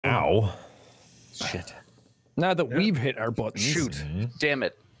Ow. Shit. Now that we've hit our buttons. Shoot. Damn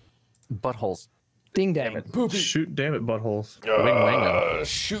it. Buttholes. Ding dang. Shoot, damn it, buttholes.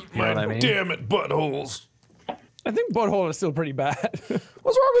 Shoot You know what I mean? damn it buttholes. I think butthole is still pretty bad.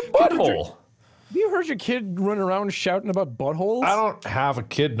 What's wrong with butthole? Have you heard your kid run around shouting about buttholes? I don't have a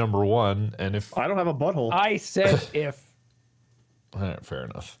kid, number one, and if I don't have a butthole. I said if. fair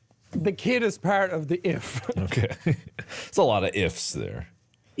enough. The kid is part of the if. Okay. It's a lot of ifs there.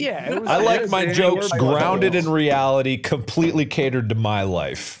 Yeah, it was, I like my Yes, jokes we're grounded buttholes. in reality, completely catered to my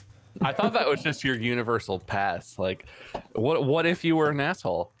life. I thought that was just your universal pass. Like, what if you were an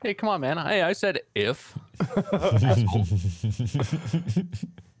asshole? Hey, come on, man. Hey, I said if.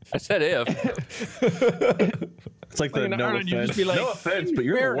 I said if. It's like the no Arnold, you offense. just be like, No offense, but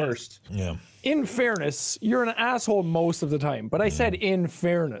you're the worst. Yeah. in fairness, you're an asshole most of the time, but I said in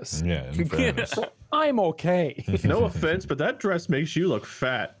fairness. Yeah, in fairness. So I'm okay. No offense, but that dress makes you look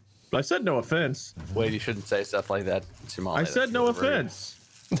fat. I said no offense. Wait, you shouldn't say stuff like that, Jamali. I said no offense.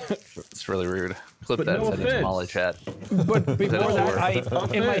 It's really rude. Clip But that no and send it to offense. Molly chat. But before that,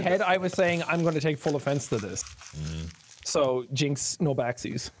 That'll in my head, I was saying I'm going to take full offense to this. So Jinx, no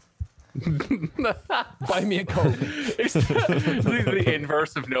backsies. Buy me a Coke. It's the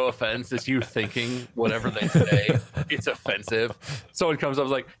inverse of no offense is you thinking whatever they say, it's offensive. Someone comes up and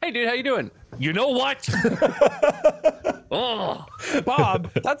is like, hey dude, how you doing? You know what? Oh,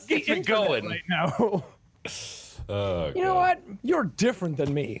 Bob, that's the Keep it internet going. right now. You know what? You're different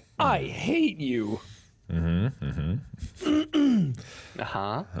than me. I hate you.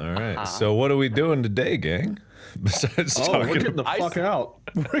 uh-huh. All right. So what are we doing today, gang? Besides Oh, we're talking getting the fuck out.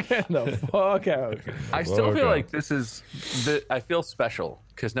 We're getting the fuck out. I still Okay. feel like this is I feel special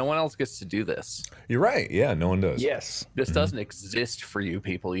because no one else gets to do this. You're right. Yeah, no one does. Yes. This doesn't exist for you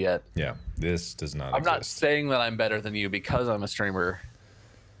people yet. Yeah, this does not I'm not exist. saying that I'm better than you because I'm a streamer,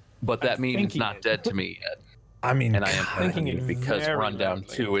 but that means thinking not it. dead to me yet. I mean, And I am Thinking thinking it because very Rundown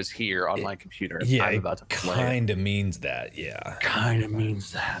loudly. 2 is here on my computer. yeah, I'm it about to play. kind of means that. Yeah. Kind of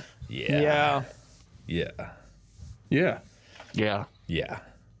means that. Yeah. Yeah. Yeah. Yeah. Yeah. Yeah.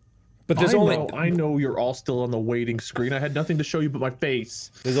 But there's I know you're all still on the waiting screen. I had nothing to show you but my face.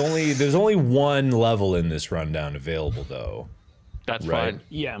 there's only one level in this rundown available though. That's Right. fine.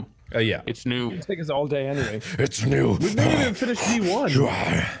 Yeah. Yeah. It's new. Take us all day anyway. It's new. We didn't even finish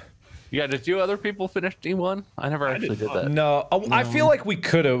D1. Yeah, did you other people finish D1? I never actually did that. No, I feel like we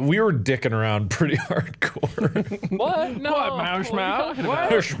could have. We were dicking around pretty hardcore. What? No. What, Mouse Mouth? What?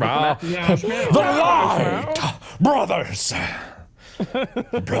 The light, brothers.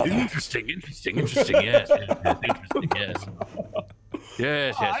 Brother. Interesting. Yes. Interesting. Yes.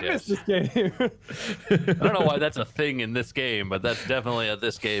 Yes. I missed this game. I don't know why that's a thing in this game, but that's definitely a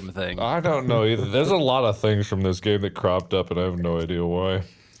this game thing. I don't know either. There's a lot of things from this game that cropped up, and I have no idea why.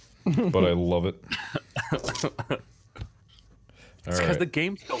 But I love it. It's because the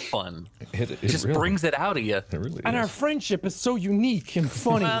game's so fun. It Just really, brings it out of you. It really And our is. friendship is so unique and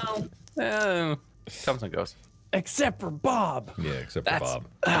funny. Well, comes and goes. Except for Bob. Yeah, except for That's Bob.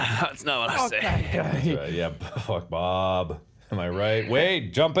 that's not what I Fuck say. that guy. Yeah, fuck Bob. Am I right?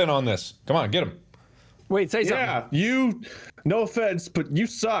 Wait, jump in on this. Come on, get him. Wait, say something. Yeah, you, no offense, but you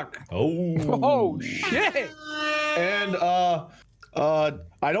suck. Oh. Oh, shit. And,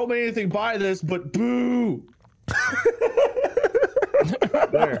 I don't mean anything by this, but boo.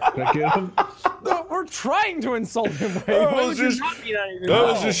 There, did I get him? No, we're trying to insult him. Wait, That why was would you just- not mean anything? That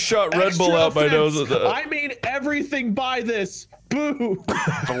was just shot Red Bull Extra out my nose. offense. I mean everything by this. Boo.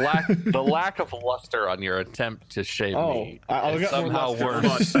 The lack of luster on your attempt to shame me I'll is get more somehow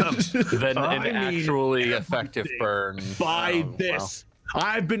luster. worse than an mean, actually effective burn. By Oh, this.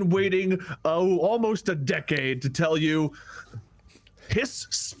 I've been waiting almost a decade to tell you. Hiss,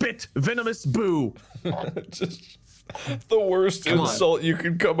 spit, venomous boo. Just the worst Come on. insult you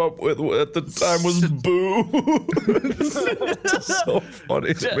could come up with at the time was boo. It's so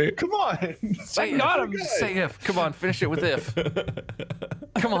funny to me. Come on. Say got if. him. Say if. Come on, finish it with if.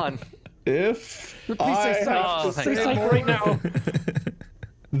 Come on. If Please I say have Oh, to thank Say say God. psych more, right now.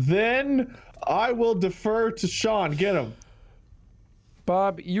 then I will defer to Sean. Get him.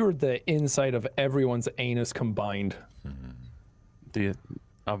 Bob, you're the inside of everyone's anus combined. The,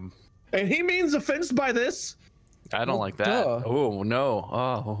 And he means offense by this. I don't like that. duh. Oh no.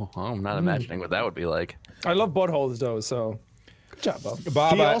 Oh, I'm not imagining what that would be like. I love buttholes, though, so good job, Bob.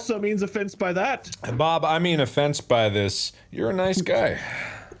 Bob, He also means offense by that. Bob, I mean offense by this. You're a nice guy.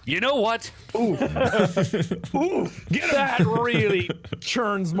 You know what? Ooh, get him. That really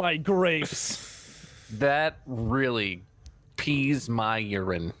churns my grapes. That really pees my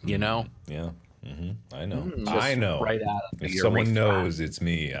urine, you know? Yeah. I know. Just I know. right out of If the someone urethra. knows, it's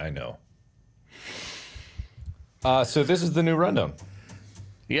me. I know. So this is the new rundown.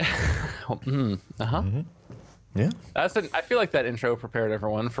 Yeah. Yeah. I feel like that intro prepared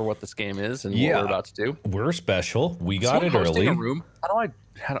everyone for what this game is and what we're about to do. We're special. We got Someone it hosting early. a room? How do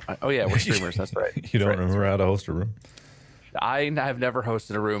I? Oh yeah, we're streamers. That's right. You don't That's right. remember how to host a room? I have never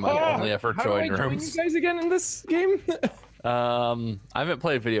hosted a room. I've only ever How do I joined join rooms. you guys again in this game? I haven't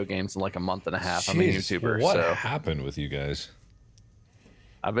played video games in like a month and a half. I'm a Jeez, YouTuber, what so happened with you guys?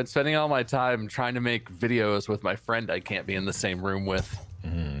 I've been spending all my time trying to make videos with my friend I can't be in the same room with.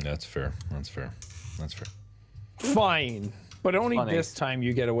 That's fair. That's fair. That's fair. Fine, but only Funny. this time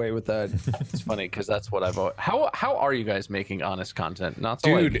you get away with that. It's funny because that's what I've. How are you guys making honest content? Not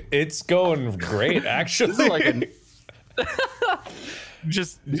so Dude, it's going great, actually. This is like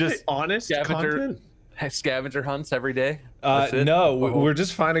just honest scavenger content. scavenger hunts every day. That's it? No, we're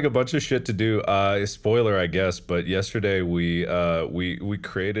just finding a bunch of shit to do. Spoiler, I guess, but yesterday we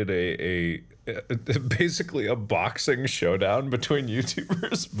created a basically a boxing showdown between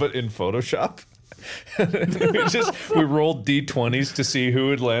YouTubers, but in Photoshop. we rolled D20s to see who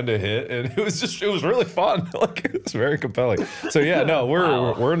would land a hit, and it was really fun. Like, it was very compelling. So yeah, no, we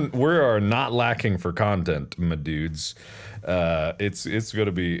are not lacking for content, my dudes. It's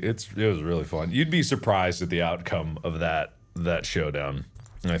gonna be it was really fun. You'd be surprised at the outcome of that showdown,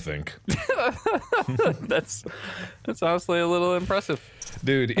 I think. That's honestly a little impressive.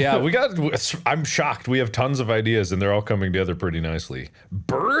 Dude, yeah, I'm shocked. We have tons of ideas and they're all coming together pretty nicely.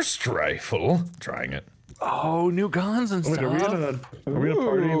 Burst rifle, trying it. Oh, new guns and stuff. Are we in a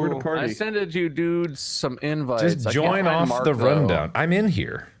party? We're in a I party. sent you dudes some invites. Just I can't join find off Mark, the though. rundown. I'm in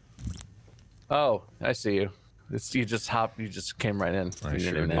here. Oh, I see you. You just came right in. I You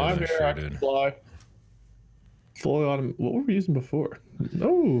sure didn't did. know. I'm I here. sure I did. can fly. Fully automatic. What were we using before?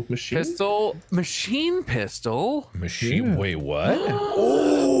 No, machine. Pistol, machine pistol. Machine. Yeah. Wait, what?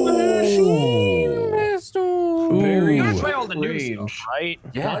 Pistol. Very You gotta try all the new range. stuff, right?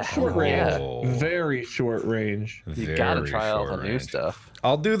 Yeah, Not short range. yeah. Very short range. You gotta Very try all the short new range. stuff.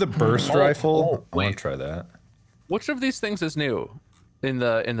 I'll do the burst rifle. I want wait. to try that. Which of these things is new in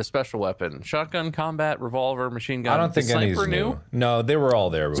the special weapon? Shotgun, combat, revolver, machine gun. I don't think Is any's sniper new. No, they were all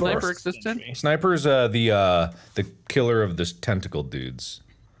there before. Sniper existed. Sniper's the killer of the tentacle dudes.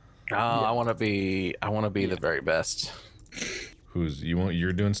 Oh, I want to be the very best.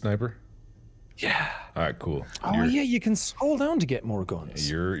 You're doing sniper? Yeah. All right, cool. Oh yeah, you can scroll down to get more guns.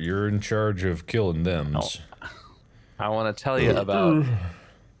 You're in charge of killing them. I want to tell you about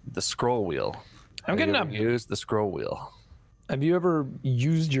the scroll wheel. I'm getting Have up. you ever used the scroll wheel. Have you ever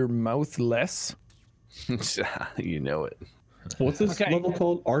used your mouth less? You know it. What's this Okay. level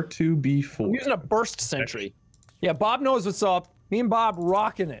called? R2B4. I'm using a burst sentry. Yeah, Bob knows what's up. Me and Bob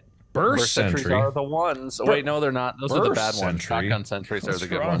rocking it. Burst sentries sentry. are the ones. Oh, wait, no, they're not. Those are the Burst bad ones. sentry? Shotgun sentries are What's the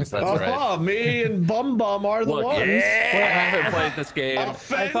good wrong ones. with That's that? right. Me and Bum Bum are the Look, ones. I haven't played this game.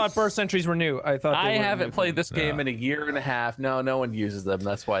 I thought burst sentries were new. I thought I they were haven't new. played this game in a year and a half. No one uses them.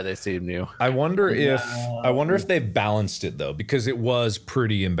 That's why they seem new. I wonder if they've balanced it though, because it was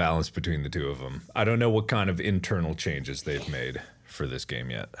pretty imbalanced between the two of them. I don't know what kind of internal changes they've made for this game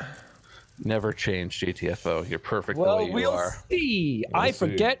yet. Never change GTFO. You're perfect the Well, way you we'll are. see. I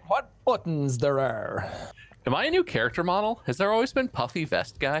forget what buttons there are. Am I a new character model? Has there always been Puffy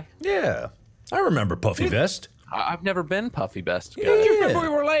Vest guy? Yeah, I remember Puffy Vest. I've never been Puffy Vest guy. Don't you remember we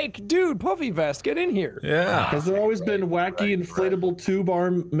were like, dude, Puffy Vest, get in here. Yeah. Has there always been wacky inflatable tube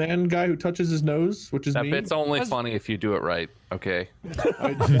arm man guy who touches his nose, which is That me? bit's only funny if you do it right. Okay.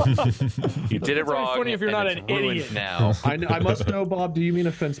 You did it wrong. funny if you're and not it's an ruined idiot. now. I must know, Bob. Do you mean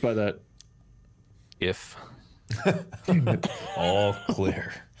offense by that? If All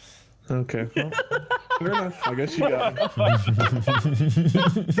clear. Okay. Well, fair enough. I guess you got it.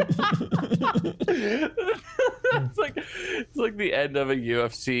 it's like the end of a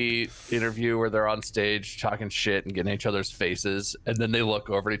UFC interview where they're on stage talking shit and getting each other's faces, and then they look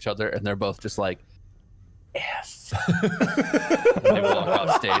over at each other and they're both just like, F. They walk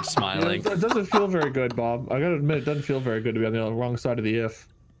off stage smiling. It doesn't feel very good, Bob. I gotta admit, it doesn't feel very good to be on the wrong side of the if.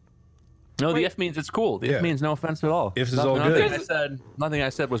 No, the F means it's cool. The Yeah. F means no offense at all. Ifs is all good. Nothing I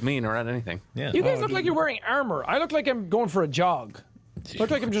said was mean or anything. Yeah. You guys look like you're wearing armor. I look like I'm going for a jog. Look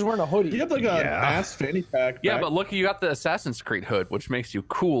like I'm just wearing a hoodie. You have like a ass fanny pack. Yeah, back. but look, you got the Assassin's Creed hood, which makes you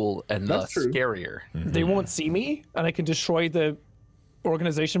cool and That's true. scarier. They won't see me, and I can destroy the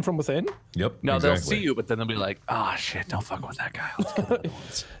organization from within. Yep. No, exactly. they'll see you, but then they'll be like, "Ah, shit, don't fuck with that guy. Let's kill the other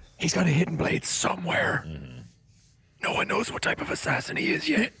ones." He's got a hidden blade somewhere. No one knows what type of assassin he is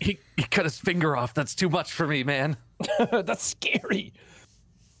yet. He cut his finger off. That's too much for me, man. That's scary.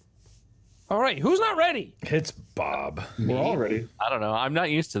 All right, who's not ready? It's Bob. We're all ready. I don't know. I'm not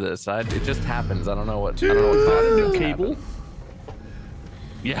used to this. It just happens. I don't know what. Dude, I don't know what causes new it to cable. happen.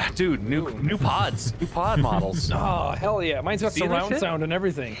 Yeah, dude. New pods. New pod models. Oh, hell yeah. Mine's got See that surround shit? sound and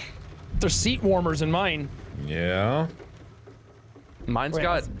everything. There's seat warmers in mine. Yeah. Mine's Wait,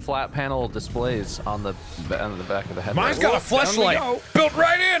 got flat panel displays on the back of the headlight. Mine's got a fleshlight built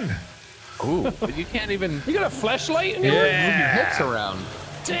right in. Ooh, but you can't even You got a flashlight in move here? your hips around.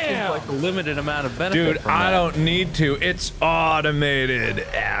 Damn. Like a limited amount of benefit. Dude, from I that. don't need to. It's automated.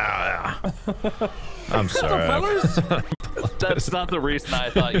 Ah. I'm sorry. Fellas? That's not the reason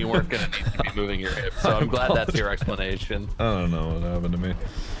I thought you weren't gonna need to be moving your hips. So I'm glad that's your explanation. I don't know what happened to me.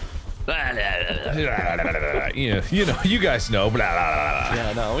 Yeah, you know, you guys know. Blah, blah, blah, blah.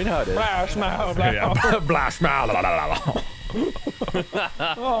 Yeah, no, we know how it is. Flash, smile, blah, Yeah, blah. blah, blah, blah, blah, blah.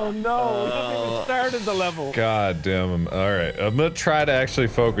 Oh no, we haven't even started the level. God damn him. All right, I'm gonna try to actually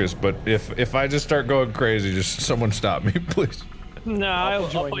focus, but if I just start going crazy, just someone stop me, please. No, I'll I'll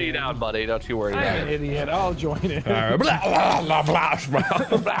join put you in. down, buddy. Don't you worry I'm about an it. idiot. I'll join in. All right. Blah, blah, blah, blah,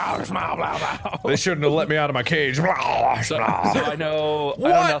 blah. Blah, smile, blah, blah. They shouldn't have let me out of my cage. Blah, So blah. I know What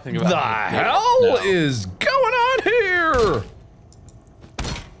nothing about the it. hell No. is going on here?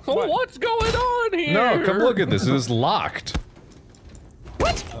 What's going on here? No, come look at this. It is locked.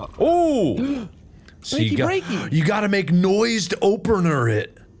 What? Oh. So Breaky. you got to make noise to opener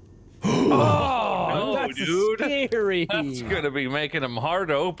it. Oh, no, that's dude. scary. That's gonna be making them hard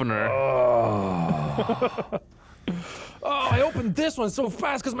to opener. Oh, I opened this one so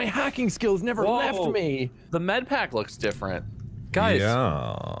fast because my hacking skills never Whoa. left me. The med pack looks different, guys.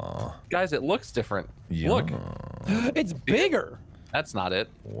 Yeah. Guys, it looks different. Yeah. Look, It's bigger. that's not it.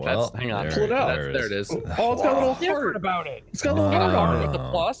 Well, Hang on. there- There it is. Oh, it's got a little Different heart. about it. It's got a little Got a heart on heart it. with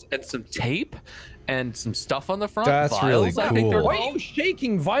a plus and some tape and some stuff on the front. That's really Vials, I think they're cool. Why are called. you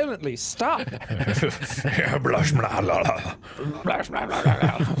shaking violently? Stop. Yeah, blush, blah, blah, blah. Blah, blah, blah,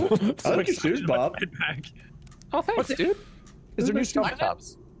 blah, blah. I like your shoes, Bob. Oh, thanks, dude. Is there new stuff? My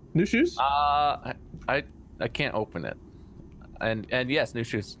tops. New shoes? I can't open it. And yes, new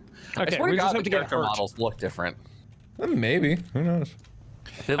shoes. I Okay, swear we to just God, have the to get character hurt. models look different. Maybe. Who knows?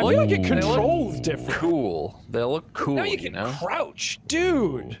 They I look, feel like it they look controls different. cool. They look cool. Now you can know? crouch,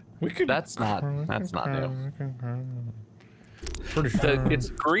 dude. We could. That's not new. Pretty sure. It's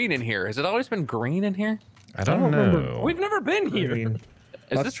green in here. Has it always been green in here? I don't remember. know. We've never been here.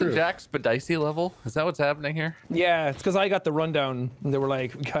 Is That's this true. the Jack Spadicy level? Is that what's happening here? Yeah, it's because I got the rundown. And they were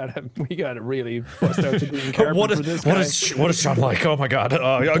like, we gotta really bust out the green carpet What for this what guy. is Sean like? Oh my God!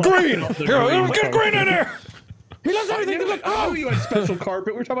 Yeah, green. Here, get green in here. He loves everything to look. Oh, you had special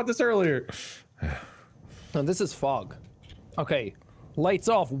carpet. We were talking about this earlier. No, this is fog. Okay, lights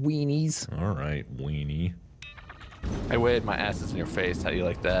off, weenies. All right, weenie. I waved my asses in your face. How do you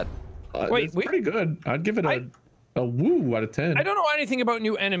like that? Wait, It's pretty good. I'd give it a woo out of 10. I don't know anything about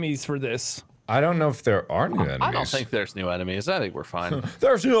new enemies for this. I don't know if there are new enemies. I don't think there's new enemies. I think we're fine.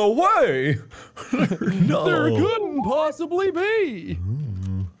 There's no way. No. There couldn't possibly be.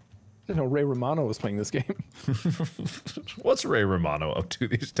 I didn't know Ray Romano was playing this game. What's Ray Romano up to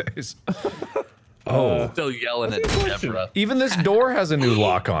these days? Still yelling at Deborah. Even this door has a new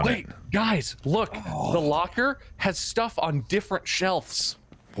lock on Wait, guys, look. The locker has stuff on different shelves.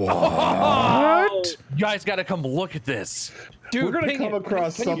 it. What? You guys got to come look at this. Dude, We're gonna ping come it.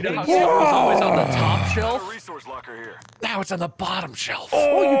 across Ping it. something. How stuff was always on the top A shelf. resource locker here. Now it's on the bottom shelf.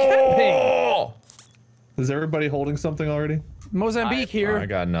 Oh, you can ping. Oh, Is everybody holding something already? Mozambique here. I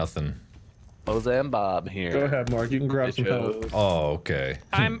got nothing. Jose and Bob here. Go ahead, Mark. You can grab some help. Oh, okay.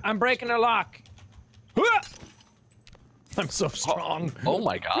 I'm breaking a lock. Hua! I'm so strong. Oh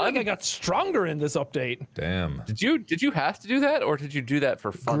my I feel like I God! got stronger in this update. Damn. Did you have to do that, or did you do that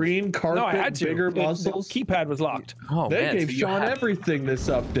for fun? Green carpet, No, I had to. bigger The muscles. keypad was locked. Oh They man! gave so you Sean have- everything this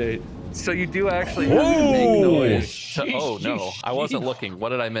update. So you do actually have to make noise. Oh no! Sheesh. I wasn't looking. What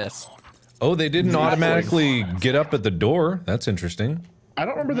did I miss? Oh, they didn't automatically get up at the door. That's interesting. I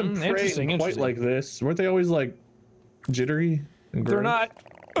don't remember them interesting, praying quite interesting. like this. Weren't they always like jittery? And They're gross? not.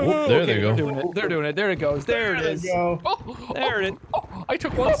 Oh, there they They're go. doing it. They're doing it. There it goes. There it is. Go. There it is. Oh, I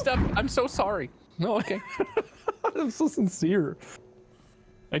took one step. I'm so sorry. No, okay. I'm so sincere.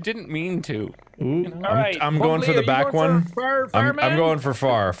 I didn't mean to. Ooh. All right. I'm going Bubbly, for are the you back going one. for I'm fireman? going for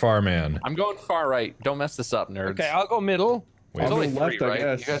far man. I'm going far right. Don't mess this up, nerds. Okay, I'll go middle. Wait. I'll There's go only left, three, I right?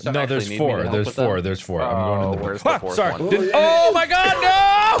 guess. You guys don't No, actually there's need me to four. help There's with four. them? There's four. I'm going in the where's the fourth sorry. one? Didn't- oh my God,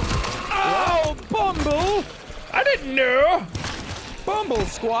 no! Oh, Bumble! I didn't know. Bumble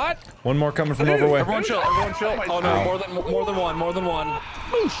squat. One more coming from overway. Everyone chill. Everyone chill. Oh no, Ow. more than one. More than one.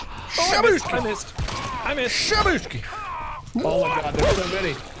 Boosh. Oh, I missed. I missed. Shabushki. Oh my god, there's so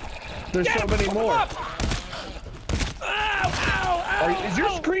many. There's so many more. Ow, ow, ow, Is your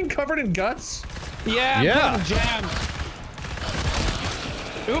screen covered in guts? Yeah, Yeah. I'm jammed.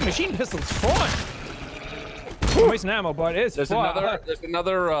 Ooh, machine pistol's fun. Waste ammo, but it's There's fun.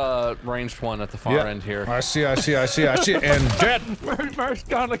 another ranged one at the far end here. I see, and dead. Mark's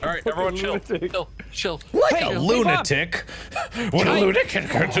gone like All a right, everyone, chill, lunatic. chill. Like Hey, a lunatic. What a lunatic.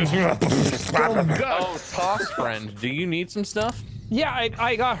 Oh, Toss friend, do you need some stuff? Yeah,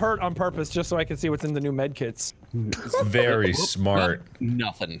 I got hurt on purpose just so I could see what's in the new med kits. Very smart.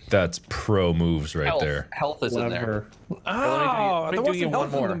 Nothing. That's pro moves right there. Health is in there. Oh, let me there do you wasn't one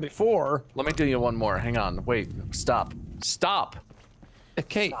health in more. them before. Let me do you one more. Hang on. Wait. Stop. Stop.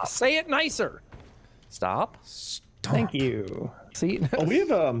 Okay, say it nicer. Stop. Thank you. See? Oh, we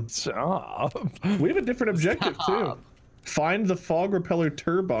have Stop. we have a different objective too. Find the fog repeller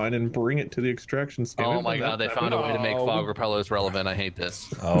turbine and bring it to the extraction stand. Oh my god, they found a way to make No. fog repellers relevant. I hate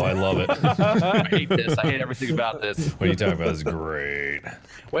this. Oh, I love it. I hate this. I hate everything about this. What are you talking about? It's great.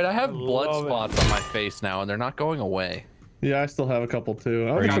 Wait, I have blood Love it. spots on my face now, and they're not going away. Yeah, I still have a couple too. I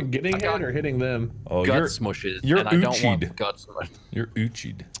don't know if I'm getting hit or hitting them. Oh, Gut you're smushes. you're and I don't want Uchi'd. gut smush. you're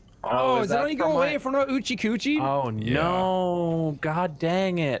Uchi'd. Oh, is does it that only from go away my- if we're not Uchi Coochie? Oh no! God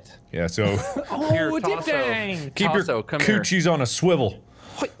dang it! Yeah, so Here, Oh, it did Tasso. dang. keep your Tasso, come here. coochies on a swivel.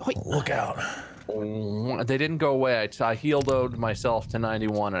 Hoi, hoi. Look out. They didn't go away. I healed myself to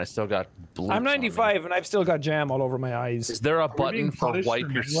 91, and I still got bleach. I'm on me. 95 and I've still got jam all over my eyes. Is there a being button for punished wipe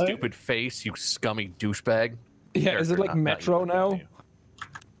for your melee? stupid face, you scummy douchebag? Yeah, is it like Character, not Metro you. now?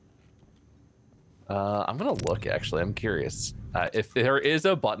 I'm gonna look. Actually, I'm curious. If there is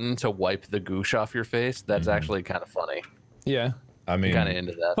a button to wipe the goosh off your face, that's actually kind of funny. Yeah. I mean, Kind of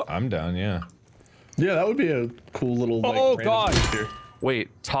into that. I'm down, yeah. Yeah, that would be a cool little. Like, Oh, random God. feature. Wait,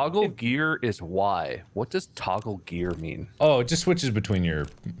 toggle gear is Y. What does toggle gear mean? Oh, it just switches between your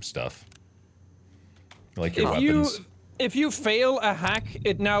stuff. Like your weapons. If you fail a hack,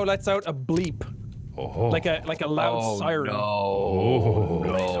 it now lets out a bleep, Oh. like a loud siren. Oh.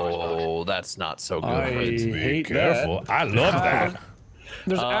 No, that's not so good. I Be hate careful. I love that.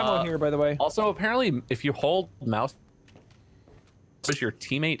 There's ammo here, by the way. Also, apparently, if you hold mouse, does your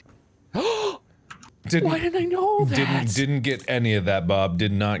teammate? Why did I know that? Didn't get any of that, Bob.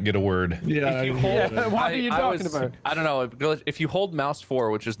 Did not get a word. that. Yeah, If you I- hold, Yeah, what are you talking about? I don't know. If you hold mouse 4,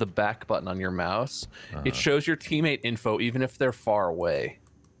 which is the back button on your mouse, it shows your teammate info even if they're far away.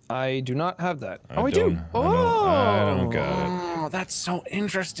 I do not have that. I Oh, I don't- do. I don't got it. Oh, that's so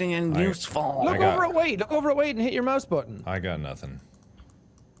interesting and useful. Look got- over at Wade. Look over at Wade and hit your mouse button. I got nothing.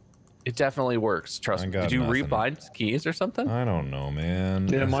 It definitely works. Trust I me. got Did you nothing. rebind keys or something? I don't know, man.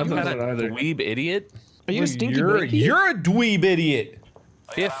 Yeah, mine Some kind doesn't of either. dweeb idiot. Are you a stinky you're blinky? you're a dweeb idiot.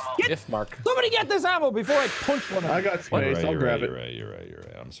 If Mark. Somebody get this ammo before I punch one of I them. got space. I'll grab it. You're right.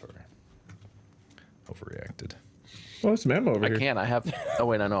 I'm sorry. Overreacted. Oh, there's some ammo over I here. can't. I have. Oh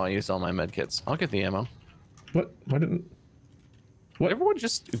wait, I know. I used all my med kits. I'll get the ammo. What? Why didn't? Would everyone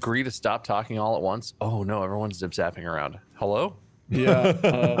just agree to stop talking all at once? Oh no, everyone's zip zapping around. Hello? Yeah.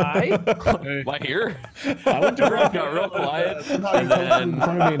 I? Hey, Am I here? I went to grab Got real quiet. Somehow you fell in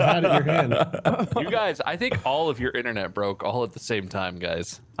front of me and had it in your hand. You guys, I think all of your internet broke all at the same time,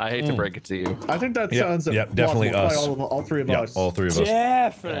 guys. I hate to break it to you. I think that Yep, sounds yep, definitely plausible. us. Probably all three of Yeah, us. all three of us.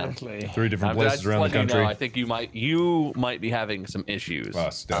 Definitely. 3 different I'm places just around the letting you country. know, I think you might be having some issues.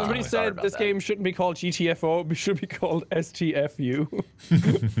 Us, Somebody definitely. Sorry said about this that. game shouldn't be called GTFO, it should be called STFU.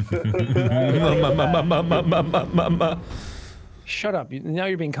 Shut up. Now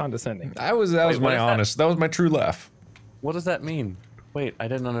you're being condescending. That was what my is that? honest. That was my true laugh. What does that mean? Wait, I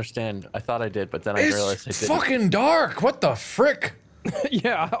didn't understand. I thought I did, but then I realized I It's didn't. fucking dark. What the frick?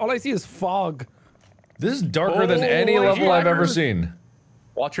 Yeah, all I see is fog. This is darker than any Oh, level I've ever yeah. seen.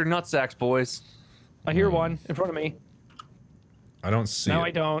 Watch your nutsacks, boys. I hear one in front of me. I don't see Now it.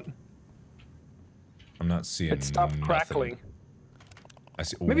 I don't. I'm not seeing It stopped nothing. crackling. I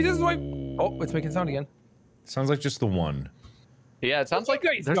see. Maybe this is why. Oh, it's making sound again. Sounds like just the one. Yeah, it sounds Where'd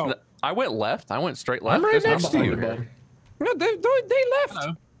like you guys there's. go? I went left. I went straight left. I'm right There's next nothing to you. over here. No, they left.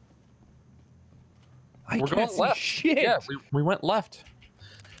 Hello. I We're can't going see left. shit. Yeah, we went left.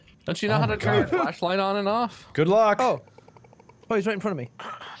 Don't you know how to turn your flashlight on and off? Good luck. Oh, he's right in front of me.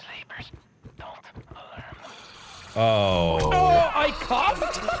 Oh. Oh, I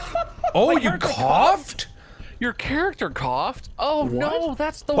coughed. Oh, you character coughed? Your character coughed. Oh no,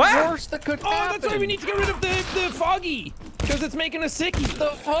 that's the What? worst that could Oh, happen. that's why we need to get rid of the foggy, because it's making us sicky. The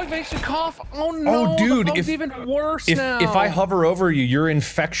fog makes you cough. Oh no, dude, the fog's if- even worse If now. I hover over you, your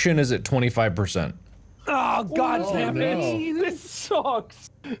infection is at 25%. Oh, God damn it. no. This sucks.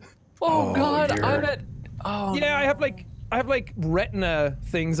 oh god, you're- I'm at. Oh Yeah, I have like like retina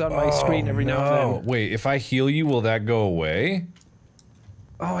things on my screen every now and then. Wait, if I heal you, will that go away?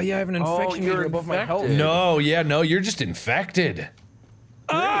 Oh yeah, I have an infection meter above my health. No, no, you're just infected.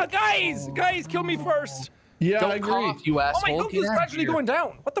 Ah, guys, kill me first. Yeah, Don't I agree. cough, you Oh, asshole. my health is gradually going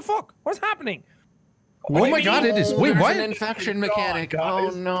down. What the fuck? What's happening? Oh my god, it is. Wait, There's what? an infection mechanic. Oh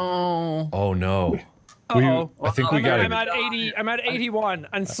no. Oh no. Uh-oh. I think we I'm gotta. at 80. I'm at 81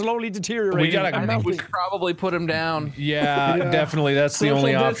 and slowly deteriorating. We gotta- I'm I think we melting. should probably put him down. Yeah, definitely. That's the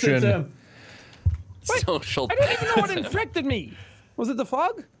only Social distance option. him. Social I don't even know what infected me. Was it the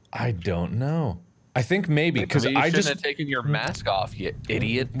fog? I don't know. I think maybe because Maybe you I shouldn't just have taken your mask off, you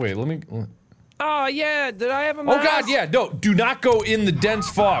idiot. wait. Let me. Oh yeah, did I have a Oh mask? god, yeah. No, do not go in the dense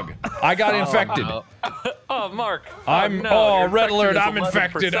fog. I got infected. No. Oh, Mark. I'm. no, Oh, your red alert! infection I'm is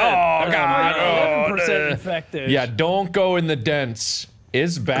infected. 11%. Oh god. I'm Oh, 11% infected. yeah, don't go in the dense.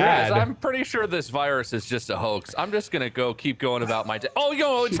 It's Guys, bad. I'm pretty sure this virus is just a hoax. I'm just gonna keep going about my day. Oh,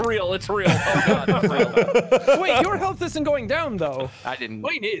 yo, it's real. It's real. Oh god, it's real. Wait, your health isn't going down though. I didn't.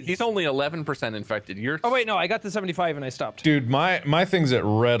 Mine is. He's only 11% infected. You're. Oh wait, no, I got to 75 and I stopped. Dude, my thing's at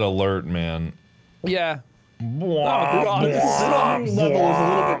red alert, man. Yeah. God, this level is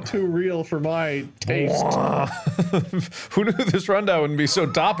a little bit too real for my taste. Who knew this rundown wouldn't be so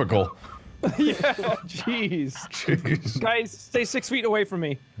topical? Yeah. Jeez. Guys, stay 6 feet away from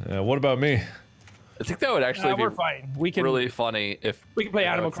me. What about me? I think that would actually be We're fine. We can really funny if we can play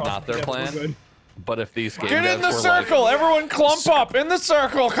Animal it's Crossing. not their together, we're plan. good. But if these game Get in devs the were circle! like, Everyone clump up! In the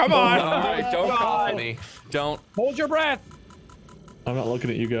circle! Come on! all right, don't cough me. Don't. Hold your breath. I'm not looking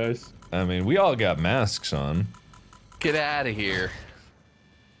at you guys. I mean, we all got masks on. Get out of here.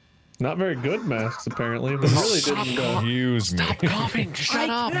 Not very good masks, apparently. But really didn't. Excuse me. Coughing. Shut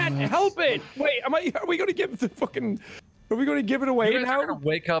I up. can't help it. Wait, are we gonna give the fucking? Are we gonna give it away You're now? gonna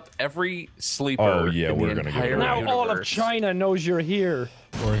wake up every sleeper. Oh, yeah, in we're the gonna give it entire away. Now all of universe. China knows you're here.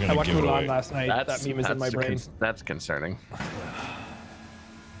 We're I gonna watched give it Mulan away. last night. That meme is in my brain. That's concerning.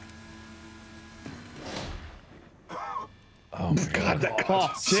 Oh my god. That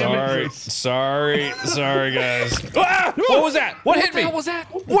cough. Sorry, sorry, guys. Ah! What was that? What hit me? What was that?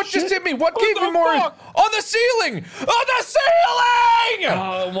 What just hit me? What gave me more? fuck? On the ceiling! On the ceiling!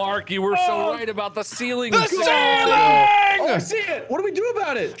 Oh, Mark, you were so right about the ceiling. The Oh, ceiling! I see it. What do we do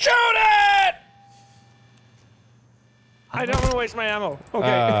about it? Shoot it! I don't want to waste my ammo. Okay.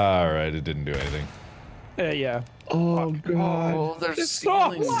 All right, it didn't do anything. Yeah. Oh god. Oh, there's It's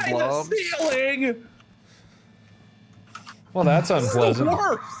ceiling soft. Why globs. the ceiling? Well, that's unpleasant.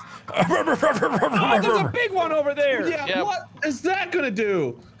 Worse. Oh, there's a big one over there. Yeah, Yeah. what is that gonna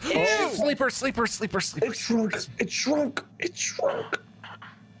do? Oh, sleeper. It shrunk. It shrunk. It shrunk.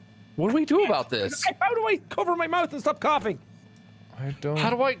 What do we do about this? How do I cover my mouth and stop coughing? I don't. How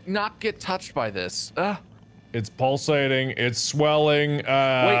do I not get touched by this? It's pulsating. It's swelling. Wait, if you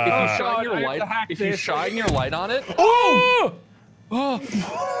God, shine your I have light, to hack if you this. shine your light on it, Oh!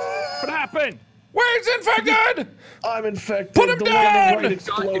 What happened? Where's infected? I'm infected. Put him the down! one on the right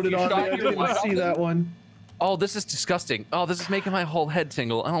exploded you on me. shine I your didn't light see on that one. oh, this is disgusting. Oh, this is making my whole head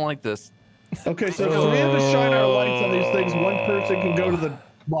tingle. I don't like this. Okay, so if we have to shine our lights on these things, one person can go to the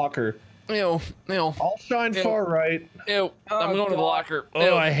locker. Ew, ew, I'll shine Ew. far right. ew. I'm going to the locker. Ew.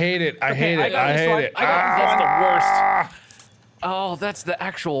 Oh, I hate it. I hate it. I hate it. That's the worst. Oh, that's the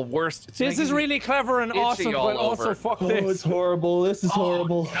actual worst. It's This is making me really clever and itchy awesome, all but also over. fuck Oh, this. it's horrible. This is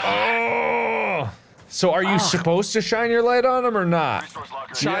horrible. Oh. So are you supposed to shine your light on them or not?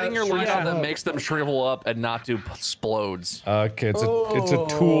 Shining your light yeah. on them makes them shrivel up and not do explodes. Okay, it's a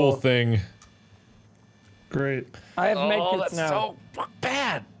tool thing. Great. I have Oh, medkits that's now. so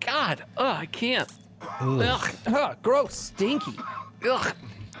bad. God, I can't. Ugh, Gross, stinky. ugh.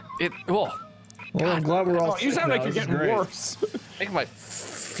 Well, I'm glad we're all. Oh, you sick sound now. like you're This is getting great. worse. Make my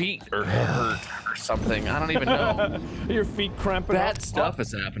feet hurt or something. I don't even know. Your feet cramping up. Bad stuff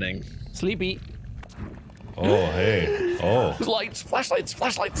is happening. Sleepy. Oh, hey. Oh. Lights, flashlights,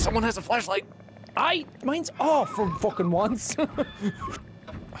 flashlights. Someone has a flashlight. Mine's off for fucking once.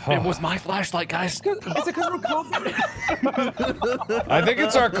 It was my flashlight, guys. Is it because we're coughing? I think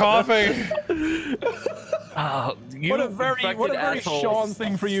it's our coughing. You What a very infected assholes, Sean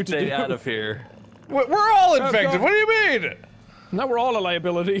thing for you to stay do. out of here. We're all infected. God. What do you mean? Now we're all a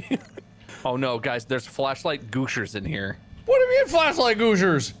liability. Oh no, guys, there's flashlight gooshers in here. What do you mean flashlight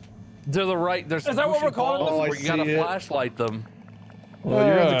goosers? To the right, there's Is that what we're gooshy calling balls them? Oh, I where you gotta see it. flashlight them. Well,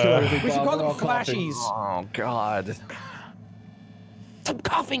 you're gonna kill everything. we should Bob. call We're all them coughing. flashies. Oh god. Stop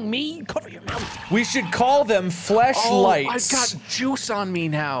coughing me. Cover your mouth. We should call them Oh, flashlights. I've got juice on me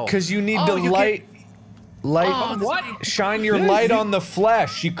now. Because you need Oh, to you light. Oh, Light. what? Shine your light on the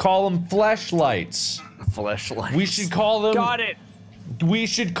flesh. You call them flashlights. Fleshlights. We should call them. Got it. We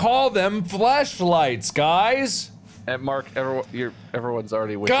should call them fleshlights, guys. And Mark, everyone's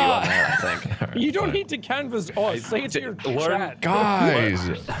already with God. you on that, I think. You don't need to canvas us. Say it to your chat. Guys.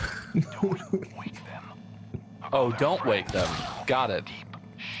 Oh, don't wake them. Got it.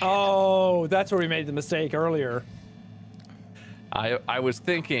 Oh, that's where we made the mistake earlier. I was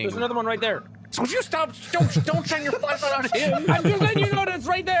thinking. There's another one right there. Would you stop? Don't shine your flashlight on him. I'm just letting you know that it's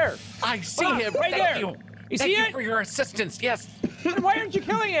right there. I see him. Right Thank there. you. You Thank see you it? for your assistance. Yes. Then why aren't you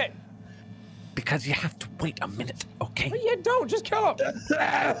killing it? Because you have to wait a minute, okay? But you don't. Just kill him.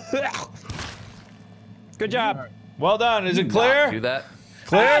 Good job. Well done. Is it Do clear? that.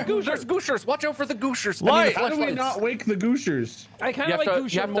 Clear? There's gooshers. Watch out for the gooshers. Light. How do we not wake the goosers? I kind of like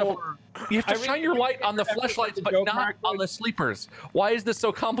Gusha more. You have to shine your light on the fleshlights, but not Mark. on the sleepers. Why is this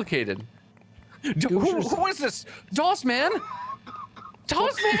so complicated? Who is this? Doss man?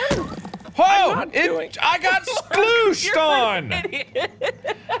 Doss man? Oh, doing- I got sklooshed on. I'm an idiot.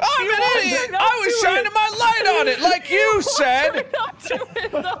 I was shining my light on it, like you said.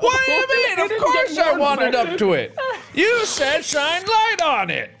 What do you mean? Of course I wanted up to it. You said shine light on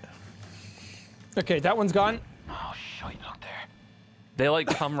it. Okay, that one's gone. Oh, shite, not there. They like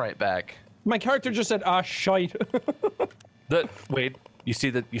come right back. My character just said, ah, shite. Wait, you see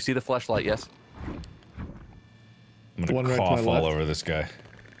the fleshlight? Yes. I'm gonna One right to cough my all left. over this guy.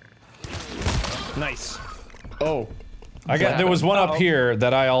 Nice. Oh, There was one up here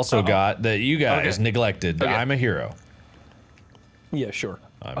that I also got that you guys neglected. Okay. I'm a hero. Yeah, sure.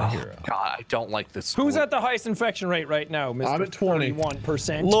 I'm a hero. God, I don't like this. Who's at the highest infection rate right now, Mr. I'm at 20.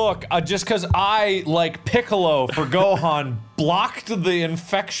 31%. Look, just because I, like Piccolo for Gohan, blocked the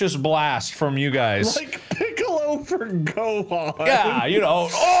infectious blast from you guys. like Piccolo for Gohan. Yeah, you know.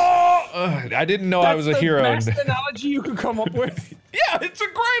 I didn't know I was a hero. That's the best analogy you could come up with. Yeah, it's a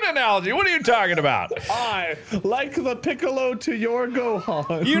great analogy. What are you talking about? I like the Piccolo to your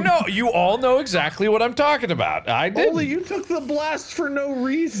Gohan. You all know exactly what I'm talking about. I did. Only you took the blast for no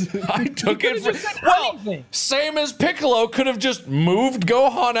reason. I took it could've just said well, anything. same as Piccolo could have just moved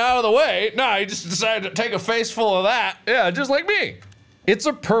Gohan out of the way. No, he just decided to take a face full of that. Yeah, just like me. It's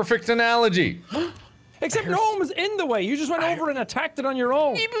a perfect analogy. Except no one was in the way. You just went over and attacked it on your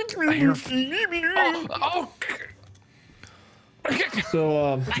own.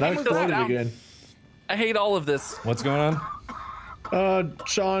 So, that hate exploded this again. I hate all of this. What's going on?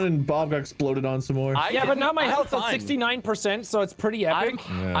 Sean and Bob got exploded on some more. Yeah, but now my I'm health is fine. 69%, so it's pretty epic.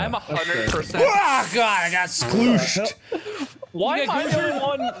 I'm 100%. Oh god, I got sklooshed. Why am I the only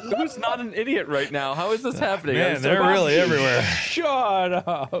one who's not an idiot right now? How is this happening? I'm Man, so they're really everywhere. Shut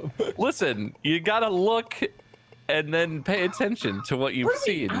up. Listen, you gotta look and then pay attention to what you've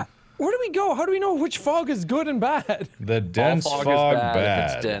seen. Where do we go? How do we know which fog is good and bad? The dense All fog, is bad. bad.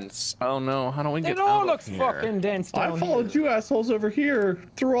 If it's dense. Oh no, how do we get It out all of looks here? fucking dense I down followed here. you assholes over here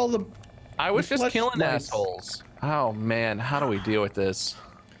through all the. I was just flesh killing lights. assholes. Oh man, how do we deal with this?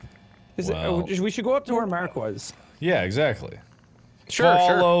 Well. We should go up to where Mark was. Yeah, exactly. Sure,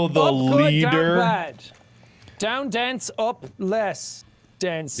 Follow the Up good, leader. down bad. Down dense, up less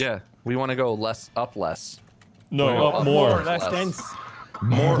dense. Yeah, we want to go up less. No, up more. Less Less. dense.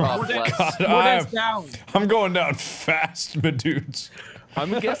 More up less. More I'm, dense down. I'm going down fast, my dudes.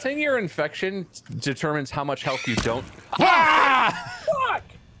 I'm guessing your infection determines how much health you don't. Ah! Fuck!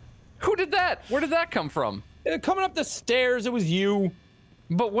 Who did that? Where did that come from? Coming up the stairs, it was you.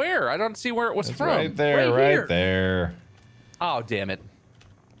 But where? I don't see where it was from. Right there, Right here. right there. Oh, damn it.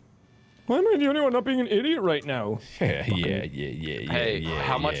 Why am I the only one not being an idiot right now? Yeah. Hey,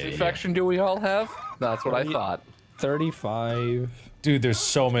 how much yeah. infection do we all have? That's what I thought. 35. Dude, there's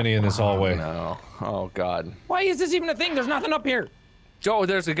so many in this hallway. No. Oh, God. Why is this even a thing? There's nothing up here. Joe,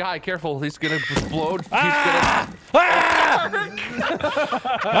 there's a guy. Careful. He's gonna explode. Ah! Ah!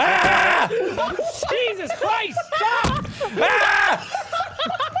 Ah! Jesus Christ! Stop! Ah!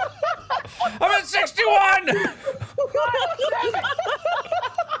 I'm at 61!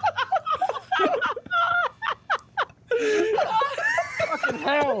 Fucking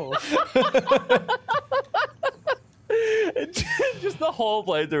hell! Just the whole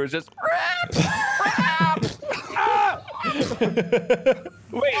playthrough was just.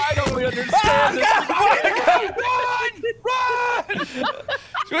 Wait, I don't really understand this.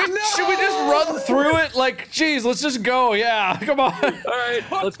 run! Should we just run through it? Like, geez, let's just go. Yeah, come on. All right,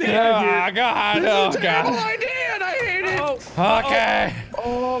 let's get Ah, God. Oh, I God. did. I hate it. Okay.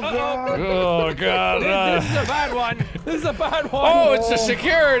 Oh god. Oh, God. This is a bad one. This is a bad one. Oh, it's the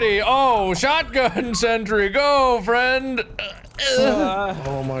security. Oh, shotgun sentry. Go, friend.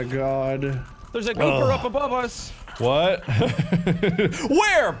 Oh my god. There's a gooper up above us. What?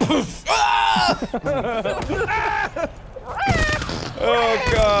 Where? Poof! Ah!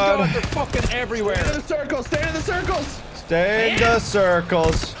 Oh God! They're fucking everywhere. Stay in the circles. Stay in the circles. Stay in the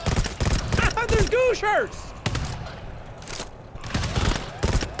circles. There's goosers.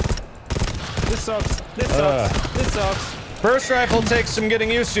 This sucks. This sucks. This sucks. Burst rifle takes some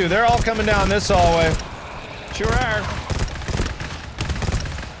getting used to. They're all coming down this hallway. Sure are.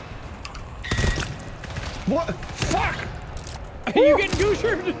 What? Fuck! Are you getting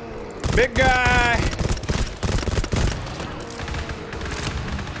goosered? Big guy.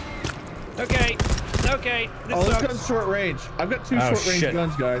 Okay. Okay. This Oh, this sucks. gun's short range. I've got two short range shit.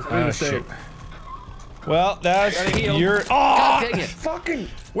 guns, guys. I Oh, made a shit. mistake. Well, that's Gotta heal. your. God Oh! dang it! Fucking.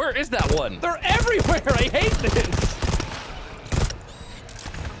 Where is that one? They're everywhere. I hate this.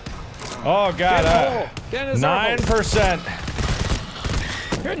 Oh God! Get in the circle.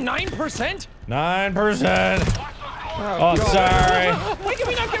 9%. You're 9%? 9%. Oh, sorry. Why can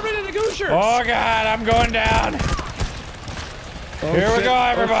we not get rid of the goosers? Oh God, I'm going down. Oh, Here we shit. go,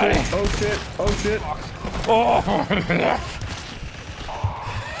 everybody. Oh shit. Oh shit. Oh.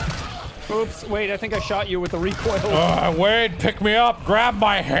 Oops. Wait, I think I shot you with the recoil. Wade, pick me up. Grab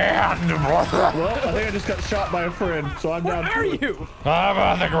my hand. Well, I think I just got shot by a friend, so I'm Where down. are you? I'm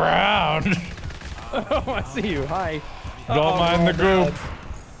on the ground. Oh, I see you. Hi. Don't mind the goop.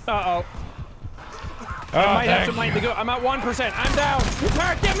 Uh-oh. Oh, I might have thank to mind you. the go. I'm at 1%. I'm down.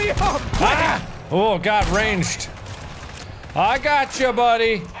 Mark, get me up. Ah! Oh God, ranged. I got you,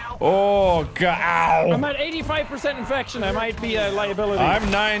 buddy. Oh God. I'm Ow. at 85% infection. I might be a liability. I'm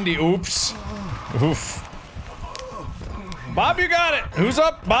 90. Oops. Oof. Bob, you got it. Who's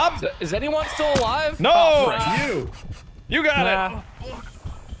up, Bob? Is anyone still alive? No. Oh, frick. You got Nah. it.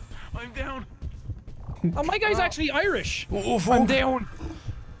 I'm down. Oh, my guy's actually Irish. Oof. I'm down.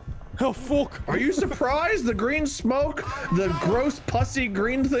 Oh, fuck. Are you surprised? The green smoke, the gross pussy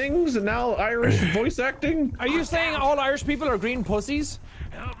green things, and now Irish voice acting? Are you saying all Irish people are green pussies?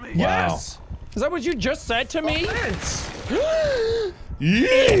 Yes. Is that what you just said to me?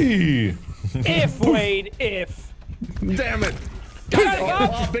 Yee. If, Wade, if. Damn it. Gotta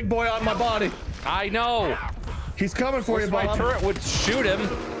Oh, big boy on my body. I know. He's coming for you, My Bob. turret would shoot him.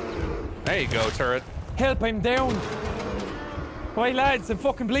 There you go, turret. Help, I'm down. Why, lads, I'm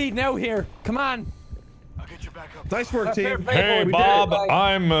fucking bleeding out here. Come on. Nice work, team. Hey, We did it. Bob,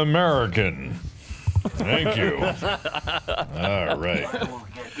 I'm American. Thank you. All right.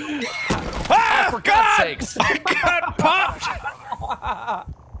 Ah, For God's sakes. got popped.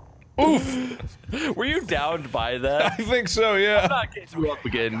 Oof. Were you downed by that? I think so, yeah. I'm not getting you up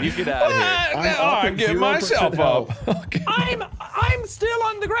again. You get out of here. I up at get 0% myself up. health. Okay. I'm still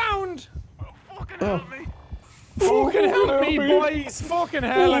on the ground. Oh. Fucking help me, boys. Fucking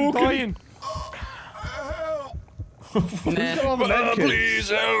hell, I'm dying. Who's got all the med kits? Please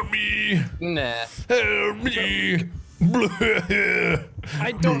help me. Nah. Help me.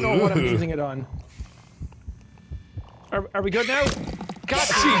 I don't know what I'm using it on. Are we good now? God,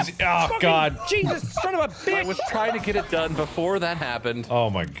 Jeez. Oh, Fucking God. Jesus, son of a bitch. I was trying to get it done before that happened. Oh,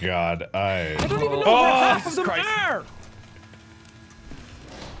 my God. I don't even know Oh, where half of Jesus them Christ. are.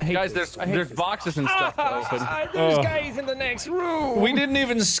 Guys, there's boxes and stuff to open. There's guys in the next room. We didn't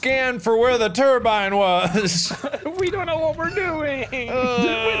even scan for where the turbine was. We don't know what we're doing.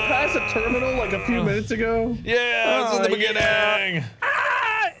 Didn't we pass a terminal like a few minutes ago? Yeah, it's in the Oh, beginning.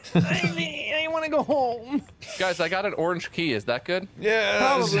 I want to go home. Guys, I got an orange key. Is that good? Yes,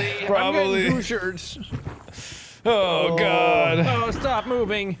 Probably. probably. I'm getting shirts. Oh, God. Oh, stop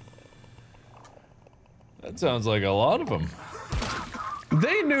moving. That sounds like a lot of them.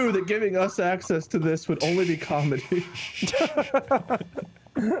 They knew that giving us access to this would only be comedy.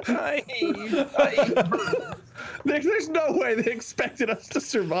 There's no way they expected us to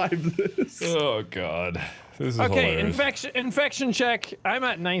survive this. Oh, God. This is Okay, hilarious. infection check. I'm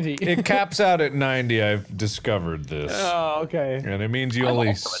at 90. It caps out at 90. I've discovered this. Oh, okay. And it means you I'm only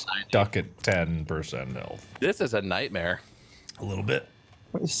also at 90. stuck at 10% health. This is a nightmare. A little bit.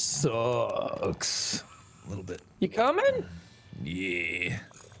 Sucks. A little bit. You coming? Yeah.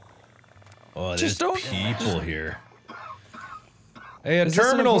 Oh, there's Just don't- people here. Hey, a Is this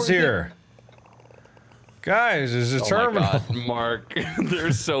an terminal's important here. Guys, there's a Oh terminal. my God, Mark,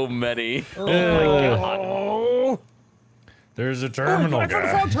 there's so many. Oh. There's a terminal, I found a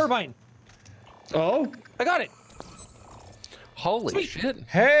guy. frog turbine. Oh? I got it. Holy Sweet. shit!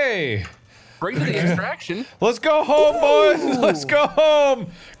 Hey, Bring to the extraction. let's go home, boys. Let's go home.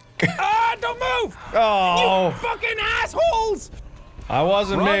 Ah, don't move. Oh, You fucking assholes. I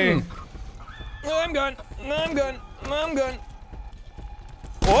wasn't me. Run. No, I'm gone. No, I'm gone. No, I'm gone.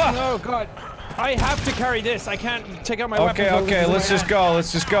 What? Oh, God. I have to carry this. I can't take out my weapons. Okay, let's just go.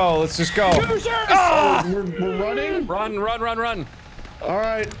 Let's just go. Goosers! Ah! We're running? Run. All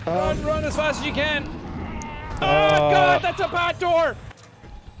right. Run as fast as you can. Oh, God, that's a bad door.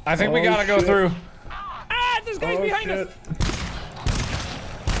 I think we gotta go through. Ah, this guy's behind us.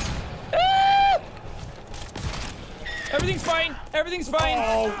 Everything's fine. Everything's fine.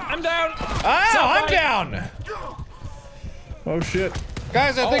 I'm down. I'm down. Oh, shit.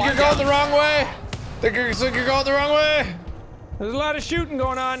 Guys, I think you're going the wrong way. Think you're going the wrong way. There's a lot of shooting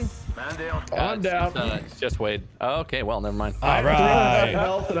going on. I'm down. It's just Wade. Oh, okay, well, never mind. All right.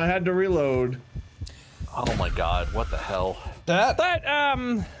 Health and I had to reload. Oh my God, what the hell? That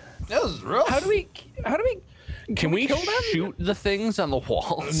was rough. How do we Can we kill them? shoot the things on the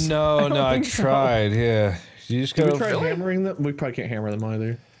walls? No, I tried. Yeah, you just Can gotta. we try hammering them? We probably can't hammer them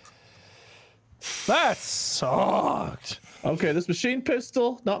either. That sucked. Okay, this machine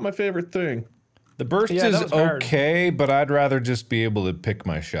pistol, not my favorite thing. The burst Yeah, is that was hard. okay, but I'd rather just be able to pick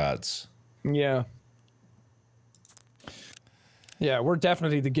my shots. Yeah. Yeah, we're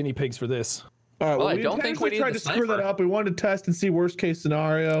definitely the guinea pigs for this. All right, Well, I we don't think we intentionally need tried the to screw that sniper. up. We wanted to test and see worst case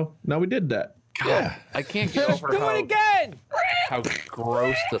scenario. Now we did that. God, Yeah. I can't get over Do it again! how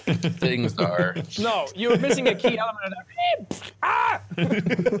gross the things are. No, you were missing a key element of that. Ah!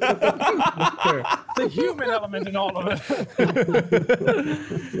 The human element in all of it.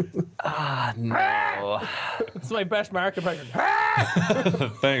 Ah, no. It's my best Mark impression.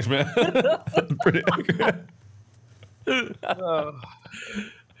 Ah! Thanks, man. Pretty accurate.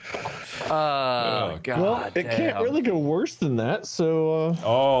 God. Well, it can't damn. really go worse than that. So.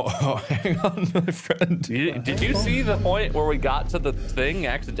 Oh, hang on, my friend. Did you see the point where we got to the thing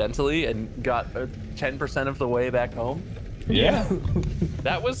accidentally and got 10% of the way back home? Yeah.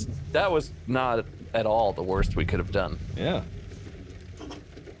 That was not at all the worst we could have done. Yeah.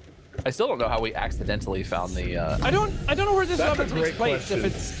 I still don't know how we accidentally found the. I don't know where this That's level a takes great place. question.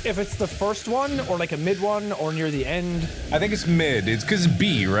 If it's the first one or like a mid one or near the end. I think it's mid. It's because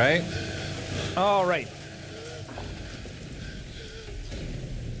B, right? Oh right.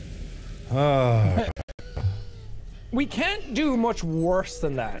 We can't do much worse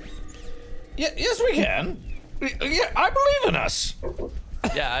than that. Yeah, yes, we can. Yeah, I believe in us.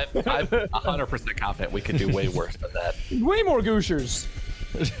 Yeah, I'm 100% confident we could do way worse than that. Way more goosers.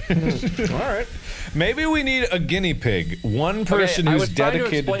 All right. Maybe we need a guinea pig. One person I who's was trying to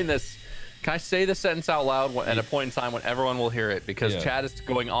dedicated. explain this. Can I say this sentence out loud at a point in time when everyone will hear it? Because Yeah. Chad is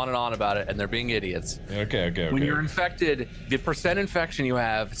going on and on about it, and they're being idiots. Okay. When you're infected, the percent infection you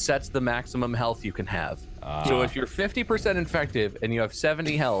have sets the maximum health you can have. So if you're 50% infected and you have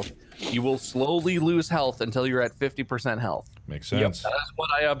 70 health, you will slowly lose health until you're at 50% health. Makes sense. That is what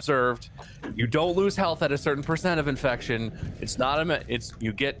I observed. You don't lose health at a certain percent of infection. It's not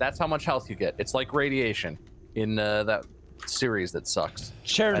that's how much health you get. It's like radiation in that series that sucks.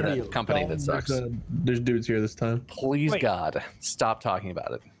 Chernobyl. That company that sucks. There's dudes here this time. Please, Wait. God, stop talking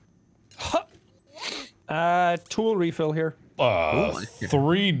about it. Tool refill here.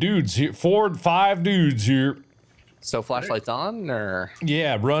 3 dudes here. 4 to 5 dudes here. So flashlights on, or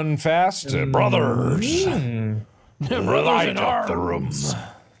Yeah, run fast, brothers. Light up the room.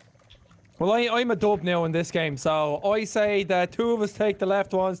 Well, I'm a dope now in this game, so I say that 2 of us take the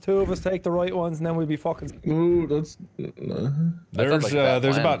left ones, 2 of us take the right ones, and then we'll be fucking. Ooh, that's. There's like a bad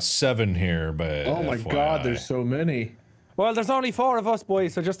there's plan. about 7 here, but Oh my God, there's so many. Well, there's only 4 of us,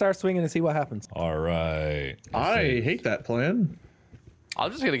 boys, so just start swinging and see what happens. All right. I hate that plan.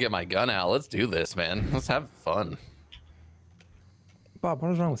 I'm just gonna get my gun out. Let's do this, man. Let's have fun. Bob,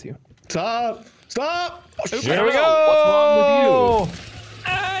 what is wrong with you? Stop! Stop! Here we go. What's wrong with you?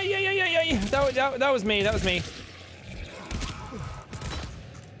 Yeah. That was me. That was me.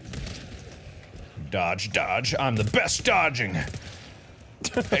 Dodge. I'm the best dodging.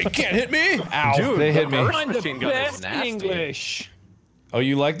 Hey, can't hit me. Ow, Dude, they hit the me. burst I'm the machine gun is best nasty. English. Oh,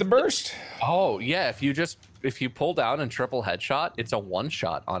 you like the burst? Oh yeah, if you pull down and triple headshot, it's a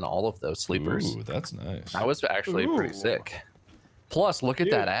 1-shot on all of those sleepers. Ooh, that's nice. That was actually pretty sick. Plus, look at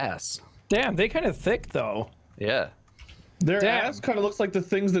that ass. Damn, they kind of thick though. Yeah. Their Damn. ass kind of looks like the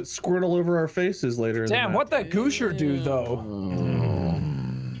things that squirt all over our faces later. Damn, in the what that goosher do though?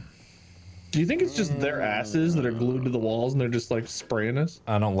 Do you think it's just their asses that are glued to the walls and they're just like spraying us?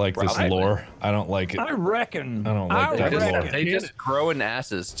 I don't like this Probably. lore. I don't like it. I reckon. I don't like that lore. They just grow in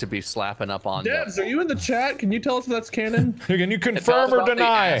asses to be slapping up on them. Devs, are you in the chat? Can you tell us if that's canon? Can you Tell confirm us or about the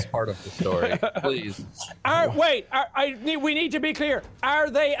deny? ass part of the story, please. We need to be clear. Are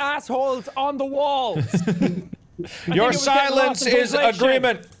they assholes on the walls? Your it was getting silence lost in is translation.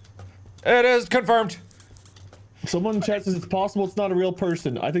 agreement. It is confirmed. Someone in chat says it's possible it's not a real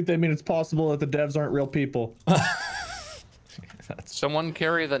person. I think they mean it's possible that the devs aren't real people. Someone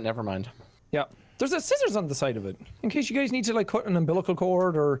carry that. Never mind. Yeah. There's a scissors on the side of it in case you guys need to like cut an umbilical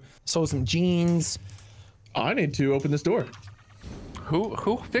cord or sew some jeans. I need to open this door.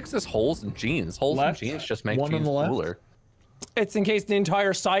 Who fixes holes in jeans? Holes Left. in jeans just make One on jeans the left. cooler. It's in case the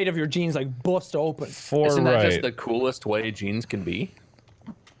entire side of your jeans like bust open. Isn't that just the coolest way jeans can be?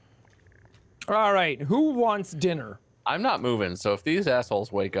 All right, who wants dinner? I'm not moving, so if these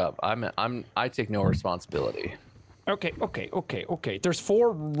assholes wake up, I take no responsibility. Okay. There's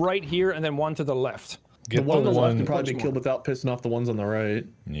 4 right here and then 1 to the left. The one on the left can probably be killed without pissing off the ones on the right.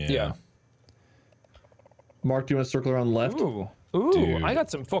 Yeah. Mark, do you want to circle around left? Ooh, Dude. I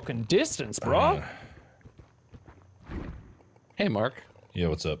got some fucking distance, bro. Hey, Mark. Yeah,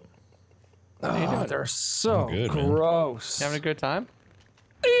 what's up? Oh, they're so good, man. gross. You having a good time?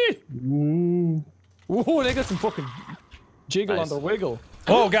 Ooh, they got some fucking jiggle on Nice. the wiggle.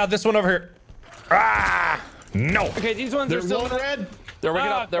 Oh god, this one over here. Ah! No. Okay, these ones There's are still one red. They're waking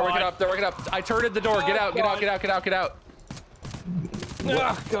Oh, up. They're waking God. up. They're waking up. I turned the door. Get out. Get out. Get out. Get out. Get out.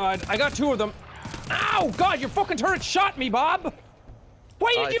 Oh god, I got 2 of them. Ow, god, your fucking turret shot me, Bob.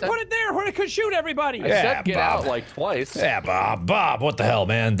 Why I did you said- put it there where it could shoot everybody? I Yeah, said get Bob. out like twice. Yeah, Bob, what the hell,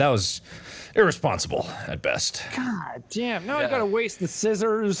 man? That was irresponsible at best. God damn, now I Yeah. gotta waste the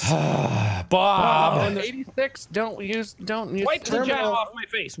scissors. Bob. and the- 86. Don't use. Wipe the jam off my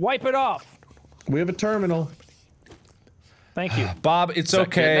face. Wipe it off. We have a terminal. Thank you. Bob, it's that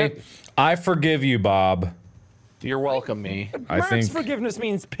okay. good, I forgive you, Bob. You're welcome, me. I Mark's think forgiveness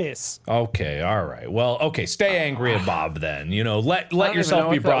means piss. okay, all right. Well, okay, stay angry at Bob then. You know, let I don't even yourself know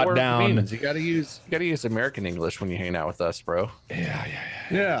be what that brought word down. means. You gotta use American English when you're hanging out with us, bro. Yeah.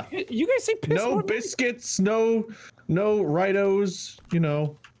 Yeah. You guys say piss? No more than- biscuits. No Ritos. You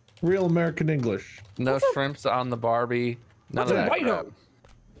know, real American English. No shrimps on the Barbie. None What's of a that white crap. hoe?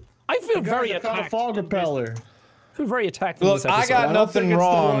 I feel very Guys, I found a attacked. fog repeller. I feel very attacked in Look, this I episode. got I don't nothing think it's the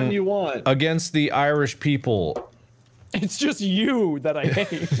wrong one you want. against the Irish people. It's just you that I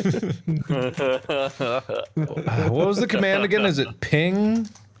hate. What was the command again? Is it ping?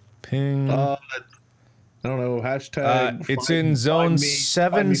 Ping. I don't know. Hashtag. It's find- in zone find me-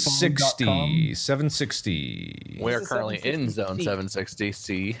 find me phone.com. 760. 760. We are This is currently in 760C. zone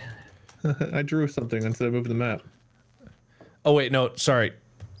 760C. I drew something instead of moving the map. Oh wait, no, sorry.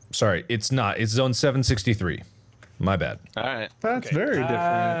 It's not. It's zone 763. My bad. All right. That's very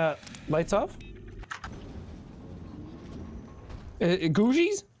different. Lights off.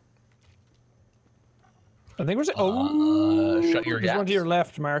 Googies? I think we're saying. Oh, shut your there's one to yaps. your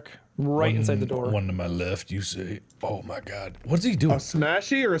left, Mark. Right inside the door. One to my left, you say. Oh my god. What's he doing? A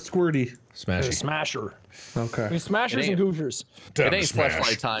smashy or a squirty? There's a Smashy. smasher. Okay. There's smashers and It googers. It ain't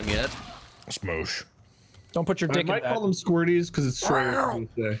flashlight time yet. Smoosh. Don't put your I dick in might that. call them squirties because it's shorter.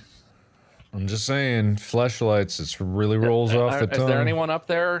 I'm just saying, fleshlights, it really rolls off the Is tongue. there anyone up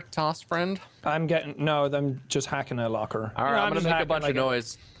there, Toss friend? I'm getting no. I'm just hacking a locker. All right, I'm gonna just make a hacking bunch like of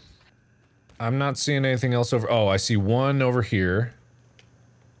noise. I'm not seeing anything else over. Oh, I see one over here.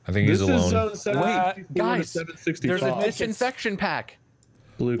 I think This he's is alone. zone 764 to Guys, 765. There's a disinfection pack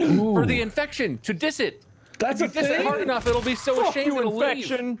Blue. for the infection to diss it. That's a If you diss it thing. hard enough, it'll be so Fuck ashamed you, it'll leave.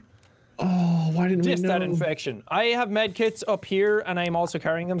 infection. Oh, why didn't we Diss know? that infection. I have med kits up here, and I'm also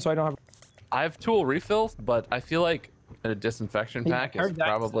carrying them, so I don't have. I have tool refills, but I feel like a disinfection pack is heard that.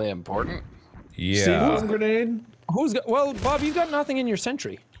 probably important. Yeah. C4 grenade. Who's got? Well, Bob, you've got nothing in your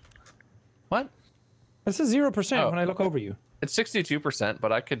sentry. What? This is 0% Oh. when I look over you. It's 62%,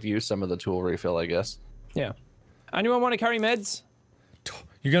 but I could use some of the tool refill, I guess. Yeah. Anyone want to carry meds?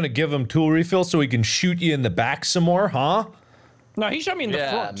 You're gonna give him tool refill so he can shoot you in the back some more, huh? No, he shot me in the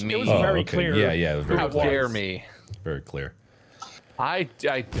Yeah, front. me. It was Oh, very okay. clear. Yeah, very How clear. dare me? Very clear. I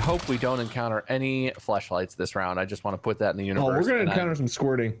hope we don't encounter any flashlights this round. I just want to put that in the universe. Oh, we're gonna and encounter some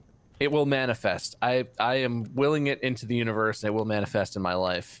squirting. It will manifest. I am willing it into the universe, and it will manifest in my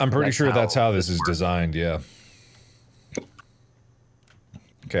life. I'm pretty sure that's how this is designed, yeah.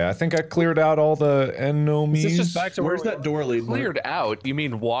 Okay, I think I cleared out all the enemies. Is this just back to Where's where that door lead? Mark? Cleared out? You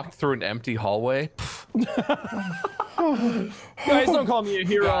mean walked through an empty hallway? Guys, don't call me a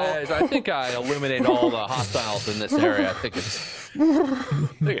hero. Guys, I think I eliminate all the hostiles in this area. I think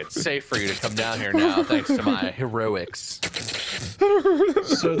it's safe for you to come down here now, thanks to my heroics.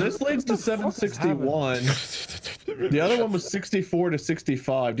 So this leads to 761. The other one was 64 to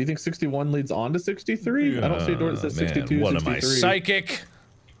 65. Do you think 61 leads on to 63? I don't see a door that says 62, Man, what am 63. I, psychic?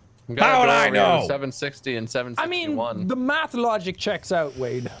 We've got a How would door I over here with know? 760 and I mean, 761. the math logic checks out,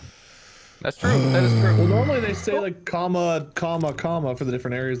 Wade. That's true. That is Well, true. normally they say like comma, comma, comma for the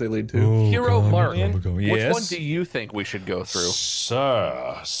different areas they lead to. Hero Mark, which Yes? one do you think we should go through?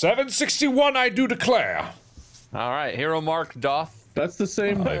 Sir, 761 I do declare. All right, Hero Mark doth. That's the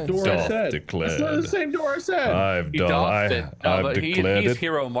same I've door I doth said. declared. That's not the same door I said. I've He done. doffed it. No, I've but declared he's it.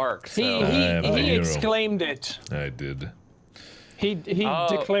 Hero Mark. So. He am a hero. exclaimed it. I did. He Oh,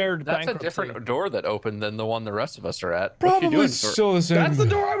 declared that's bankruptcy. a different door that opened than the one the rest of us are at. What you Probably doing, still the same. That's the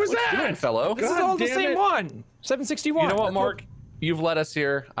door I was What you doing, at. fellow? This is God all the damn same it. one. 761. You know what, That's Mark? You've led us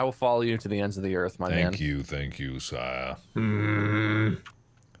here. I will follow you to the ends of the earth, my man. Thank you, sire.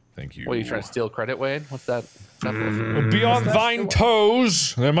 Thank you. What, are you trying to steal credit, Wade? What's that? What's Beyond thine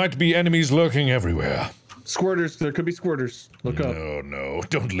toes, there might be enemies lurking everywhere. Squirters. There could be squirters. Look up. No,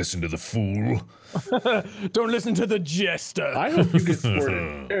 don't listen to the fool. Don't listen to the jester. I hope you get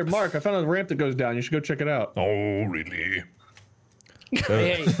squirted. Here, Mark, I found a ramp that goes down. You should go check it out. Oh, really?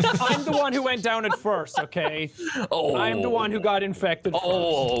 Hey, I'm the one who went down at first, okay? Oh. I'm the one who got infected first.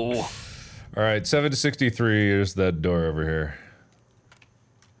 Oh. All right, 763 is that door over here.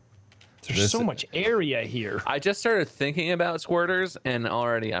 There's so much area here. I just started thinking about squirters, and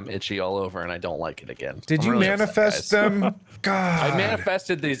already I'm itchy all over, and I don't like it again. Did I'm you really upset, manifest guys. them? God. I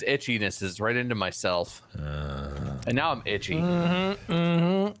manifested these itchinesses right into myself, and now I'm itchy.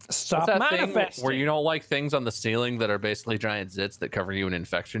 Stop What's that thing manifesting. where you don't like things on the ceiling that are basically giant zits that cover you in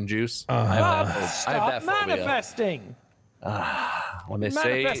infection juice? I Stop, have that phobia. manifesting. When they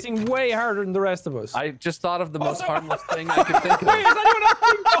say, Manifesting way harder than the rest of us. I just thought of the most harmless thing I could think of. Wait, is anyone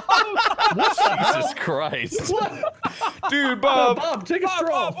Jesus Christ. Dude, Bob. Bob, take a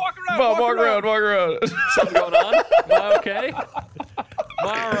stroll. Bob, walk around. Bob, walk around. Something going on? Am I okay? Am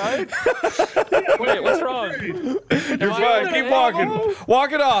I all right? Wait, what's wrong? You're fine. Keep walking.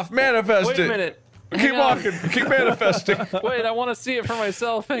 Walk it off. Manifest Wait it. a minute. Keep Hang on. walking. Keep manifesting. Wait, I want to see it for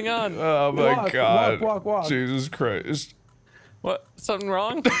myself. Hang on. Oh my Walk, God. walk. Jesus Christ. What? Something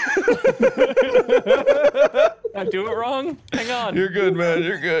wrong? Did I do it wrong? Hang on. You're good, man.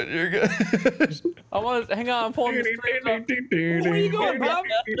 You're good. You're good. I want to. Hang on. I'm pulling the strings up. Where are you going, Bob?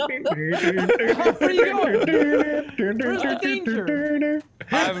 Where are you going? Where's the danger?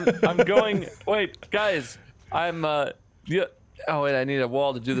 I'm going. Wait, guys. I'm yeah. Oh wait, I need a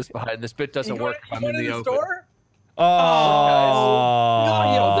wall to do this behind. This bit doesn't work if I'm in the open. store? Oh.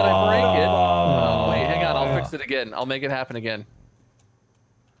 Oh, did I break it? Oh, wait, hang on. I'll fix it again. I'll make it happen again.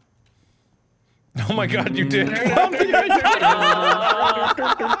 Oh my God, you did.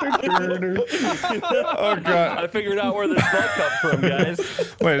 Oh God. I figured out where this bug comes from,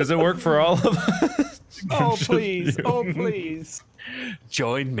 guys. Wait, does it work for all of us? Oh, please. Oh, please.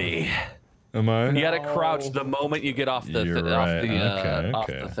 Join me. Am I? You gotta crouch the moment you get off the You're off right. the off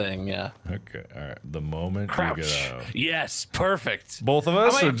Okay. the thing. Yeah. Okay. All right. The moment you Crouch. get out. Yes, perfect. Both of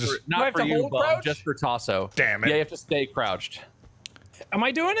us, Am I- or just? Do I Not have for to you, hold Bob. crouch? Just for Tasso. Damn it. Yeah, you have to stay crouched. Am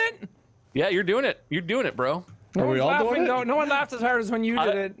I doing it? Yeah, you're doing it. You're doing it, bro. No Are we one's all doing laughing, it? though. No one laughed as hard as when you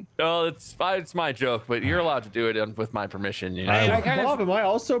did it. Oh, it's my joke, but you're allowed to do it with my permission. You know? I kind Bob, of, am I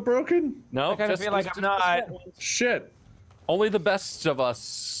also broken? no, I kind of just- feel like just- I'm not. Shit. Only the best of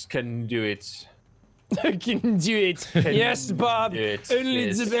us can do it. I can do it. Yes, Bob. do it, Only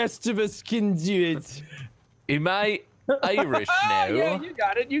yes. the best of us can do it. Am I Irish now? Yeah, you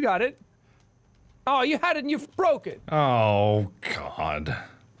got it. You got it. Oh, you had it and you broke it. Oh God.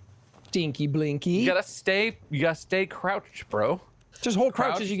 Stinky blinky. You gotta stay crouched, bro. Just hold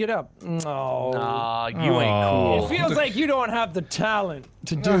crouch crouch. as you get up. No. Nah, you ain't Oh. cool. It feels like you don't have the talent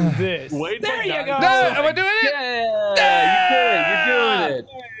to do this. Wait, there wait, you no, go. No, am I doing it? Yeah, you're doing it.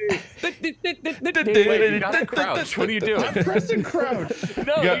 Wait, you gotta crouch. What are you doing? Pressing crouch.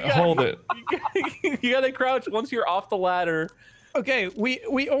 No, You gotta hold it. You gotta crouch once you're off the ladder. Okay, we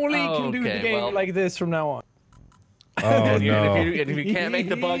only can do the Okay, game well- like this from now on. Oh And no. if you can't make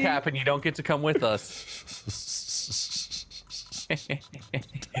the bug happen, you don't get to come with us.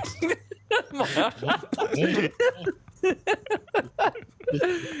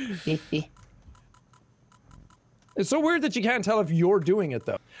 It's so weird that you can't tell if you're doing it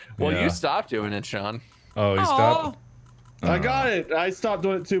though. Well, Yeah. you stopped doing it, Sean. Oh, he stopped. I got it. I stopped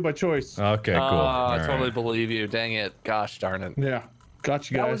doing it too by choice. Okay, cool. I All totally right. believe you. Dang it. Gosh darn it. Yeah.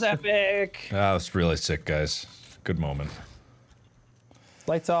 Got you That guys. was epic. That was really sick, guys. Good moment.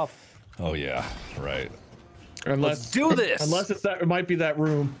 Lights off. Oh yeah, right. Unless Do this. Unless it's that, it might be that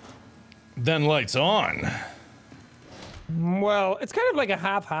room. Then lights on. Well, it's kind of like a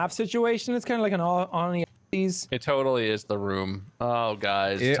half-half situation. It's kind of like an on the these. It totally is the room. Oh,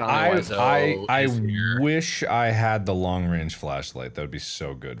 guys. Tommy I Wiseau is here. wish I had the long range flashlight. That would be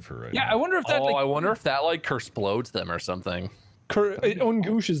so good for right Yeah, I now. wonder if that Oh, I like wonder if that like explodes them or something. it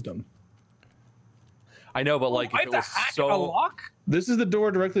ungooshes them. I know, but like I if have it to was hack a so lock? This is the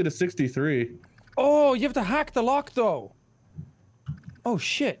door directly to 63. Oh, you have to hack the lock though. Oh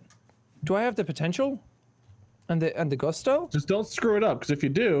shit. Do I have the potential? And the gusto? Just don't screw it up, because if you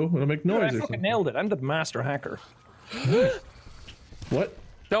do, it'll make Dude, I noise or fucking something. nailed it. I'm the master hacker. What?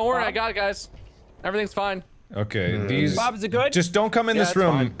 don't worry, I got it, guys. Everything's fine. Okay, these. Bob, is it good? Just don't come in Yeah, this it's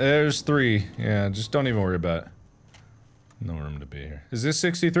room. fine. There's 3. Yeah, just don't even worry about it. No room to be here. Is this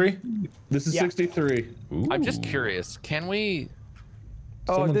 63? This is Yeah. 63. Ooh. I'm just curious. Can we?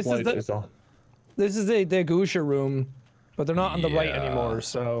 Oh, Someone's this is light the is on. this is the Gusha room, but they're not on the right Yeah. anymore.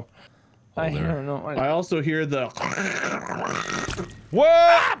 So I there. don't know. I also hear the.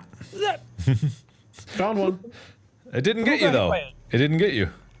 What? Found one. It didn't get Who you got hit though. by it? It didn't get you.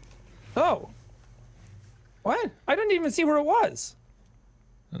 Oh. What? I didn't even see where it was.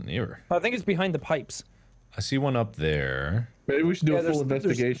 Neither. I think it's behind the pipes. I see one up there. Maybe we should do Yeah, a full there's-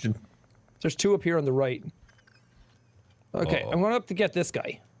 investigation. There's 2 up here on the right. Okay, Uh-oh. I'm going up to get this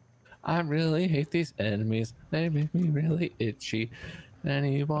guy. I really hate these enemies. They make me really itchy.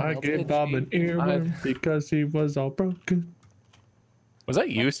 Anyone I else gave Bob an itchy? earworm because he was all broken. Was that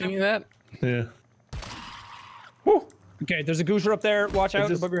you singing that? Yeah. Okay, there's a Gusher up there. Watch out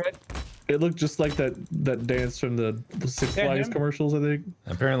just- above your head. It looked just like that dance from the Six Yeah, Flags him. commercials, I think.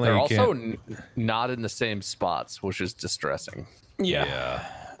 Apparently They're you also can't. not in the same spots, which is distressing. Yeah. Yeah.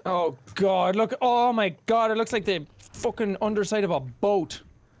 Oh god, look. Oh my god, it looks like the fucking underside of a boat.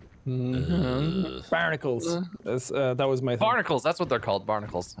 Barnacles. That was my thing. Barnacles, that's what they're called.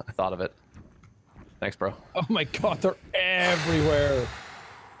 Barnacles. I thought of it. Thanks, bro. Oh my god, they're everywhere.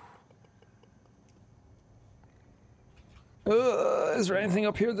 Is there anything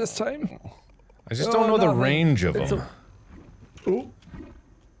up here this time? I just Oh, don't know the nothing. range of It's them. Ooh.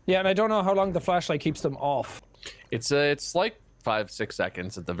 Yeah, and I don't know how long the flashlight keeps them off. It's like 5-6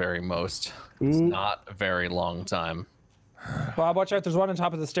 seconds at the very most. It's Ooh. not a very long time. Bob, watch out. There's one on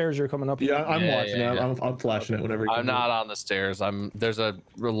top of the stairs you're coming up. Yeah, I'm Yeah, watching yeah, it. yeah. I'm flashing it whenever. he I'm comes not on the stairs. There's a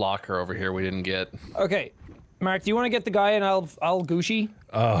locker over here we didn't get. Okay. Mark, do you want to get the guy and I'll Gucci?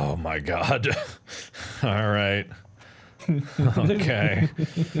 Oh my god. All right. Okay.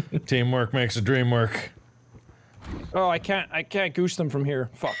 Teamwork makes the dream work. Oh, I can't goosh them from here.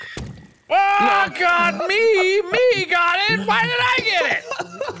 Fuck. Oh god, me got it. Why did I get it?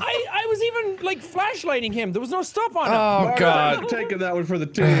 I was even like flashlighting him. There was no stuff on him. Oh in. god. I'm taking that one for the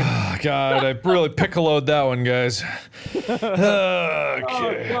team. Oh god, I really piccoloed that one, guys. Oh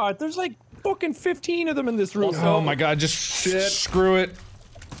Okay. god, there's like fucking 15 of them in this room. Oh my god, just screw it.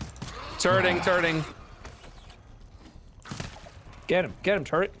 Turning. Get him,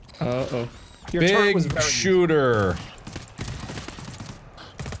 turret. Uh-oh. Your turret was Big very shooter.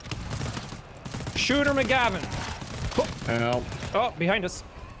 Shooter McGavin. Ow. Oh, behind us.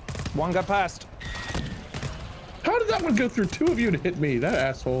 One got past. How did that one go through 2 of you to hit me? That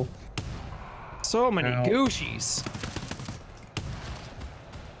asshole. So many Ow. Gucci's.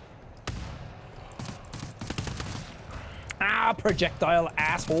 Ah, projectile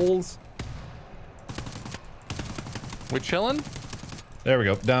assholes. We chilling? There we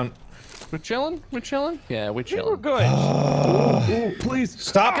go. Down. We chilling? Yeah, we We're chilling. good. Ooh, please.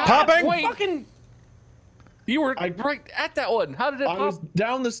 Stop popping. Wait, Fucking. you were right at that one. How did it I pop? was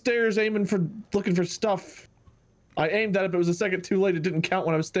down the stairs looking for stuff. I aimed at it, but it was a second too late. It didn't count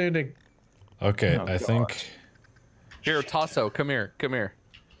when I was standing. Okay, Oh, I think. Here, Tasso, come here.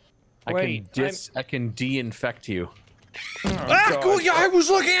 Wait, I can de-infect you. Ah, cool. Yeah, I was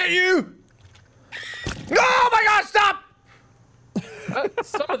looking at you. Oh my god, stop.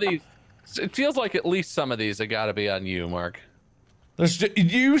 Some of these, it feels like at least some of these have got to be on you, Mark.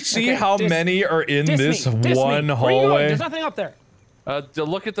 You see Okay, how diss- many are in Diss this me, diss me. one Where are you going? hallway? There's nothing up there. To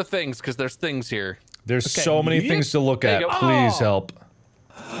look at the things, because there's things here. There's Okay. so many things to look There at. you go. Please Oh. help.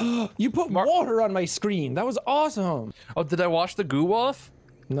 You put water on my screen. That was awesome. Oh, did I wash the goo off?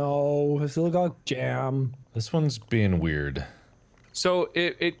 No, I still got jam. This one's being weird. So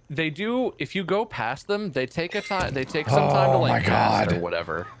they do, if you go past them, they take some time to Oh my like pass God. or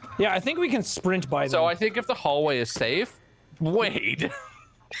whatever. Yeah, I think we can sprint by them. So I think if the hallway is safe, wait.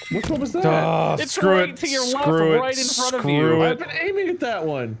 Which one was that? Oh, It's screw right it. to your left, Screw it. right in front of Screw you. I've it. been aiming at that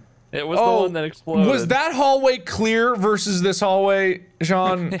one. It was the one that exploded. Was that hallway clear versus this hallway,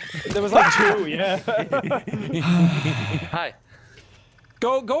 Sean? There was like 2, yeah. Hi.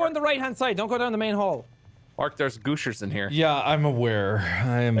 Go on the right-hand side. Don't go down the main hall. Mark, there's gooshers in here. Yeah, I'm aware.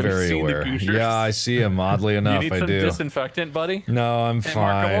 I am Have you very seen the aware. Gooshers? Yeah, I see him. Oddly You enough, need I some do. disinfectant, buddy? No, I'm Hey,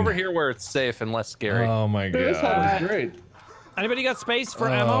 Mark, come over fine. here where it's safe and less scary. Oh my This hall god. is great. Anybody got space for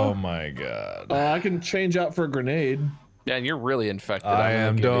Oh ammo? my god. I can change out for a grenade. Yeah, and you're really infected. I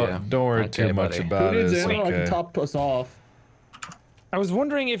am. Don't worry too much about it. It's I okay. can top us off. I was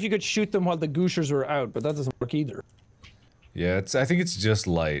wondering if you could shoot them while the gooshers were out, but that doesn't work either. Yeah, I think it's just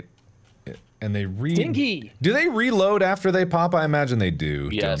light. And they Dinky. Do they reload after they pop? I imagine they do,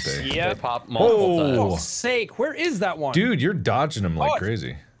 Yes. don't they? Yep. They pop multiple For times. fuck's sake, where is that one? Dude, you're dodging them like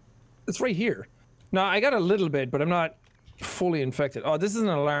crazy. It's right here. No, I got a little bit, but I'm not fully infected. Oh, this is an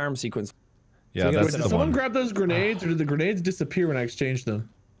alarm sequence. Yeah, So that's Did the someone one. grab those grenades, or did the grenades disappear when I exchanged them?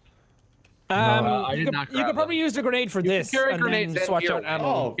 I you did not could grab probably use the grenade for this, carry and grenades then in swatch here. out ammo.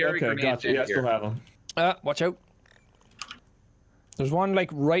 Oh, Carry okay, grenades gotcha. in Yeah, I still here. have them. Watch out. There's one like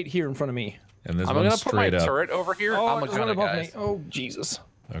right here in front of me. And there's I'm one gonna put my straight up. turret over here. Oh, I'm there's gonna one above guys. me. Oh, Jesus.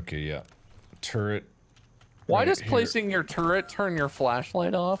 Okay, yeah. Turret. Why right does here. placing your turret turn your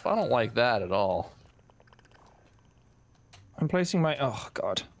flashlight off? I don't like that at all. I'm placing my. Oh,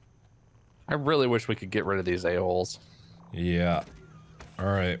 God. I really wish we could get rid of these a-holes. Yeah. All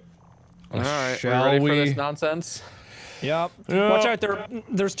right. All right, Shall ready we? for this nonsense? Yep. Yeah. Watch out.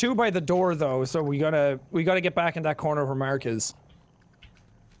 There's two by the door though, so we gotta get back in that corner where Mark is.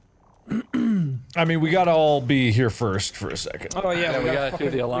 I mean, we gotta all be here first for a second. Oh yeah, we gotta do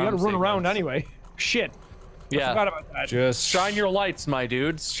the alarm We gotta run around sequence. anyway. Shit. I Yeah. forgot about that. Just Shine your lights, my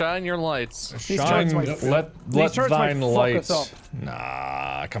dudes. Shine your lights. These shine. turrets might- Let these turrets might thine fuck lights. us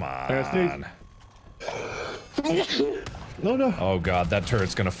Nah, come gotta on. No, no. Oh god, that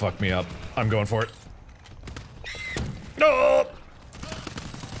turret's gonna fuck me up. I'm going for it. No.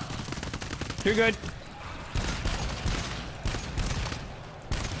 You're good.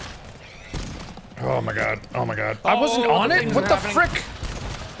 Oh my god. Oh my god. I wasn't Oh, on it? things What are the happening. frick?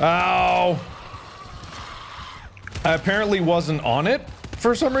 Ow. I apparently wasn't on it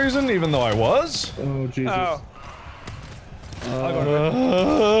for some reason, even though I was. Oh, Jesus. Oh.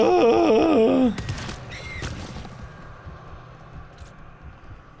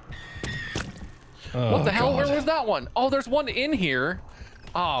 What the hell? God. Where was that one? Oh, there's one in here.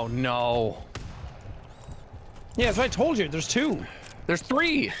 Oh no. Yeah, that's what I told you. There's two. There's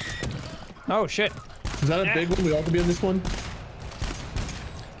three. Oh shit. Is that a big one? We all can be in this one?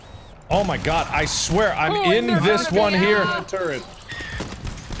 Oh my god, I swear I'm Oh, in they're this gonna be one here. out. Turret.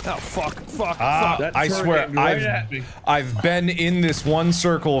 Oh fuck. Fuck. Ah, fuck. That I turret swear aimed right at me. I've been in this one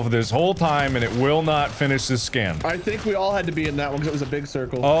circle for this whole time and it will not finish this scan. I think we all had to be in that one because it was a big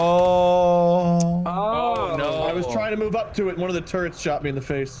circle. Oh. Oh no. I was trying to move up to it, and one of the turrets shot me in the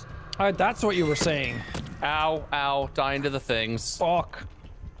face. That's what you were saying. Ow, ow, dying to the things. Fuck.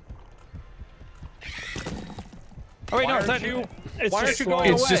 Oh wait, Why no, it's aren't not you- It's why just aren't you going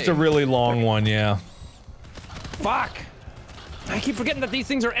slow. It's just a really long one, yeah. Fuck. I keep forgetting that these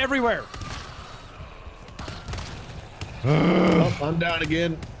things are everywhere. Oh, I'm down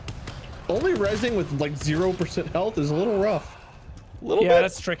again. Only rezzing with like 0% health is a little rough. Little Yeah, bit.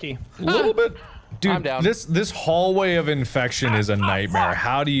 that's tricky. Little bit. Dude, I'm down. this hallway of infection is a nightmare.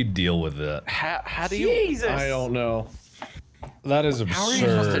 How do you deal with it? How do you? Jesus. I don't know. That is How are you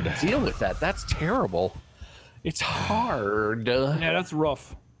supposed absurd. to deal with that? That's terrible. It's hard. Yeah, that's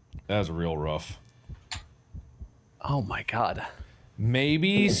rough. That is real rough. Oh my god.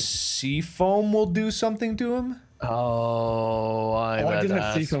 Maybe seafoam will do something to him? Oh, I Oh, I bet did have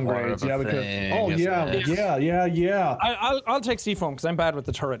that's seafoam more grades. of a Yeah, because. thing, Oh, isn't yeah, it? yeah. I'll take seafoam because I'm bad with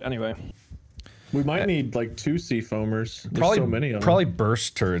the turret anyway. We might need like 2 seafoamers. There's Probably, so many of them. probably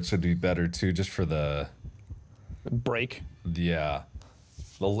burst turrets would be better too, just for the Break. yeah,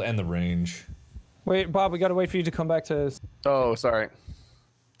 and the range. Wait, Bob, we gotta wait for you to come back to. Oh, sorry.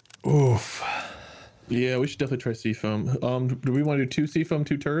 Oof. Yeah, we should definitely try seafoam. Do we want to do 2 seafoam,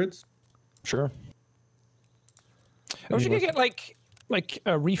 2 turrets? Sure. I wish you could get like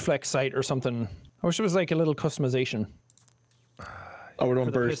a reflex sight or something. I wish it was like a little customization. Oh, we're doing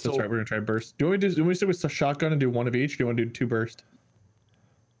the burst. That's pistol. right. We're gonna try burst. Do we stick with a shotgun and do 1 of each? Do you want to do 2 burst?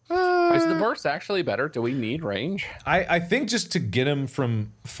 Is the burst actually better? Do we need range? I think just to get him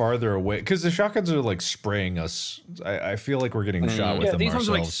from farther away, because the shotguns are like spraying us. I feel like we're getting shot with Yeah, them these ones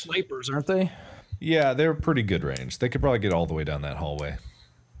are like ourselves. snipers, aren't they? Yeah, they're pretty good range. They could probably get all the way down that hallway.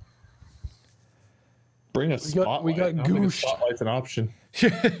 Bring a got- spotlight. we got I don't think a gooshed. Spotlight's an option.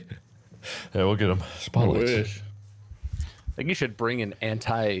 Yeah, we'll get them. I Spotlights. wish. I think you should bring an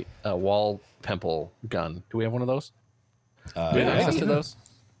anti-wall pimple gun. Do we have one of those? Do we have access to those?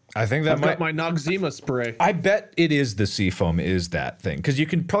 I think that I've might. got my Noxzema spray. I bet it is the seafoam is that thing, because you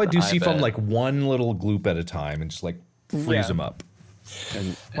can probably do I seafoam bet. like one little gloop at a time and just like freeze Yeah. them up.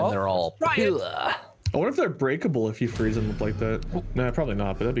 And Well, they're all. try it. Ugh. I wonder if they're breakable if you freeze them up like that. Nah, probably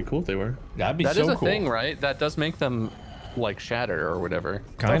not, but that'd be cool if they were. That'd be That so is a cool. thing, right? That does make them like shatter or whatever.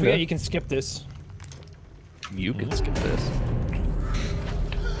 Don't Kinda. forget you can skip this. You can skip this.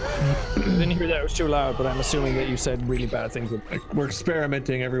 I didn't hear that, it was too loud, but I'm assuming that you said really bad things. We're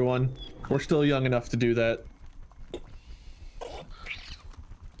experimenting, everyone. We're still young enough to do that.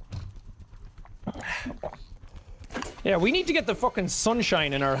 Yeah, we need to get the fucking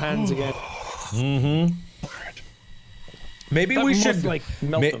sunshine in our hands again. Mm-hmm. Maybe That we must, should like,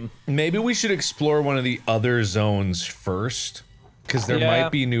 melt them. Maybe we should explore one of the other zones first, because there might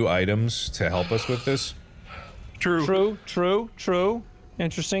be new items to help us with this. True.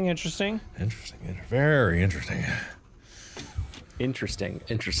 Interesting. Very interesting.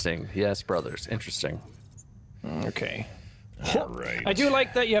 Interesting. Yes, brothers. Interesting. Okay. All right. I do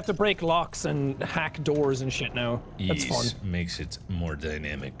like that you have to break locks and hack doors and shit now. That's fun. Makes it more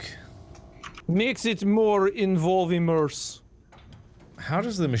dynamic. Makes it more immerse. How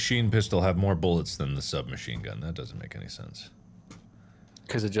does the machine pistol have more bullets than the submachine gun? That doesn't make any sense.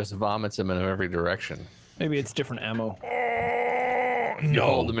 Because it just vomits them in every direction. Maybe it's different ammo. You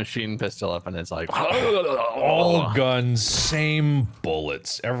hold the machine pistol up and it's like... All guns, same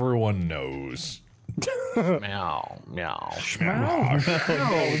bullets. Everyone knows. Meow.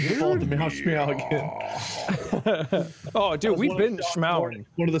 Oh, dude, we've been schmowing.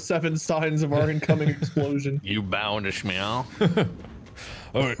 One of the 7 signs of our incoming explosion. You bound to schmeow?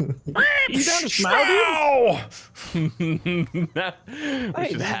 Alright. You down to schmow, We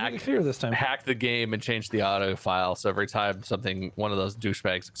Hey, should clear this time. hack the game and change the auto file so every time one of those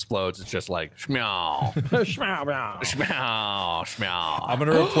douchebags explodes, it's just like schmeow. Schmeow. I'm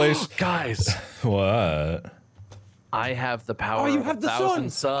gonna replace... Guys, What? I have the power you of have the 1,000 sun.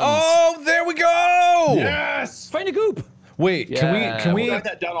 suns. Oh, there we go! Yes! Find a goop. Wait, Yeah, can we... Drive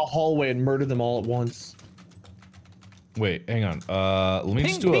that down a hallway and murder them all at once. Wait, hang on. Let me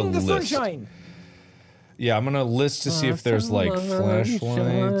just do a Ping the list. sunshine. Yeah, I'm gonna list to see if there's like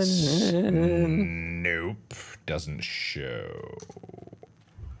flashlights. Nope, doesn't show.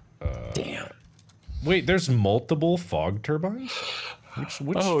 Damn. Wait, there's multiple fog turbines?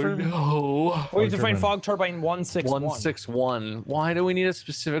 Which no. We have to find fog turbine 161. 161. Why do we need a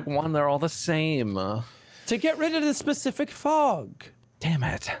specific one? They're all the same. To get rid of the specific fog. Damn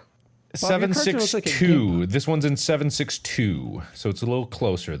it. 762. This one's in 762, so it's a little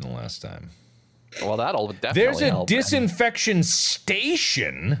closer than last time. Well, that'll definitely There's a help. disinfection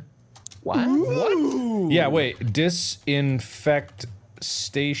station. What? Yeah, wait. Disinfect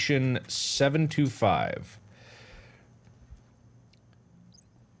station 725.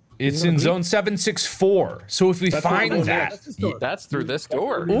 It's in zone 764. So if we find that... That's through this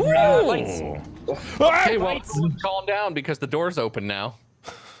door. Lights. Okay, well, calm down because the door's open now.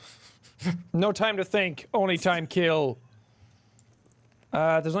 No time to think. Only time kill.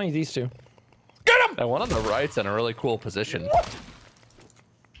 There's only these two. Get him! And one on the right's in a really cool position.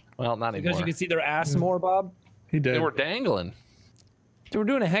 Well, not anymore. Because you can see their ass more, Bob. He did. They were dangling. They were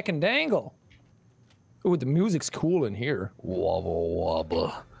doing a heckin' dangle. Ooh, the music's cool in here. Wobble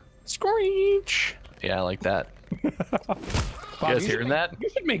wobble. Screech. Yeah, I like that. You guys hearing that? You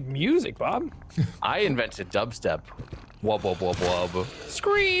should make music, Bob. I invented dubstep. Wub wub wub wub.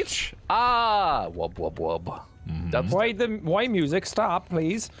 Screech. Ah. Wub wub wub. Dubstep. Why music? Stop,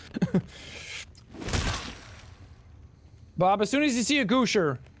 please. Bob, as soon as you see a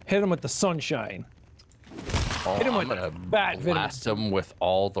goosher, hit him with the sunshine. Oh, Hit him I'm with gonna bat vitamin. blast him with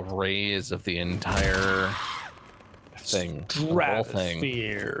all the rays of the entire thing. The whole thing.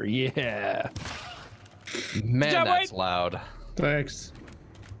 Stratosphere, yeah. Man, job, that's Wade. loud. Thanks.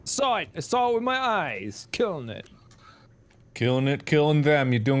 Saw it. I saw it with my eyes. Killing it. Killing it, killing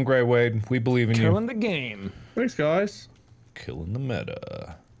them. You're doing great, Wade. We believe in Killing you. the game. Thanks, guys. Killing the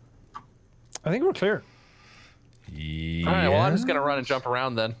meta. I think we're clear. Yeah. All right, well, I'm just gonna run and jump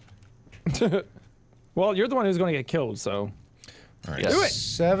around then. Well, you're the one who's going to get killed, so. All right. Yes. Do it.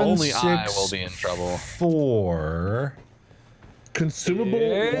 7, Only 6, I will be in trouble. 4. Consumable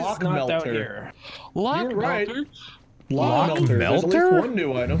It's lock not down melter. here. You're right. Lock There's at least melter? one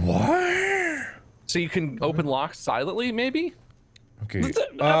new item. What? So you can open locks silently, maybe? Okay.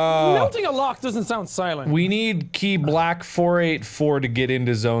 Melting a lock doesn't sound silent. We need key black 484 to get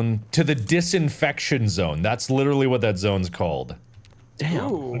into to the disinfection zone. That's literally what that zone's called.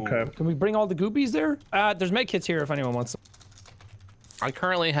 Damn. Ooh. Okay. Can we bring all the goopies there? There's med kits here if anyone wants them. I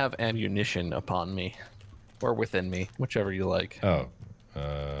currently have ammunition upon me. Or within me, whichever you like. Oh.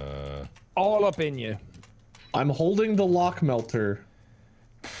 All up in you. I'm holding the lock melter.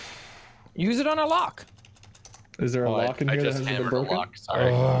 Use it on a lock. Is there a lock in I here that just hasn't been hammered a broken? lock.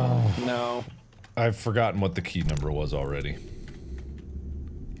 Sorry. No. I've forgotten what the key number was already.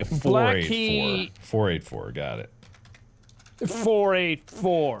 Black 484. key. 484, got it.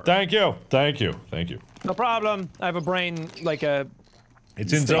 484. Thank you. Thank you. Thank you. No problem. I have a brain like a.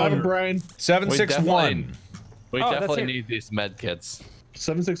 It's in I have a zone brain. 761. We Oh, that's definitely here. need these med kits.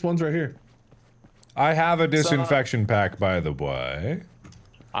 761's right here. I have a disinfection pack, by the way.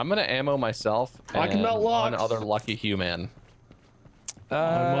 I'm gonna ammo myself. I can and melt one locks. other lucky human.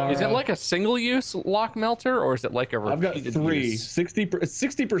 Uh, Is it like a single-use lock melter, or is it like a repeated I've got 3. use?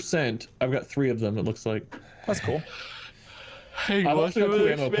 60%. I've got 3 of them. It looks like. that's cool. Hey, I've also got 2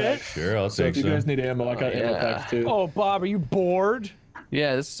 ammo packs. Sure, I'll So take if you guys some. need ammo, I got ammo yeah. packs too. Oh, Bob, are you bored?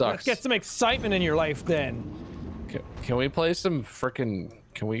 Yeah, this Let's sucks. get some excitement in your life then. Can we play some frickin'?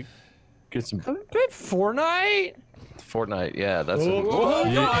 Can we get some Good Fortnite. Fortnite? Yeah, that's.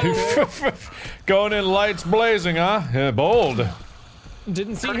 Going in lights blazing, huh? Yeah, bold.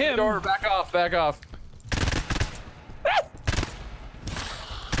 Didn't see Him. him. Door, back off, back off.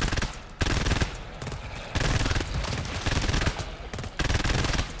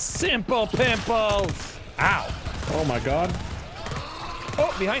 Simple pimples. Ow. Oh my god.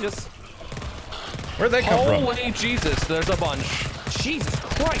 Oh, behind us. Where'd they come from? Holy Jesus, there's a bunch. Jesus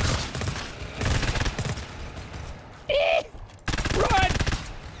Christ. Run.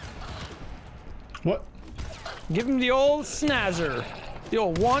 What? Give him the old snazzer. The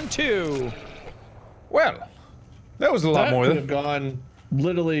old 1-2. Well, that was a lot That more could than. have gone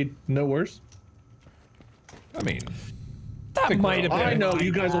literally no worse. I mean, That think might we're have all been. I know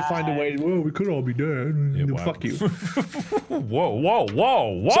you guys will find a way. Whoa, we could all be dead. Yeah, wow. Fuck you. whoa, whoa, whoa,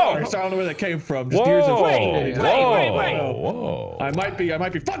 whoa. Sorry, I don't know where that came from. Just Whoa, years of wait, wait. whoa. I might be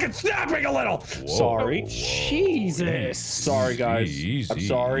fucking snapping a little. Sorry. Jesus. Sorry, guys. Easy, I'm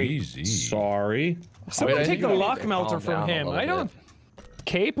sorry. easy. Sorry. Someone Wait, I take think the we need lock to melter calm from down a him. little I don't. bit.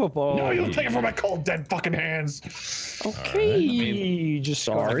 Capable. No, you'll take it from my cold, dead fucking hands. Okay. Just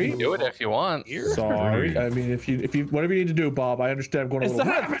Sorry. Do it if you want. Sorry. I mean, if you, whatever you need to do, Bob. I understand. I'm going a Is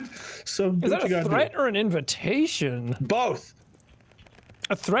little that a- rapid. So do Is what that you a gotta threat do. or an invitation? Both.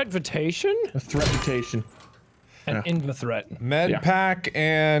 A threat-vitation? A threatation. An inva-threat. Med Yeah. pack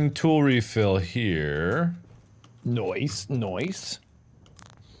and tool refill here. Nice, nice.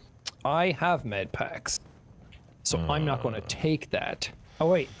 I have med packs, so I'm not going to take that. Oh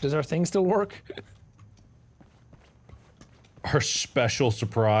wait, does our thing still work? Our special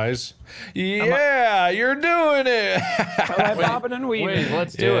surprise. Yeah, you're doing it. All right, bobbing and weaving. Wait,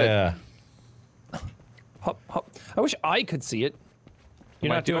 let's do it. Yeah. Hop, hop. I wish I could see it.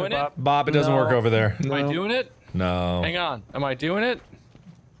 You're Am I not doing doing it, it? Bob. Bob, it doesn't work No. over there. Am I doing it? No. Hang on. Am I doing it?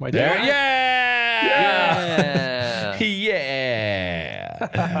 Am I doing There. it? Yeah. Yeah.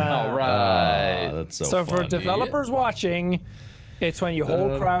 Yeah. All right. Oh, that's so, So for funny. developers watching, it's when you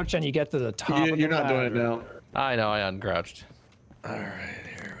hold crouch and you get to the top. of You're the not doing it ladder. now. I know. I uncrouched. All right,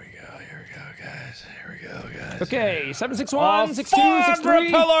 here we go, guys. Here we go, guys. Okay, 761, A 62, fog 63.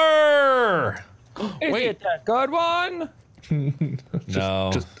 repeller! Is Wait. it that good one? No,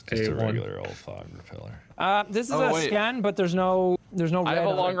 just just a A1. regular old fog repeller. This is Oh, a wait. scan, but there's no red I have a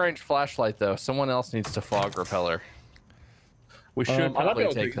on it. long-range flashlight though. Someone else needs to fog repeller. We should I might be probably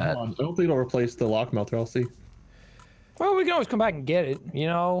able to take hold that. on. I don't think it'll replace the lock melter. I'll see. Well, we can always come back and get it, you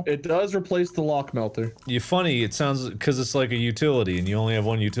know? It does replace the lock melter. You funny, it sounds because it's like a utility and you only have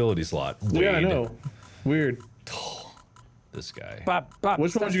one utility slot. Yeah, I Wade. know. Weird. This guy. Bob, Bob.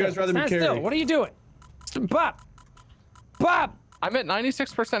 Which one would you guys rather me stand carry? Still. What are you doing? Bob! Bob! I'm at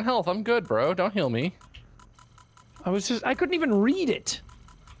 96% health. I'm good, bro. Don't heal me. I couldn't even read it.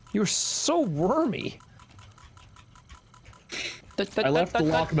 You were so wormy. I left the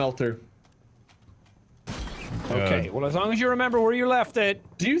lock melter. Okay, well, as long as you remember where you left it.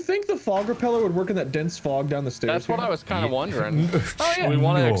 Do you think the fog repeller would work in that dense fog down the stairs? That's what here? I was kind of wondering. Oh, yeah. We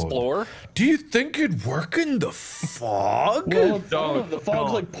want to No. explore. Do you think it'd work in the fog? Well, Don't. the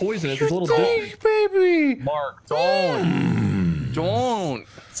fog's like poisonous. It's a little different. baby. Mark, don't. Don't.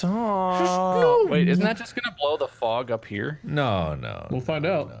 Oh, Wait, isn't that just gonna blow the fog up here? No, no. We'll find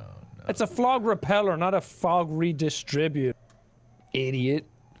out. it's a fog repeller, not a fog redistribute. Idiot.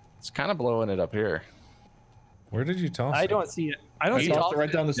 It's kind of blowing it up here. Where did you toss I it? don't see it. I don't You see it. tossed it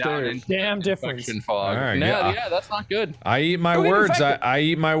right down the stairs. into Damn difference. infection fog. All right, No, yeah. yeah, that's not good. I eat my Go get words. infected. I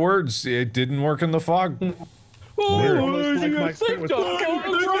eat my words. It didn't work in the fog. Almost like my experience with- Here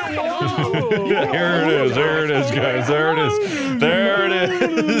it is. There it is, guys. There it is. There it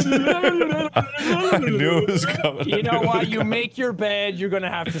is. I knew it was coming. You know what? You make your bed, you're gonna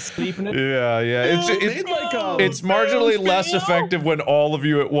have to sleep in it. Yeah, yeah. Made like a- It's marginally less effective when all of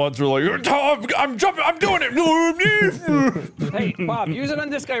you at once are like, I'm jumping, I'm doing it. Hey, Bob, use it on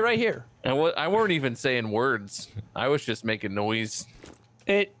this guy right here. And I weren't even saying words. I was just making noise.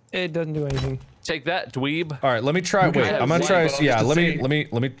 It doesn't do anything. Take that, dweeb. All right, let me try. Wait, have I'm gonna light, try. but I'm Yeah, just let saying. me.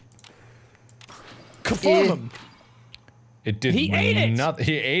 Confirm him. It did He ate it!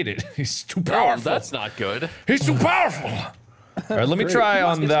 He ate it. He's too Oh, powerful. that's not good. He's too powerful. All right, let me try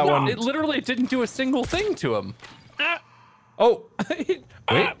on that one. It literally didn't do a single thing to him. Oh, wait,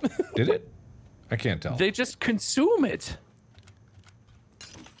 did it? I can't tell. They just consume it.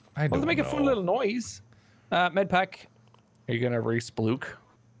 I don't Well, they make a know. fun little noise. Med pack. Are you gonna re-splook?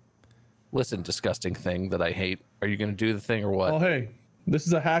 Listen, disgusting thing that I hate. Are you gonna do the thing or what? Oh hey, this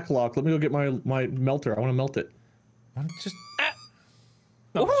is a hack lock. Let me go get my melter. I want to melt it. I'm just.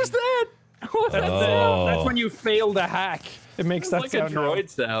 What was that? What was that? That's when you fail the hack. It makes that Like a sound. droid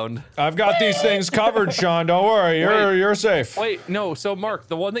sound. I've got these things covered, Sean. Don't worry. You're safe. Wait, no. So Mark,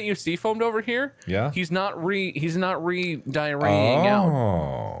 the one that you see foamed over here. Yeah. He's not diarrheaing out.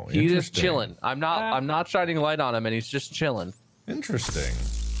 Oh, He's just interesting. chilling. I'm not shining light on him, and he's just chilling. Interesting.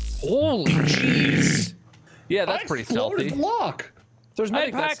 Holy jeez. Yeah, that's I pretty exploded stealthy. the lock. There's I med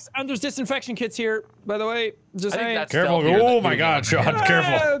think that's- packs and there's disinfection kits here, by the way. Just I think saying. that's Careful. stealthier Oh than my doing God, it. Sean.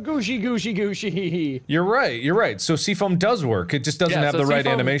 Careful. Gooshy, gooshy, gooshy. You're right. So seafoam does work. It just doesn't Yeah, have so the right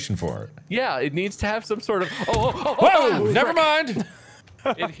seafoam- animation for it. Yeah, it needs to have some sort of. Whoa! Never mind.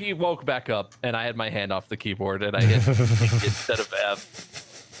 And he woke back up, and I had my hand off the keyboard, and I hit instead of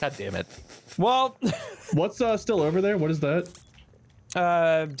F. God damn it. Well, What's still over there? What is that?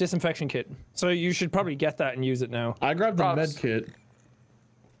 disinfection kit. So you should probably get that and use it now. I grabbed the Props. med kit.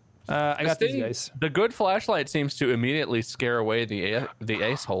 I got these guys. The good flashlight seems to immediately scare away the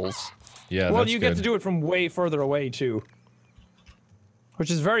ace holes. Yeah, Well, that's you good. get to do it from way further away too,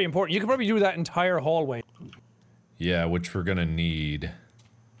 which is very important. You could probably do that entire hallway. Yeah, which we're gonna need.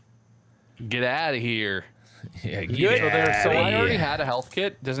 Get out of here. Yeah, So I already had a health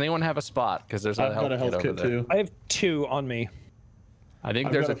kit. Does anyone have a spot? Because there's I've got a health over kit there. too. I have 2 on me. I think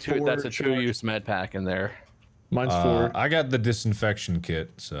I've there's got a a two. That's a four charge. 2-use med pack in there. Mine's 4. I got the disinfection kit,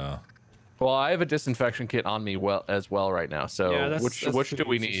 so. Well, I have a disinfection kit on me as well right now. So Yeah, that's which do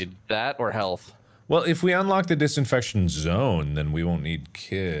we uses. need? That or health? Well, if we unlock the disinfection zone, then we won't need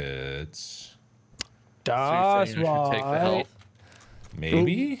kits. So you're That's saying I should take the right. health?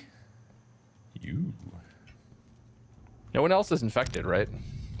 Maybe? You. No one else is infected, right?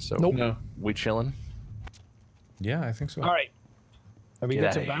 So Nope. No. we chilling. Yeah, I think so. All right. Are we Get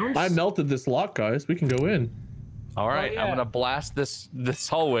going to outta here. bounce? I melted this lock, guys. We can go in. All right, yeah. I'm gonna blast this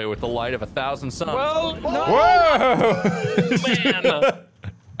hallway with the light of 1,000 suns. Well, no. Whoa! man,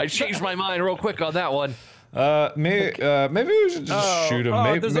 I changed my mind real quick on that one. Maybe we should just shoot him.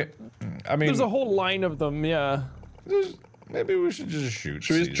 Maybe, there's I mean, There's a whole line of them, yeah. maybe we should just shoot.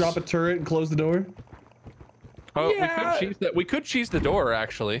 Should we just drop a turret and close the door? Oh, Yeah. we could cheese that. We could cheese the door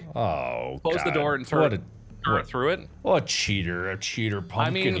actually. Oh, Close the God. door and turn it through it. What a cheater pumpkin I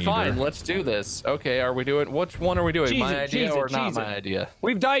mean, eater. fine. Let's do this. Okay, are we doing? Which one are we doing? Cheese My it, idea cheese it, or not cheese my it. idea?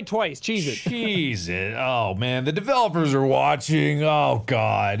 We've died twice. Cheese it. Cheese it. Oh man, the developers are watching. Oh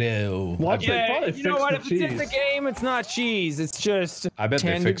God. Ew. Watch they Yeah, probably you know fix what? the If it's in the cheese. game, it's not cheese. It's just I bet they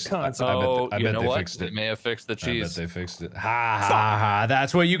tended fixed. concept. Oh, I you bet know they what? fixed They it. may have fixed the I bet cheese. they fixed it. Ha ha ha!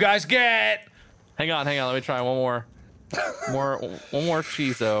 That's what you guys get. Hang on. Let me try one more. One more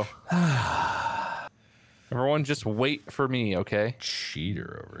cheeso. Everyone, just wait for me, okay?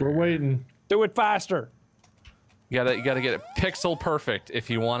 Cheater over We're here. waiting. Do it faster. You gotta get it pixel perfect if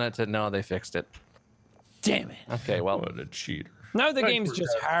you want it to. No, they fixed it. Damn it. Okay, well, What a cheater. Now the game's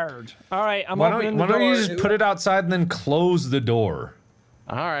just hard. All right, I'm Why opening don't the door. you just put it outside and then close the door?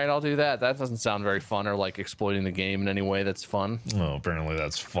 all right, I'll do that. That doesn't sound very fun or like exploiting the game in any way that's fun. Oh, apparently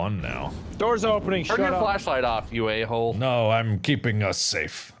that's fun now. Door's opening. Turn Shut your up. flashlight off, you a-hole. No, I'm keeping us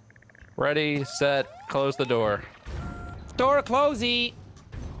safe. Ready, set, close the door. Door closey.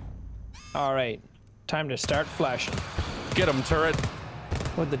 All right, time to start flashing. Get him, turret.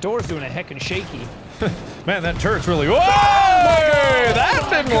 Well, the door's doing a heckin' shaky. Man, that turret's really. Whoa! That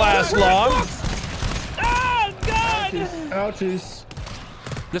didn't last long. Oh God! Ouchies.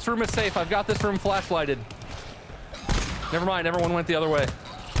 This room is safe. I've got this room flashlighted. Never mind, everyone went the other way.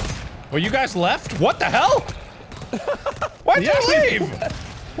 Well, you guys left? What the hell? Why'd you leave?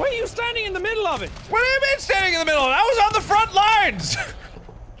 Why are you standing in the middle of it? What do you mean standing in the middle? I was on the front lines.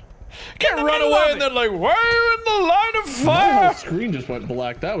 Can't the run middle away of and then like, why are you in the line of The fire? screen just went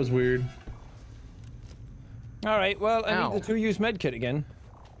black. That was weird. All right, well, I Ow. need the 2-use med kit again.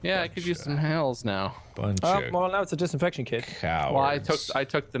 Yeah, I could use some hells now. Bunch Oh, of well, now it's a disinfection kit. cowards. Well, I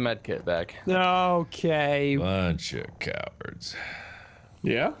took the med kit back. Okay. Bunch of cowards.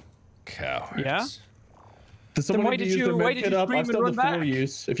 Yeah? Cowards. Yeah? Does someone why need to did use you- their why med did kit you up? scream I've and still run the 4 back?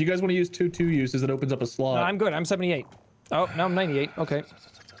 use. If you guys want to use two uses, it opens up a No, slot. I'm good. I'm 78. Oh, now I'm 98. Okay.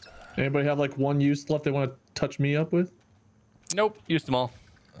 Anybody have like 1 use left they want to touch me up with? Nope, used them all.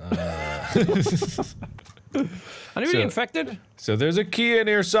 Anybody infected? So there's a key in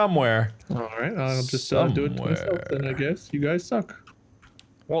here somewhere. All right, I'll just do it myself then, I guess. You guys suck.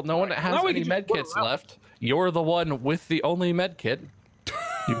 Well, no one has any med kits left. You're the one with the only med kit.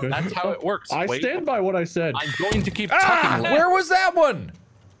 That's how it works. I stand by what I said. I'm going to keep tucking Where was that one?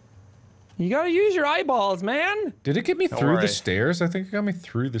 You gotta use your eyeballs, man. Did it get me through worry. the stairs? I think it got me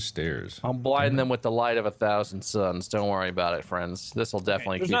through the stairs. I'm blinding them with the light of 1,000 suns. Don't worry about it, friends. This will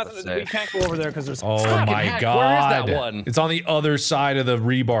definitely There's keep nothing. us We safe. can't go over there because there's. Oh Fucking my heck, god. where is that one? It's on the other side of the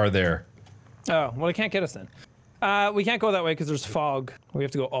rebar there. Oh well, it can't get us then. We can't go that way because there's fog. We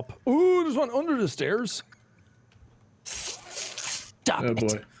have to go up. Ooh, there's one under the stairs. Stop Oh it.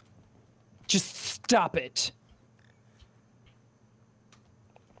 boy. Just stop it.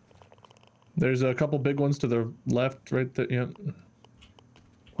 There's a couple big ones to the left, right there. Yeah.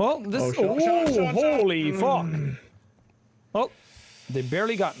 Well, this. Oh, Oh, shot. holy fuck. Oh, they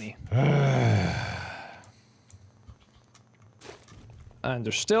barely got me. And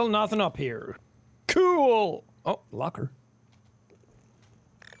there's still nothing up here. Cool. Oh, locker.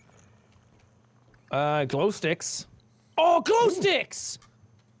 Glow sticks. Oh, glow sticks.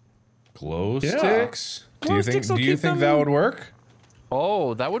 Glow Yeah. sticks? Glow sticks will Do you keep think them- that would work?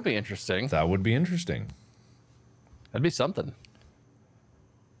 Oh, that would be interesting. That would be interesting. That'd be something.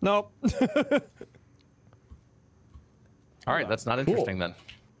 Nope. All right, that's not interesting then.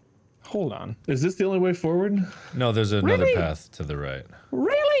 Hold on. Is this the only way forward? No, there's another Really? path to the right.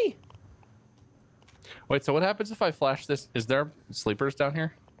 Really? Wait, so what happens if I flash this? Is there sleepers down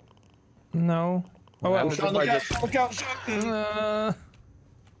here? No. Oh, well, happens if I just-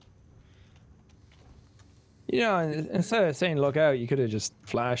 Yeah, instead of saying look out, you could have just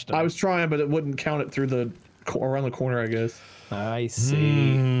flashed them. I was trying, but it wouldn't count it through the around the corner, I guess. I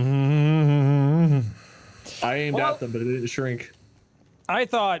see. I aimed Well- at them, but it didn't shrink. I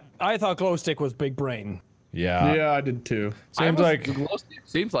thought glow stick was big brain. Yeah. Yeah, I did too. Seems like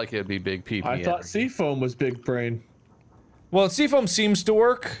Seems like it'd be big PP. I thought Seafoam was big brain. well, seafoam seems to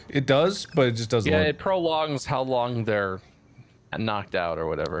work. It does, but it just doesn't Yeah, look. it prolongs how long they're knocked out or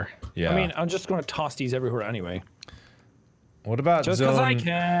whatever. Yeah. I mean, I'm just going to toss these everywhere anyway. what about Just because I zone?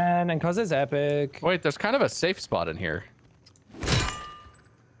 can and because it's epic. Wait, there's kind of a safe spot in here.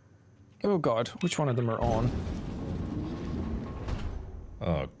 Oh god, which one of them are on?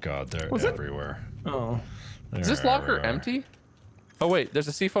 Oh god, they're Was it- everywhere. Oh. Is this locker empty? Oh wait, there's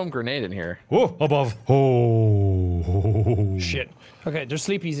a seafoam grenade in here. Whoa, above. Oh. Shit. Okay, there's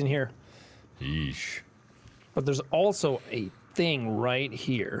sleepies in here. Yeesh. But there's also a thing right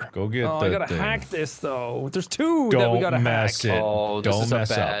here. Go get Oh, the I gotta thing. hack this though. There's two that we Don't gotta mess hack. it. Oh, this Don't is a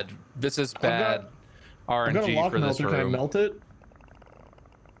mess up. bad. This is bad I've got a RNG lock for this melter. Can I room. melt it?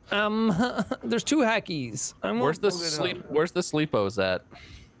 There's two hackies. I won't Where's the look it up. sleep? Where's the sleepos at?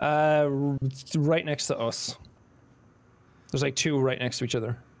 It's right next to us. There's like two right next to each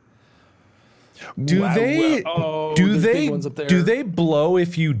other. Do Wow, they? oh, do there's big they? ones up there. Do they blow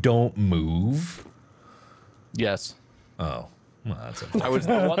if you don't move? Yes. Oh, well, that's I was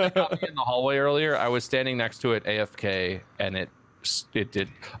the one that got me in the hallway earlier. I was standing next to it AFK, and it did.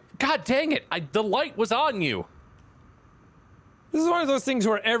 God dang it! The light was on you. This is one of those things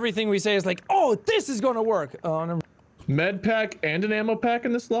where everything we say is like, oh, this is gonna work. Oh, never. Med pack and an ammo pack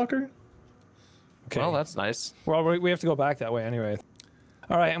in this locker? Okay. Well, that's nice. Well, we have to go back that way anyway.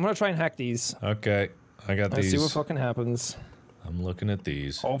 All right, I'm gonna try and hack these. okay. I got Let's these. see what fucking happens. I'm looking at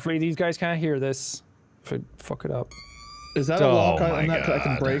these. Hopefully these guys can't hear this. If I fuck it up. Is that a Oh lock my on that I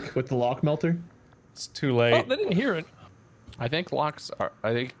can God. break with the lock melter? It's too Oh, late. they didn't hear it. I think locks are.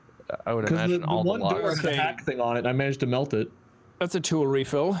 I think I would Because imagine the all the one door locks. has a hack thing on it, and I managed to melt it. That's a tool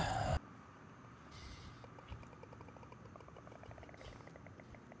refill.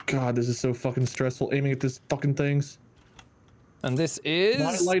 God, this is so fucking stressful aiming at this fucking things. And this is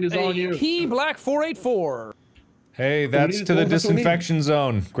My light is a on you. key black 484. Hey, that's need- to the well, that's what we need. disinfection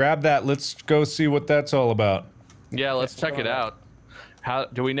zone. Grab that. Let's go see what that's all about. Yeah, let's check it out. How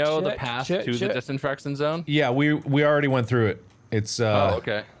do we know the Check, path check, to check. the disinfection zone? Yeah, we already went through it. It's Oh,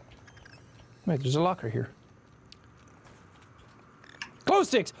 okay. Wait, there's a locker here. Glow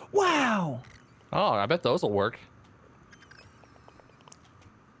sticks. Wow. Oh, I bet those will work.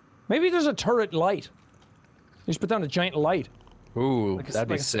 Maybe there's a turret light. You just put down a giant light. Ooh, Like a, that'd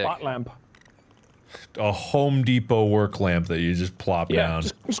be like a sick. spot lamp. a Home Depot work lamp that you just plop down.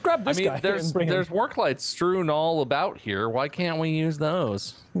 Just grab I this mean, guy there's and bring him. work lights strewn all about here. Why can't we use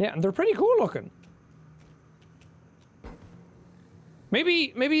those? Yeah, and they're pretty cool looking.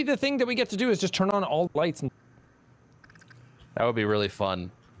 Maybe the thing that we get to do is just turn on all the lights and That would be really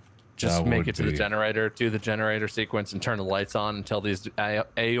fun. Just That make would it to the be- generator, do the generator sequence, and turn the lights on and tell these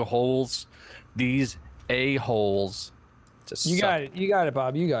a-holes, to You suck. got it. You got it,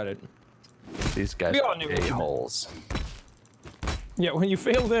 Bob. You got it. These guys We all are knew what you meant. a-holes. Yeah, when you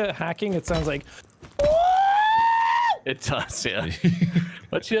fail the hacking, it sounds like. It does, yeah.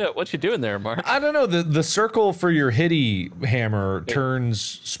 What you doing there, Mark? I don't know. The circle for your hitty hammer turns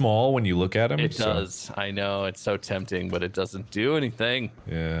small when you look at him. It so- does. I know it's so tempting, but it doesn't do anything.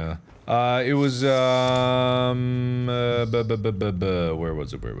 Yeah. It was where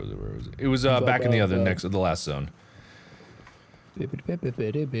was it? It was back in the last zone.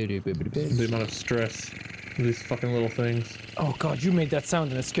 The amount of stress. These fucking little things. Oh god, you made that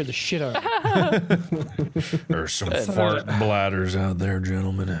sound and it scared the shit out of me. There's some fart bladders out there,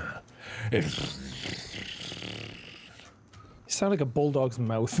 gentlemen. You sound like a bulldog's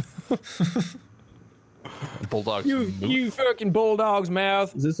mouth. Bulldogs. you fucking bulldog's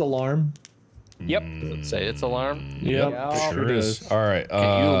mouth. Is this alarm? Yep. Does it say it's alarm? Yep. Yeah. Sure is. All right.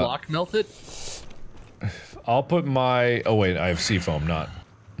 Can you lock melt it? I'll put my. Oh wait, I have seafoam, not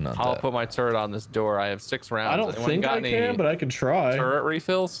I'll that. put my turret on this door. I have 6 rounds. I don't Anyone think got I any can, but I can try. turret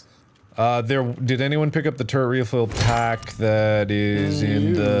refills? Did anyone pick up the turret refill pack that is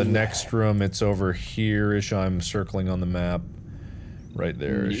in the next room? It's over here-ish. I'm circling on the map. Right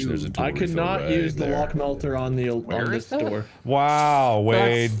there. There's a turret I could refill not right use the there. lock melter on this door. Wow,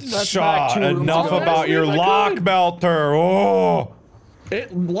 Wade. That's Shaw, back 2 rooms enough ago. about your I lock could. melter. Oh,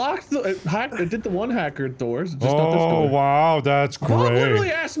 It locked the it did the one hacker doors, just not this oh, door. wow, that's Bob literally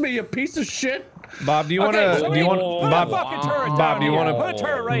great. asked me, you piece of shit. Bob, do you want Okay, to? so Do you want put a Bob? fucking turret Bob, down do you here. want to? Put a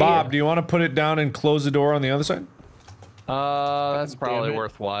turret right Bob, here. do you want to put it down and close the door on the other side? That's probably it.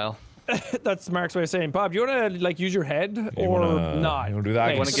 worthwhile. That's Mark's way of saying, Bob, you want to like use your head You or wanna- not? You want to do that? I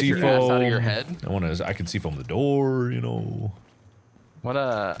Hey, can Want to see get your ass out of your foam. head? I can see foam the door. You know.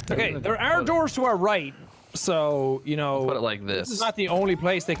 Okay, there are doors to our right, so you know. Put it like This this. is not the only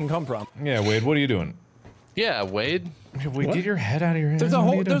place they can come from. Yeah, Wade, what are you doing? Yeah, Wade. Wade, What? get your head out of your head. There's a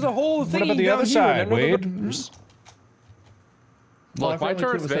whole thing. What about the down other here side, that none of Wade? the- Well, I Look, my finally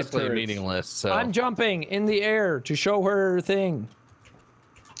turret's put with that basically turret. meaningless, so... I'm jumping in the air to show her thing.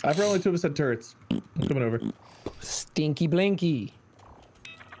 I've only 2 of us had turrets. I'm coming over. Stinky blinky.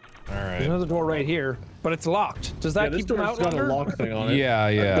 All There's right. another door right here, but it's locked. Does that Yeah, this keep them door's out got longer? a lock thing on it. Yeah,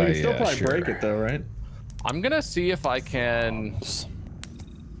 yeah, They can still yeah, probably sure. break it though, right? I'm gonna see if I can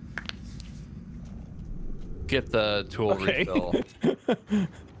get the tool Okay. refill.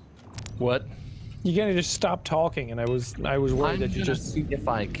 What? You can't just stop talking, and I was worried I'm that you gonna just. see if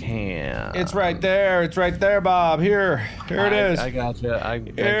I can. It's right there. It's right there, Bob. Here it is. I gotcha. Thank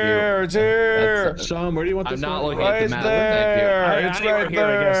you. Here, it's here. That's- Sean, where do you want I'm this not one? looking at Right the map, but thank there. I- It's anywhere right here,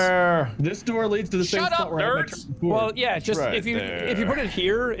 I guess. there. This door leads to the same Shut spot up, where I had my nerds! turret before. Well, yeah, just right if you put it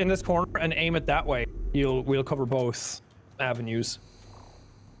here in this corner and aim it that way, we'll cover both avenues.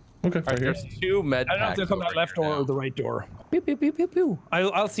 Okay, right here. There's 2 med I don't know if packs they'll come over out left here door now. or the right door. Pew, pew, pew, pew, pew.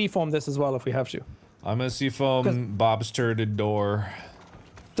 I'll seafoam this as well if we have to. I'm gonna see foam Bob's turreted door.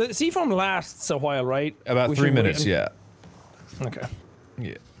 The seafoam lasts a while, right? About We 3 should wait minutes, yeah. Okay.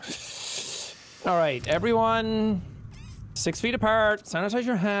 Yeah. All right, everyone, 6 feet apart. Sanitize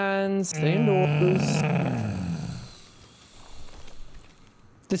your hands. Stay indoors.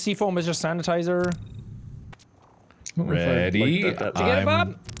 The seafoam is just sanitizer. Ready? Did you get it,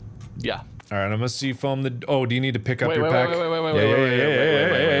 Bob? Yeah. All right, I'm gonna see foam the. Oh, do you need to pick up Wait, your wait, pack? wait, wait, wait, wait, Yeah, wait, yeah, wait, yeah, wait, yeah, wait,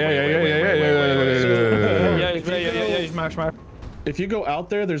 yeah, wait, yeah, wait, yeah, wait, yeah, wait, yeah, wait, yeah, Yeah, smash. If you go out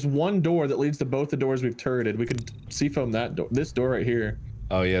there, there's one door that leads to both the doors we've turreted. We could seafoam that door. This door right here.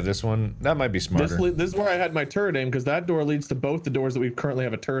 Oh yeah, this one. That might be smarter. This is where I had my turret aim because that door leads to both the doors that we currently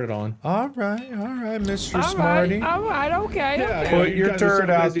have a turret on. All right, Mr. Smarty. All right, okay. Yeah, Put you your guys are so turret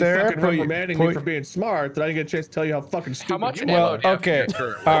out busy there, fucking put- reprimanding put- me for being smart that I didn't get a chance to tell you how fucking stupid much you ammo are. Well, do you have okay. for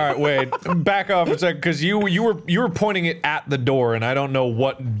your turret? All right, wait. Back off a second, because you were pointing it at the door, and I don't know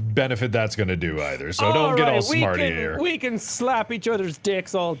what benefit that's gonna do either. So don't get all smarty here. We can slap each other's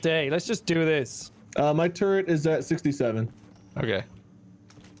dicks all day. Let's just do this. My turret is at 67. Okay.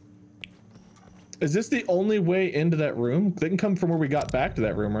 Is this the only way into that room? They can come from where we got back to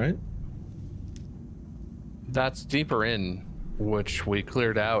that room, right? That's deeper in, which we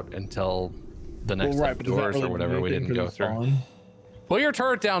cleared out until the next set of but does that doors really or whatever do we anything didn't for go the through. spawn? Put your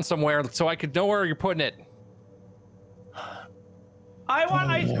turret down somewhere so I could know where you're putting it. I want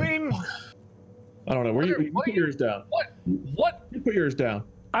ice cream. I don't know. Where you put yours down? What? What? You put yours down.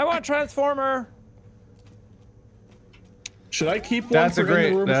 I want transformer. Should I keep one That's for a great.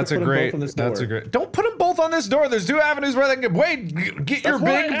 in the room or That's should a I put them great. both on this That's a door? great. Don't put them both on this door. There's 2 avenues where they can. Wait, get your That's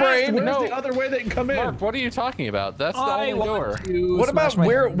what I big asked. brain. Where's No. the other way they can come in? Mark, what are you talking about? That's the I only door. want to What about smash my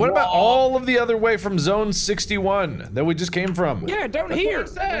where? What about wall. all of the other way from Zone 61 that we just came from? Yeah, down That's here.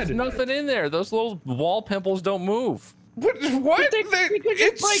 what I There's said. nothing in there. Those little wall pimples don't move. What? What? we could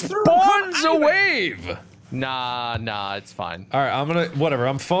It just break through and come spawns a wave. Nah, it's fine. All right, I'm gonna whatever.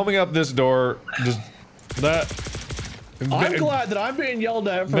 I'm foaming up this door. Just that. I'm glad that I'm being yelled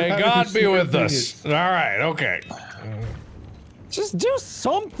at for May having God be smart with opinions. us. All right, okay. Just do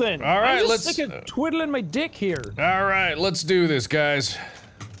something. All right, I'm just let's- sick of twiddling my dick here. All right, let's do this, guys.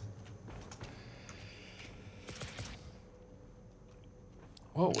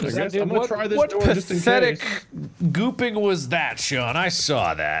 What I was guess dude? I'm gonna What- try this What door just in pathetic case. gooping was that, Sean? I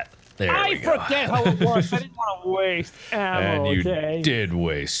saw that. There I we go. forget how it works. I didn't want to waste ammo, And you okay? did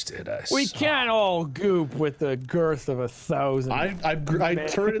waste it. I We saw. can't all goop with the girth of 1,000. I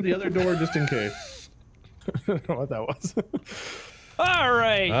turned the other door just in case. I don't know what that was. All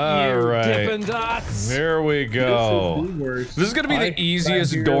right, All you right. Dippin' Dots. There we go. This is gonna be the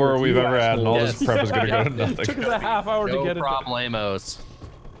easiest door we've ever had, and all this Yes. prep is gonna go to Took nothing. us a half hour to No get it. problemos.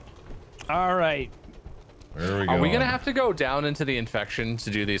 All right. Where are we going? Are we gonna have to go down into the infection to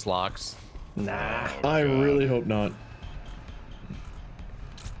do these locks? Nah. I really hope not.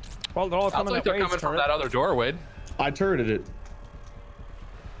 Well, they're all Sounds coming like they're coming from that other doorway. I turreted it.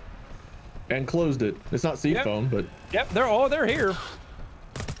 And closed it. It's not seafoam, but Yep, they're here.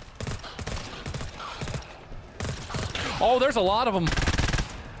 Oh, there's a lot of them.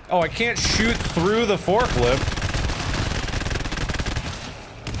 Oh, I can't shoot through the forklift.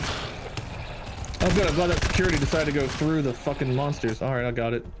 I'm good. I'm glad that security decided to go through the fucking monsters. All right, I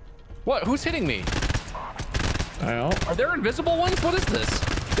got it. What? Who's hitting me? Ow. Are there invisible ones? What is this?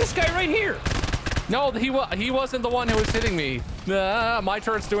 This guy right here. No, he wasn't the one who was hitting me. My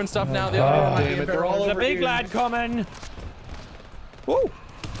turret's doing stuff now. The other one might Damn be it, they're all There's a over big here. lad coming. Woo.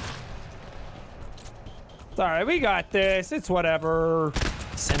 It's all right, we got this. It's whatever.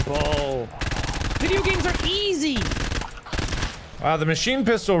 Simple. Video games are easy. Wow, the machine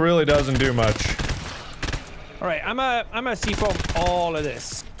pistol really doesn't do much. All right, I'm a seafoam all of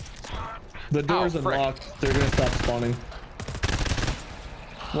this. The door's frick. unlocked. They're gonna stop spawning.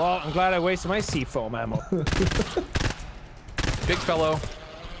 Well, I'm glad I wasted my seafoam ammo. Big fellow.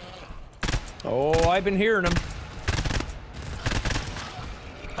 Oh, I've been hearing him.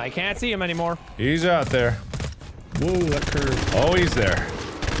 I can't see him anymore. He's out there. Whoa, that curve. Oh, he's there.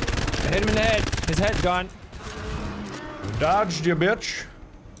 I hit him in the head. His head's gone. Dodged you, bitch.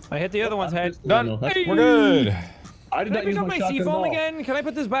 I hit the other one's head. Done. No, that's- We're good. I did Can I not pick use up my my shotgun at seafoam all. again? Can I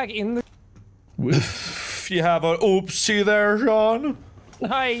put this back in the... If you have a oopsie there, Sean.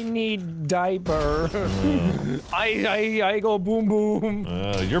 I need diaper. I go boom boom.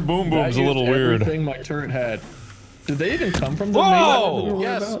 Your boom That boom's a used little weird. Everything my turret had. Did they even come from the Whoa! main island that we were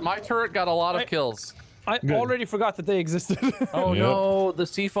Yes, about? my turret got a lot of kills. I Good. already forgot that they existed. Oh Yep. no, the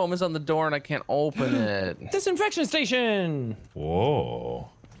seafoam is on the door and I can't open it. Disinfection station. Whoa.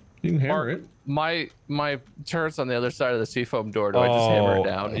 You can hammer Mark, it. my turret's on the other side of the seafoam door. Do I just hammer it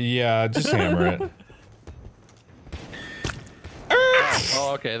down? Yeah, just hammer it.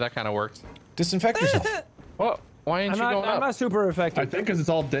 Oh, okay, that kind of worked. Disinfect yourself. Well, why ain't I'm you not, going I'm up? not super I effective. think because it's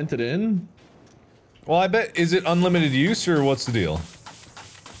all dented in. Well, I bet, is it unlimited use or what's the deal?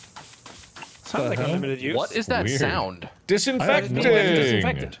 Sounds like hell? unlimited use. What is that Weird. sound? Disinfecting.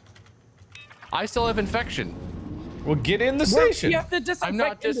 Disinfected. I still have infection. Well, get in the You station. have to disinfect I'm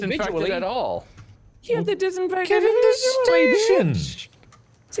not disinfected individually. at all. You have to disinfect Get in the individually, station. bitch.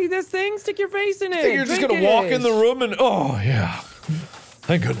 See this thing? Stick your face in it. I think you're just Drink gonna walk it. in the room and oh yeah,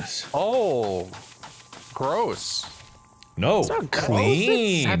 thank goodness. Oh, gross. No, not gross,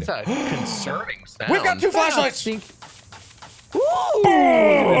 clean. That's a concerning sound. We've got 2 flashlights. Stink.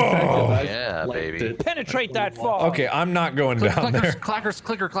 Oh, yeah, baby. Penetrate that fog. Okay, I'm not going down Clackers, there. clackers,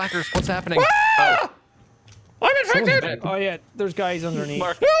 clicker, clackers. What's happening? I'm infected. Oh yeah, there's guys underneath.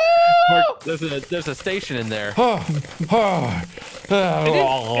 Mark, there's a station in there.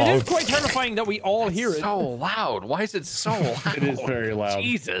 It is quite terrifying that we all hear it. So loud. Why is it so loud? It is very loud.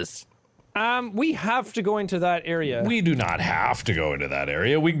 Jesus. We have to go into that area. We do not have to go into that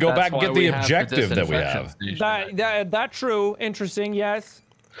area. We can go That's back and why get the we have objective that we disinfection have. station. That true. Interesting. Yes.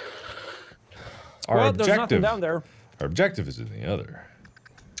 Our Well, there's nothing objective. down there. Our objective is in the other.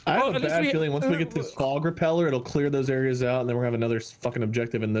 I Well, have a at least bad we- feeling once we get this fog repeller, it'll clear those areas out, and then we'll have another fucking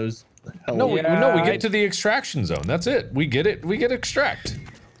objective in those. No, we Yeah, get to the extraction zone. That's it. We get it. We get extract.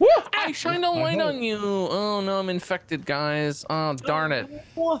 Woo! I shine a light on you. Oh no, I'm infected, guys. Oh darn it.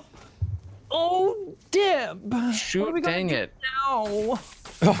 Oh, Deb. Shoot, dang it. No.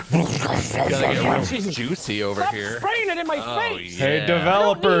 Gotta get real juicy over Stop here. spraying it in my Oh, face. yeah. Hey,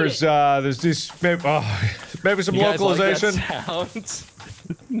 developers, there's this maybe some You guys localization. like that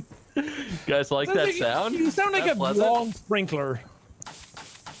sound? You guys like that sound? You sound like That a pleasant? long sprinkler.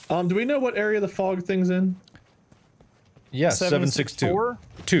 Do we know what area the fog thing's in? Yes, 762.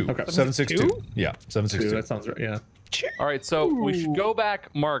 2. Okay. 762. Yeah, Two, 762. that sounds right. Yeah. All right, so we should go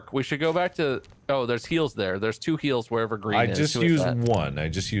back, Mark. We should go back to. Oh, there's heals there. There's 2 heals wherever green I is. just Who is used that? one. I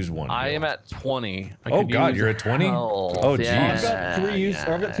just used one. I heal. am at 20. I Oh could God, use you're at 20? health. Oh, Yeah, geez. I've got 3 uses.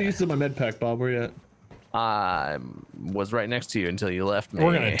 I've got 2 uses of my med pack, Bob. Where you at? I was right next to you until you left me.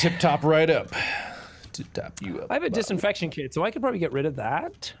 We're gonna tip top right up. Tip top you up. I have a disinfection kit, so I could probably get rid of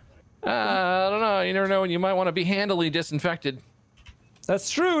that. I don't know. You never know when you might want to be handily disinfected.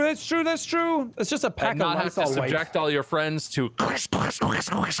 That's true. That's true. That's true. It's just a pack And of not have to Lysol wipes. subject all your friends to.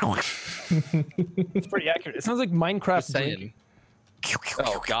 It's pretty accurate. It sounds like Minecraft. saying.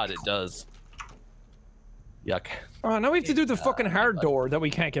 Oh God, it does. Yuck. Oh, now we have to do the fucking hard door that we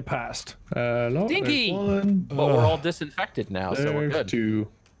can't get past. Hello, Dinky! there's 1. But we're all disinfected now, so we're There's good. 2.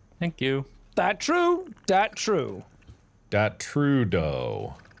 Thank you. That true. That true. That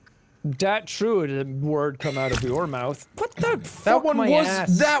Trudeau. That true. The word come out of your mouth. What the fuck? That one my was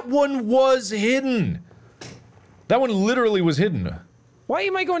ass? that one was hidden. That one literally was hidden. Why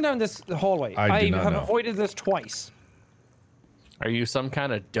am I going down this hallway? I do not have know. avoided this twice. Are you some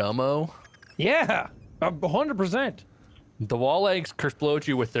kind of dumbo? Yeah, 100%. The wall eggs explode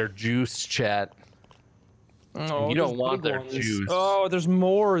you with their juice, chat. Oh, You don't those want big their ones. juice. Oh, there's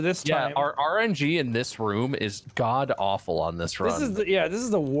more this Yeah, time. our RNG in this room is god awful on this run. This is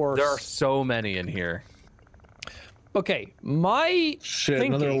the worst. There are so many in here. Okay, my Shit,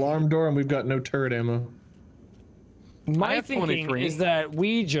 thinking, another alarm door, and we've got no turret ammo. I my have thinking 23. is that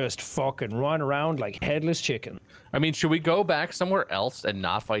we just fucking run around like headless chicken. I mean, should we go back somewhere else and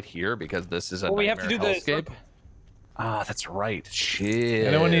not fight here because this is a Well, we have to do nightmare this. hellscape? Ah, that's right. Shit.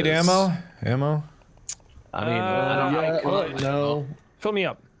 Anyone need ammo? Ammo? I mean, I don't know. Yeah, could. no. Fill me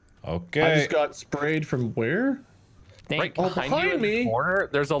up. I Okay. just got sprayed from where? Right Thank behind, behind you in the me? corner.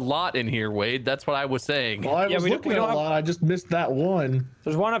 There's a lot in here, Wade. That's what I was saying. Well, I Yeah, was we looking at don't a have- lot. I just missed that one.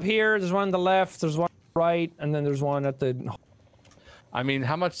 There's one up here. There's one on the left. There's one on the right, and then there's one at the. I mean,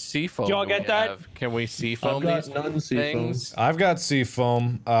 how much seafoam Y'all do we get that? have? Can we seafoam I've these got none seafoam. things? I've got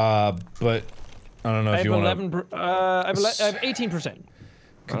seafoam, but I don't know I if have you want 11. to I have 18%.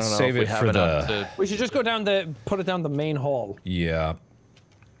 I don't know save if we it have for enough the. to- We should just go down put it down the main hall. Yeah.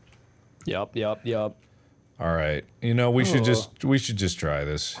 Yup. All right. You know, we should just try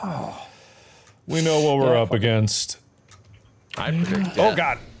this. We know what we're up against. I predict Oh death.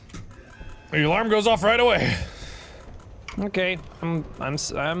 God. The alarm goes off right away. Okay,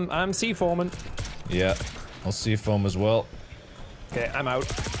 I'm sea foaming. Yeah. I'll seafoam as well. Okay, I'm out.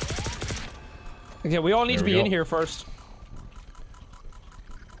 Okay, we all need There to we be in go. here first.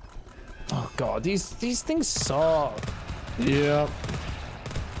 Oh God, these things suck. Yeah.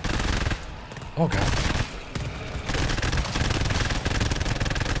 Oh God.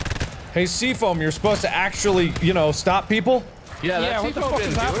 Hey, seafoam, you're supposed to actually, you know, stop people? Yeah, Yeah, that what the seafoam fuck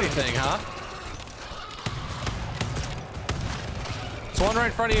didn't is do happening? anything, huh? There's one right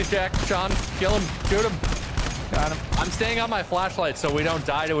in front of you, Jack. Sean, kill him. Shoot him. Got him. I'm staying on my flashlight so we don't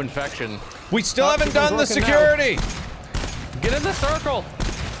die to infection. We still Oh, haven't keep on done the working now. security. Get in the circle.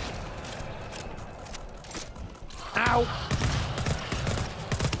 Ow.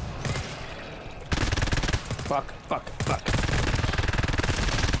 Fuck.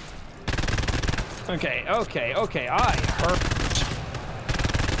 Okay, I hurt.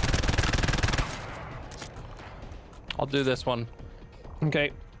 I'll do this one.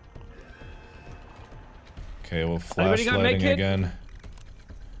 Okay. Okay, well, Anybody got a med flashlighting kit? again.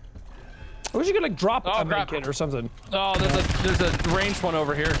 I wish you could like drop Oh, a med crap. kit or something. Oh, there's a ranged one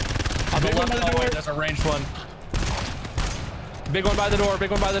over here. On the Big one left by the hallway, door. there's a ranged one. Big one by the door.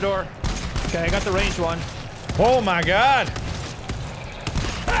 Big one by the door. Okay, I got the ranged one. Oh my God.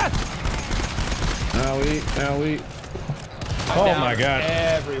 Owie. Oh down. my God.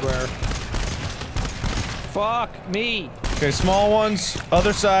 Everywhere. Fuck me. Okay, small ones.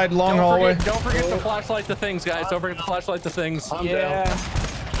 Other side, long hallway. Don't forget to flashlight the things, guys. Don't forget to flashlight the things. I'm Yeah. down.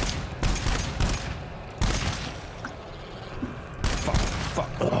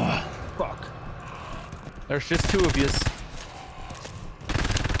 Fuck. There's just 2 of you.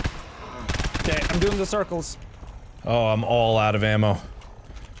 Okay, I'm doing the circles. Oh, I'm all out of ammo.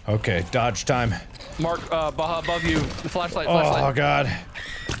 Okay, dodge time. Mark, above you. The flashlight. Oh God.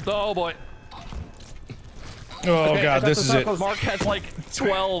 Oh boy. Oh god, this is it. Mark has like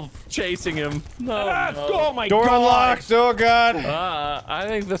 12 chasing him. No. Oh my Door god. unlocked. Oh god. I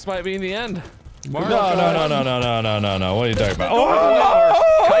think this might be the end. Mark, No. What are you talking about?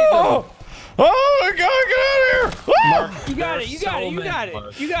 Kite Oh! Oh my god, get out of here! You got it. You got it. You got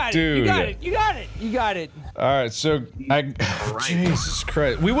it. You got it. Dude. You got it. You got it. You got it. All right, so Jesus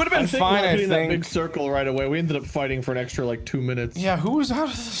Christ, we would have been fine. I That big think. circle right away. We ended up fighting for an extra like 2 minutes. Yeah, who was out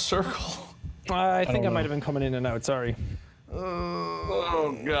of the circle? I think I might have been coming in and out. Sorry.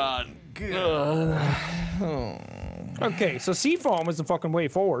 Oh god. Okay, so Seafoam was the fucking way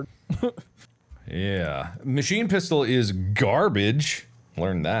forward. Yeah, machine pistol is garbage.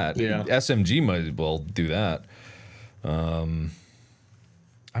 Learn that. Yeah. SMG might as well do that. I'm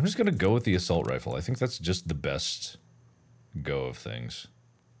just gonna go with the assault rifle. I think that's just the best go of things.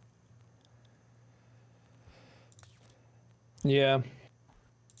 Yeah.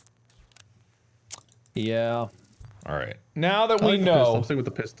 Yeah. All right. Now that we I'm know, staying with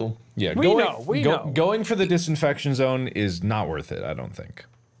the pistol. yeah, We know. going for the disinfection zone is not worth it. I don't think.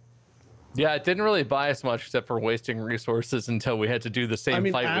 Yeah, it didn't really buy us much except for wasting resources until we had to do the same I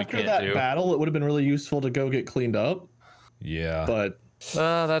mean, fight we after can't that do. battle, it would have been really useful to go get cleaned up. Yeah. But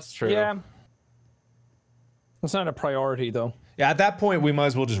That's true. Yeah. It's not a priority though. Yeah, at that point, we might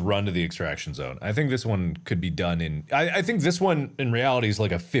as well just run to the extraction zone. I think this one could be done in... I think this one, in reality, is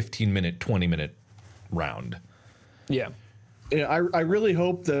like a 15-minute, 20-minute round. Yeah. yeah, I really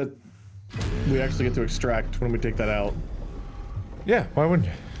hope that we actually get to extract when we take that out. Yeah, why wouldn't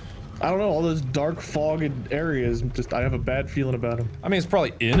you? I don't know, all those dark fogged areas, just I have a bad feeling about them. I mean, it's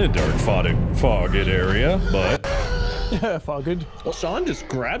probably in a dark fogged area, but... Yeah, fog good. Well, Sean just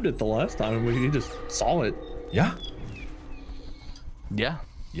grabbed it the last time and he just saw it. Yeah. Yeah.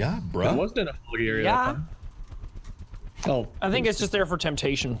 Yeah, It bruh. wasn't in a foggy area Yeah. that time. Oh, I think it's just there for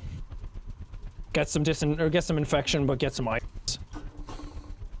temptation. Get some get some infection, but get some items.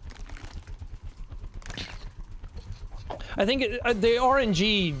 I think the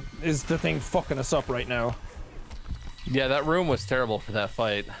RNG is the thing fucking us up right now. Yeah, that room was terrible for that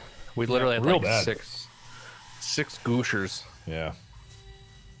fight. We literally had real like bad. six gooshers. Yeah.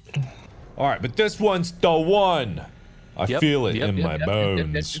 All right, but this one's the one. I feel it in my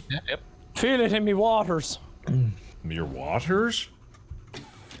bones. Yep. Feel it in me waters. Your waters?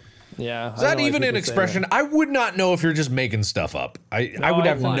 Yeah. Is that even an expression? I would not know if you're just making stuff up. I would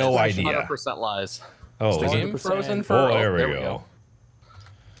have lies. no That's idea. 100% lies. Oh, The is game it? frozen for. Oh, there we go. go.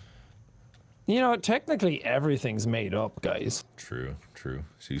 You know, technically everything's made up, guys. True, true.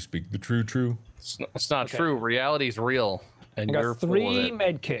 So you speak the true. It's not true. Reality's real, and I you're got full of 3 it.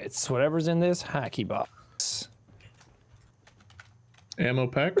 med kits. Whatever's in this hacky box. ammo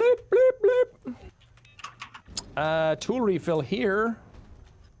pack. Bloop, bloop. Tool refill here.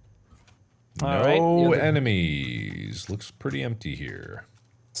 All right, No the other- enemies. Looks pretty empty here.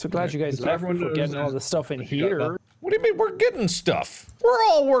 So glad you guys So left everyone for knows getting all that the stuff in got here. that. What do you mean we're getting stuff? We're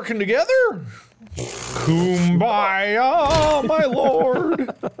all working together. Kumbaya, my lord.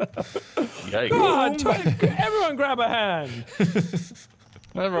 Yikes. God, everyone grab a hand.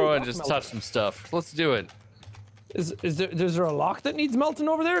 Everyone just touch some stuff. Let's do it. Is there a lock that needs melting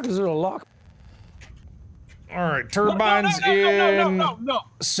over there? Because there's a lock. All right, turbines in No.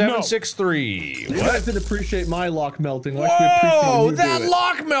 763. You guys didn't appreciate my lock melting. Why should we appreciate Whoa, you that do it?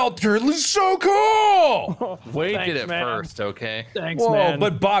 lock melter is so cool. Wade Thanks, did it man. first, okay? Thanks, Whoa, man.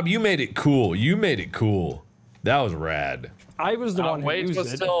 but Bob, you made it cool. You made it cool. That was rad. I was the one who Wade's used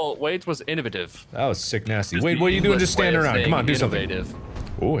was it. still Wade's was innovative. That was sick nasty. Just Wait, the what are you doing? English Just standing way of around. Come on, saying do something. innovative.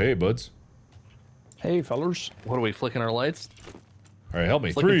 Oh, hey, buds. Hey, fellers. What are we flicking our lights? All right, help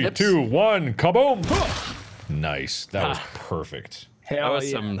me. Flicking 3, hips. 2, 1, kaboom! Nice. That was perfect. That Hell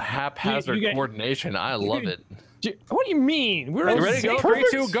was yeah. some haphazard You get- coordination. I love it. What do you mean? We're You in ready to go? sync. 3,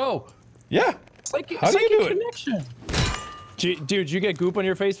 2, go. Yeah. It's like, How do you do it? connection. Dude, did you get goop on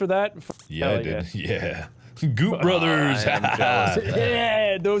your face for that? Yeah, Hell I did. Yeah. Goop Brothers. I am jealous.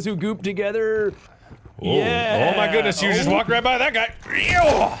 Yeah, those who goop together. Oh, Yeah. oh my goodness, you just Oh. walked right by that guy.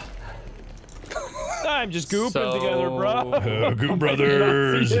 Ew. I'm just gooping So- together, bro. Goop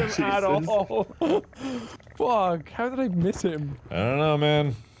Brothers. See him at all. Fuck, how did I miss him? I don't know,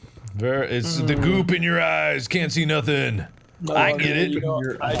 man. It's the goop in your eyes. Can't see nothing. I get it.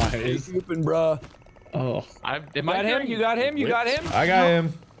 Your I eyes. just gooping, bro. Oh, Am You I got him? hearing You got him? You got him? I got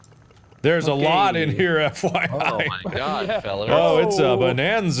him. There's a lot in here, FYI. Oh my god, Yeah. fellas. Oh, it's a Oh.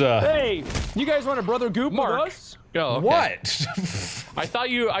 bonanza. Hey, you guys want a brother goop Mark. with us? Oh, okay. What? I thought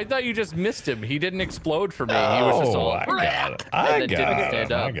you just missed him. He didn't explode for me. He was just all I got it. and I then got didn't him.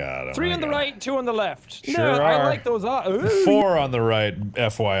 stand I up. got him. 3 I on the got him. right, 2 on the left. Sure no, I are. like those. Ooh. 4 on the right,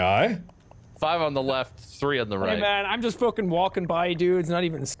 FYI. 5 on the left, 3 on the right. Hey man, I'm just fucking walking by dudes, not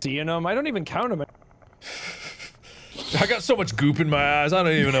even seeing them. I don't even count them. I got so much goop in my eyes, I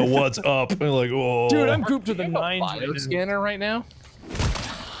don't even know what's up. I'm like, whoa. Dude, I'm gooped to the Do you have a nines. bio scanner right now?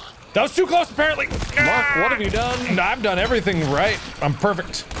 That was too close, apparently. Mark, what have you done? I've done everything right. I'm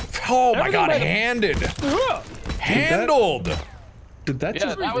perfect. Oh my god, handed. Handled. Did that Yeah,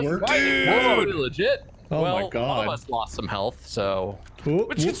 just that was work? pretty legit. Oh well, my God. all of us lost some health, so. Ooh,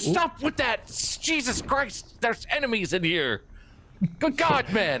 But you ooh, ooh. stop with that! Jesus Christ, there's enemies in here. Good God,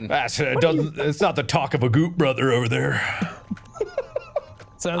 man! That's it's not the talk of a goop brother over there.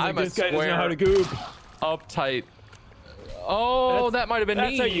 Sounds like I'm a this guy doesn't know square. how to goop. Uptight. Oh, that might have been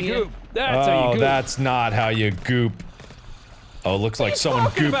That's me. how you goop. That's how you Oh, goop. that's not how you goop. Oh, looks like someone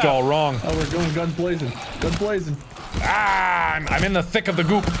talking gooped about? all wrong. Oh, we're going guns blazing. Guns blazing. Ah, I'm in the thick of the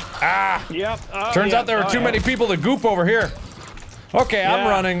goop. Ah. Yep. Oh, Turns yeah. out there are Oh, too yeah. many people to goop over here. Okay, I'm Yeah.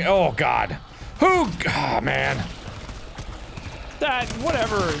 running. Oh god. Who? Ah, man. That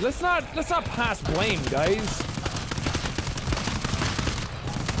whatever. Let's not pass blame, guys.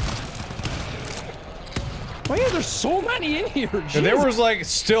 Why are there so many in here? And there Jesus. was like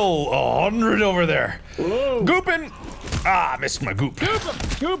still 100 over there. Whoa. Gooping. Ah, missed my goop. Goop 'em,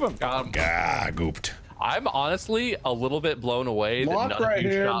 goop 'em. Ah, gooped. I'm honestly a little bit blown away that Lock none right of you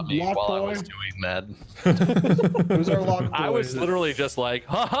here, shot me lock while I boy. was doing that. Who's our lock boy? I was literally just like,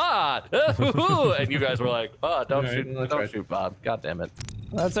 ha ha, and you guys were like, oh, don't Right, shoot, that's don't right. shoot, Bob. God damn it.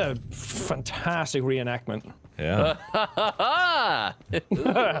 That's a fantastic reenactment. Yeah. Ha ha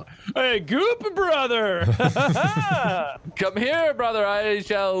ha! Hey, goop brother. Come here, brother. I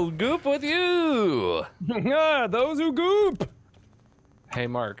shall goop with you. Ah, those who goop. Hey,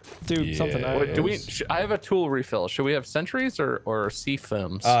 Mark. Dude, something. Yeah. else. Do we? I have a tool refill. Should we have sentries or sea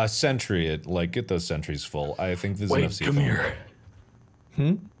films? Sentry it. Like, get those sentries full. I think there's enough Wait, come C4. here. Oh,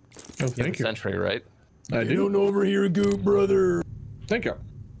 You have thank a you. sentry, right? I do. over here, goop brother. Thank you.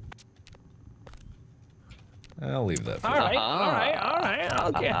 I'll leave that for All you. right, all right,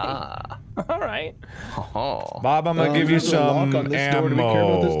 okay, all right. Oh. Bob, I'm gonna give you There's a lock some on this door. Do we care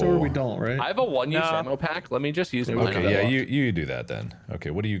about this door? We ammo. don't, right? I have a one-use No. ammo pack. Let me just use mine. Okay, yeah, you do that then.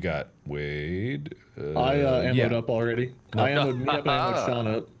 Okay, what do you got? Wade. I ammoed yeah. up already. I ammoed me up and I ammoed Sean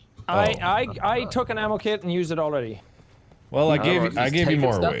up. I took an ammo kit and used it already. Well, I Oh, gave just you taking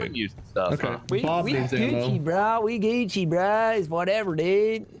more stuff Wade. and using stuff, Okay. huh? Bob needs ammo. bro. We Gucci, bro. It's whatever,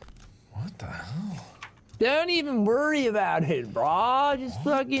 dude. What the hell? Don't even worry about it, bro. Just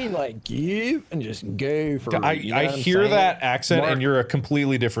fucking like give and just go for it. I you know what I'm hear saying? that accent Mark- and you're a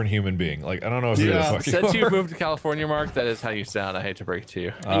completely different human being. Like, I don't know who the Yeah. fuck you Since are. you moved to California, Mark, that is how you sound. I hate to break it to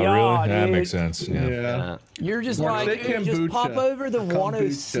you. Oh, Yeah, really? That dude. makes sense. Yeah. Yeah. You're just Mark, like, say dude, just pop kombucha. over the Kombucha.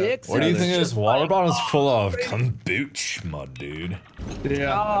 106. What do you Yeah, think there's this water bottle's full of? Kombucha, my dude.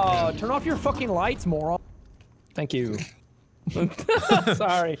 Yeah. Oh, turn off your fucking lights, moron. Thank you.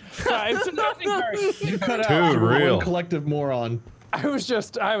 Sorry. It's nothing, Barry. You cut Too out. You were real. one collective moron. I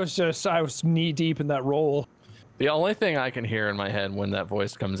was knee deep in that role. The only thing I can hear in my head when that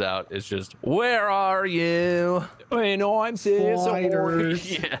voice comes out is just, "Where are you?" I know I'm so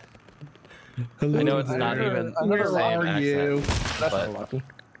Sliders. Yeah. Hello I know it's not there. even Where the same are accent, you? That's but- lucky.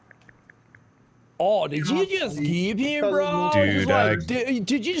 Oh, did you just give him, bro? Dude, Just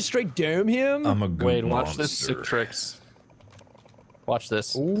did you just straight dome him? I'm a good Wait, watch monster. this sick tricks. Watch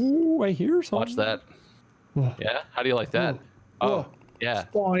this. Ooh, I hear something. Watch that. Yeah. How do you like that? Whoa. Oh, yeah.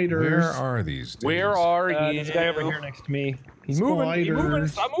 Spiders. Where are these dudes? Where are you? There's a guy over here next to me. He's moving. He's moving.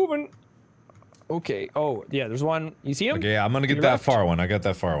 Spiders. Stop moving. Okay. Oh, yeah. There's one. You see him? Okay, I'm gonna get Your that left? far one. I got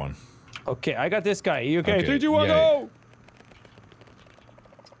that far one. Okay, I got this guy. You okay? Okay, 3, 2, 1, yeah. go!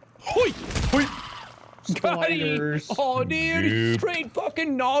 Hoi! Hoi! Spiders. Oh, dude, he Goop. straight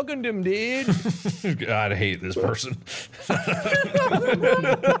fucking noggined him, dude. God, I hate this person.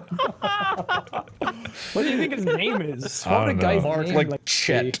 What do you think his name is? I What don't the guy's know. name? Like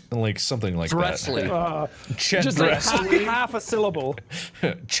Chet, like something like Dressley. that. Chet just like Dressley. half a syllable.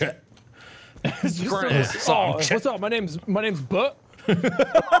 Chet. It's just Chris. oh, Chet. what's up? My name's Butt. Um,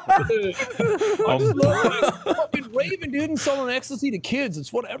 Fucking raving, dude, and selling ecstasy to kids.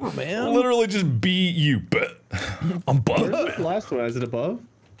 It's whatever, man. literally just be you, but I'm Where's butt. this last one? Is it above?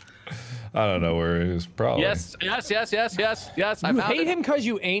 I don't know where it is. Probably. Yes, yes, yes, yes, yes, yes. I You found hate it. him because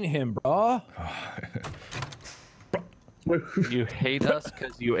you ain't him, bro. You hate us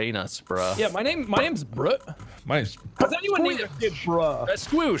because you ain't us, bruh. Yeah, my name's Brut. Mine's Has anyone named their kid bruh?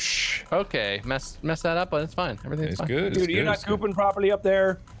 Squoosh. Okay, mess that up, but it's fine. Everything's it's fine. good. Dude, it's you're good, not it's good. gooping properly up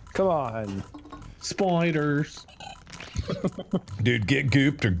there. Come on. Spiders. Dude, get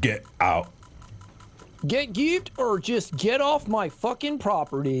gooped or get out. Get gooped or just get off my fucking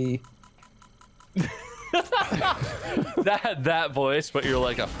property. that voice, but you're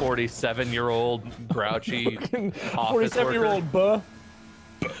like a 47-year-old grouchy office 47-year-old buh.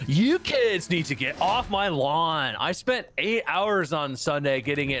 You kids need to get off my lawn. I spent 8 hours on Sunday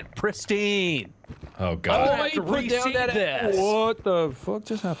getting it pristine. Oh God. I have to put down reseed this. What the fuck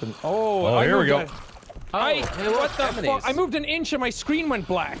just happened? Oh, Oh, here we go. What the fuck? I moved an inch and my screen went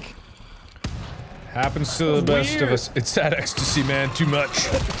black. Happens to the best of us. It's that ecstasy, man. Too much.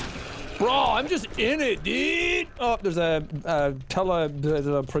 Bro, I'm just in it, dude. Oh, there's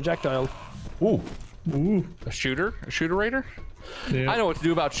a projectile. Ooh. Ooh. A shooter? A shooter-rater? Yeah. I know what to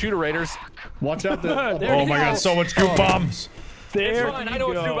do about shooter-raiders. Watch out. There Oh you my go. God, so much goop bombs. There It's fine. I know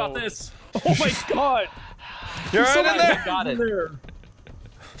what to do about this. Oh my God. You're right in I there. got it.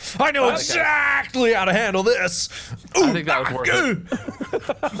 I know exactly how to handle this. Ooh, I think that was worth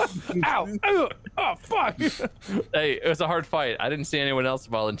it. Ow. Oh, fuck. Hey, it was a hard fight. I didn't see anyone else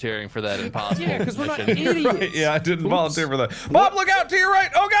volunteering for that impossible. Yeah, because we're not mission. idiots. Right, yeah, I didn't volunteer for that. Bob, look out to your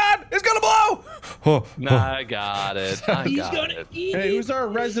right. Oh God, it's gonna blow. Oh, Nah, I got it. I got it. Hey, who's our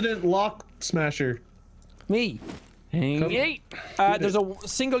resident lock smasher? Me. Hey. There's a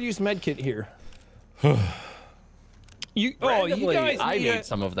single-use medkit here. You Randomly, guys I need need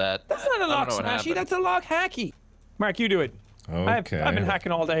some of that. That's not a lock know what smashy, happened. that's a lock hacky. Mark, you do it. okay. I've been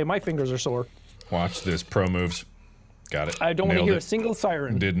hacking all day. My fingers are sore. Watch this. Pro moves. Got it. I don't want to Nailed hear it. a single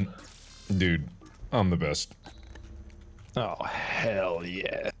siren. Didn't. Dude, I'm the best. Oh, hell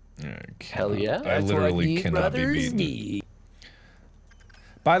yeah. Hell yeah. I literally cannot be beaten. need.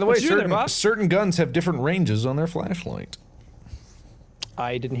 By the way, What you there, Bob? certain guns have different ranges on their flashlight.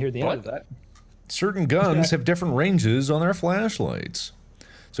 I didn't hear the end of that. Certain guns have different ranges on their flashlights.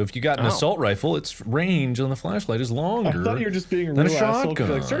 So if you got an assault rifle, its range on the flashlight is longer. I thought you were just being a than real a asshole. 'Cause, shotgun.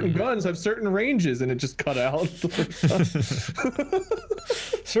 Like certain guns have certain ranges, and it just cut out.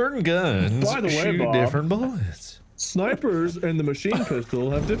 Certain guns By the way, shoot Bob. different bullets. Snipers and the machine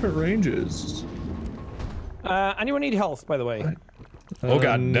pistol have different ranges. Anyone need health, by the way? Oh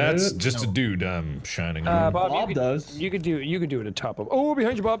God, no, that's just a dude I'm shining on. Bob, Bob does. You could do it at top of. Oh,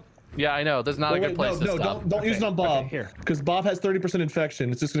 behind you, Bob. Yeah, I know. There's not a good place to stop. don't use it on Bob. here. Because Bob has 30%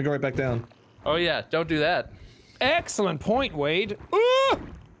 infection. It's just gonna go right back down. Oh yeah, don't do that. Excellent point, Wade. Ooh!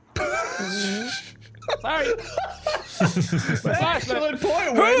 Sorry. Excellent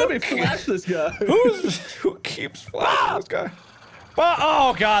point, Wade. Let me flash this guy. Who keeps flashing this guy?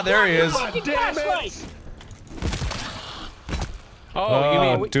 Oh God, there he is. Damn it! Oh,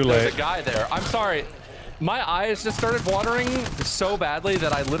 you mean too there's late. a guy there? I'm sorry. My eyes just started watering so badly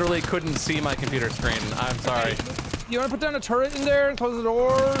that I literally couldn't see my computer screen. I'm sorry. You want to put down a turret in there and close the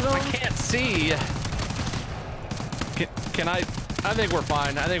door? I can't see. Can I? I think we're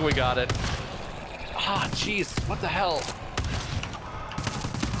fine. I think we got it. Ah, jeez. What the hell?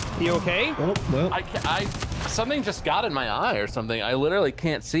 You okay? Oh, well. Something just got in my eye or something. I literally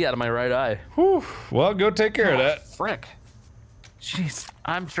can't see out of my right eye. Whew. Well, go take care of that. Frick. Jeez.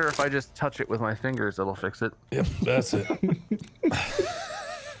 I'm sure if I just touch it with my fingers, it'll fix it. Yep, that's it.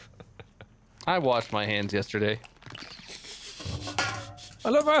 I washed my hands yesterday. I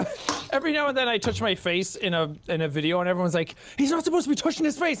love how every now and then I touch my face in a video and everyone's like, he's not supposed to be touching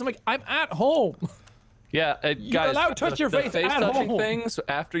his face. I'm like, I'm at home. Yeah, guys, allowed to touch your face face at touching home. things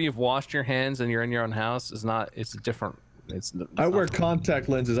after you've washed your hands and you're in your own house is not. It's different. I wear contact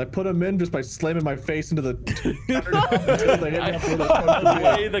lenses. I put them in just by slamming my face into the until they hit me up with a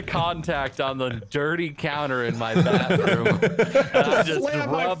lay the contact on the dirty counter in my bathroom. And I just slam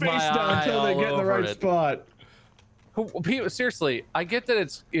my rub face my down eye until they all get in the over right it. spot. People, seriously, I get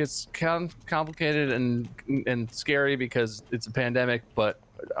that it's complicated and scary because it's a pandemic, but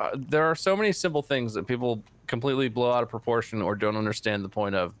there are so many simple things that people completely blow out of proportion or don't understand the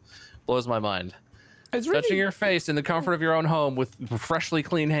point of. Blows my mind. It's really Touching your face in the comfort of your own home with freshly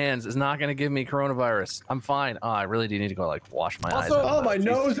clean hands is not going to give me coronavirus. I'm fine. Oh, I really do need to go like wash my eyes. Also- out. Oh, my Jesus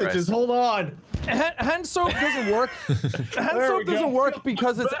nose Christ. itches. Hold on. hand soap doesn't work. Hand There soap we go. doesn't work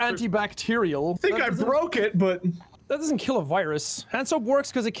because it's antibacterial. I think I broke it, but That doesn't kill a virus. Hand soap works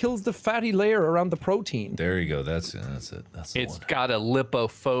because it kills the fatty layer around the protein. There you go. That's it. That's the It's one. got a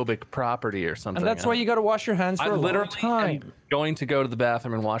lipophobic property or something. And that's why you got to wash your hands for I a long literally time. am going to go to the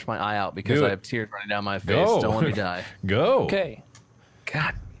bathroom and wash my eye out because Do I it. have tears running down my face. Go. Don't let me die. Go. Okay.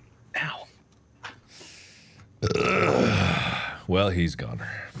 God. Ow. Well, he's gone.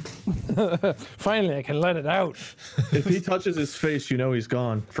 Finally, I can let it out. if he touches his face, you know he's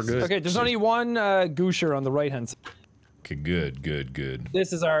gone for good. Okay, there's only one goosher on the right hand side. Okay, good.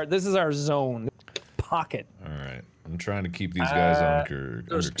 This is our zone. Pocket. All right. I'm trying to keep these guys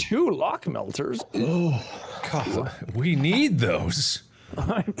There's 2 lock melters. God, we need those.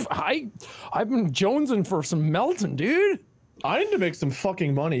 I've been jonesing for some melting, dude. I need to make some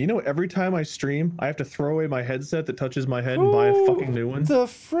fucking money. You know, every time I stream, I have to throw away my headset that touches my head and buy a fucking new one. The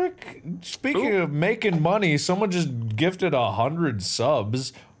frick? Speaking of making money, someone just gifted 100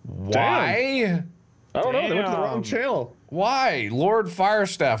 subs. Why? I don't know. They went to the Damn. wrong channel. Why? Lord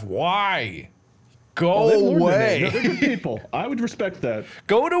Firestaff, why? Go Oh, they've learned away. their name. They're good people. I would respect that.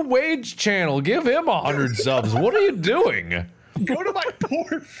 Go to Wade's channel. Give him 100 subs. What are you doing? Go to my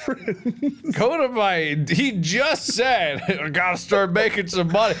poor friend. Go to my. He just said, I gotta start making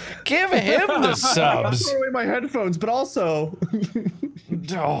some money. Give him the I'll subs. throw away my headphones, but also.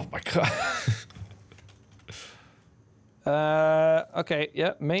 Oh my god. Okay,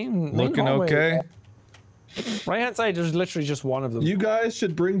 yeah, main Looking hallway. okay? Right hand side, there's literally just one of them. You guys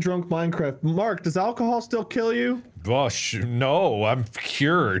should bring drunk Minecraft. Mark, does alcohol still kill you? Gosh, no, I'm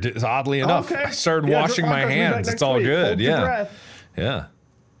cured. Oddly enough, Okay. I started Yeah, washing drunk my Minecraft will be back hands. next It's all week. good. Hold your Yeah. breath. Yeah.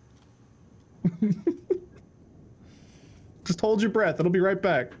 Just hold your breath. It'll be right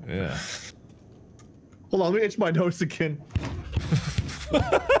back. Yeah. Hold on, let me itch my nose again.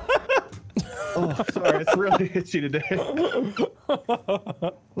 Oh, sorry, it's really itchy today.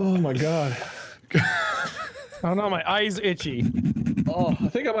 Oh my god. I don't know, my eyes itchy. Oh, I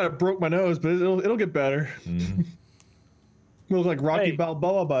think I might have broke my nose, but it'll get better. We look like Rocky Hey.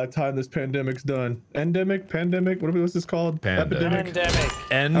 Balboa by the time this pandemic's done. Endemic, pandemic, what's this called? Pandemic. Epidemic.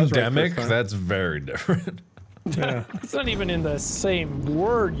 Pandemic. was right Endemic? first time. That's very different. Yeah. It's not even in the same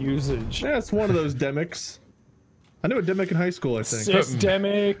word usage. Yeah, it's one of those demics. I knew a demic in high school, I think.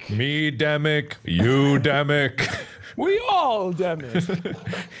 Systemic. Me demic, you demic, We all demic.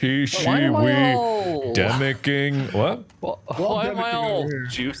 he, she, Why am we, I all- demicking. What? Why am I Demicking all over here.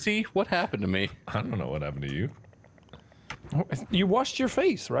 juicy? What happened to me? I don't know what happened to you. You washed your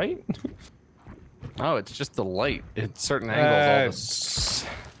face, right? Oh, it's just the light. At certain angles, all this.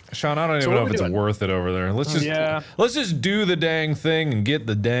 Sean, I don't even what know are if we it's doing? worth it over there. Let's just do the dang thing and get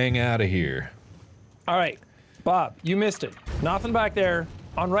the dang out of here. All right, Bob, you missed it. Nothing back there.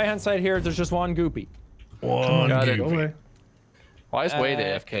 On right hand side here, there's just one goopy. One Got it. Go goopy. away. Why is Wade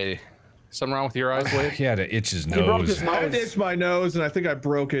AFK? Something wrong with your eyes, Wade? He had to itch his broke nose. his I had to itch my nose, and I think I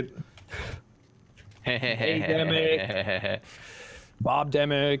broke it. Bob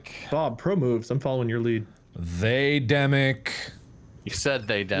Demic. Bob, pro moves. I'm following your lead. They demic. You said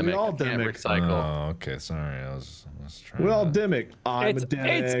they demic. We all I can't demic. recycle. Oh, okay. Sorry, I was trying. We're all to... demic. I'm It's- a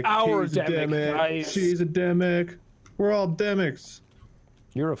demic. it's our He's a demic, guys. She's a demic. We're all demics.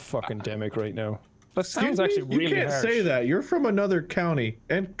 You're a fucking Demic right now. That Excuse sounds me? actually really You can't harsh. say that. You're from another county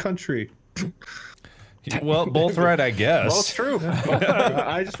and country. Well, both right, I guess. Well, it's true.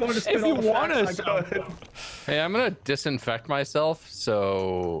 I just wanted to spit If all you the want facts to I could. Hey, I'm gonna disinfect myself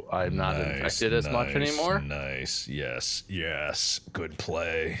so I'm not infected as much anymore. Nice. Yes. Yes. Good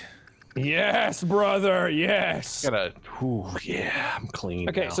play. Yes, brother. Yes. Ooh, yeah, I'm clean.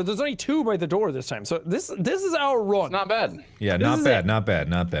 Okay, now. so there's only two by the door this time. So this is our run. not bad. Yeah, This not is bad, it. not bad,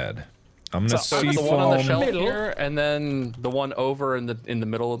 not bad. I'm gonna So, So see the one on the foam. shelf Middle. here, and then the one over in the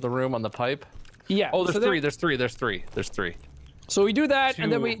middle of the room on the pipe. Yeah. Oh, there's so three. then- There's three. So we do that,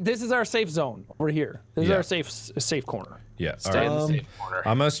 and then Two. this is our safe zone over here. This Yeah. is our safe corner. Yeah. All Stay right. in the safe corner.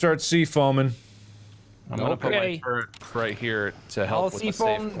 I'm gonna start sea foaming. I'm gonna put my Okay. turret right here to I'll help with see the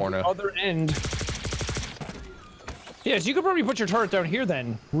safe from corner. the other end. Yes, you could probably put your turret down here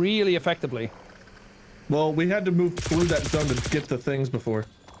then, really effectively. Well, we had to move through that zone to get the things before.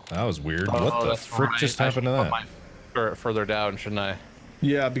 That was weird. Oh, what the that's frick right. just I happened to should put that? my turret further down, shouldn't I?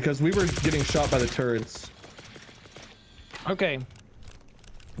 Yeah, because we were getting shot by the turrets. Okay.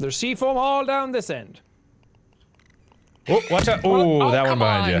 There's seafoam all down this end. Oh, watch out! Oh, Oh, that one come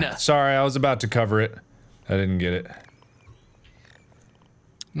behind you. on. Sorry, I was about to cover it. I didn't get it.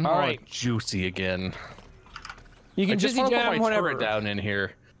 All right. juicy again. You I can just just want to put jam my whenever. turret down in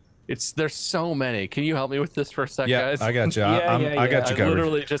here. There's so many. Can you help me with this for a sec, Yeah, guys? I got you. Yeah, I got you I covered.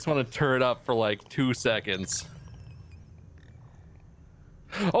 literally just want to turn it up for like 2 seconds.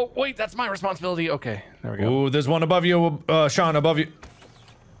 Oh wait, that's my responsibility. Okay, there we go. Ooh, there's one above you, Sean, above you.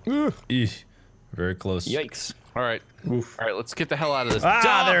 Eesh. Very close. Yikes. All right, Oof. all right. Let's get the hell out of this.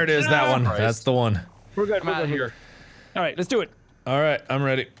 Ah, there it is. That one. Christ. That's the one. We're good. I'm out of here. All right, let's do it. All right, I'm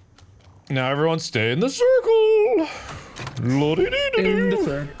ready. Now everyone stay in the circle. In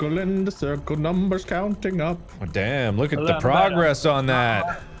the circle, numbers counting up. Oh, damn, look at the Hello, progress on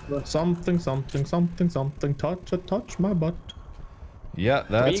that. Something, something, something, something. Touch my butt. Yeah,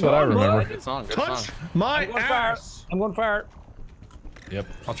 that's you what I go, remember. Good song. Good Touch song. my I'm going fire. ass. I'm going fire. Yep.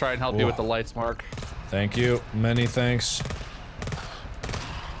 I'll try and help you with the lights, Mark. Thank you. Many thanks.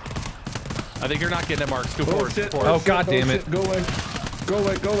 I think you're not getting it, Mark. Go Oh, forward. shit. Go forward. Oh, God damn it. Go away. Go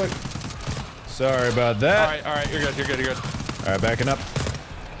away, go away. Sorry about that. All right, you're good, you're good, you're good. All right, backing up.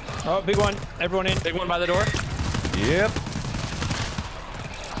 Oh, big one. Everyone in. Big one by the door. Yep.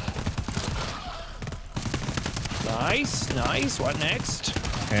 Nice, nice. What next?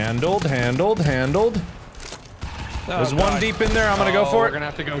 Handled, handled, handled. There's one deep in there. I'm gonna go for We're it. gonna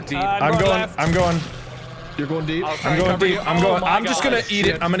have to go deep. I'm going. left. I'm going. You're going deep? I'm going deep. I'm going. I'm just gonna eat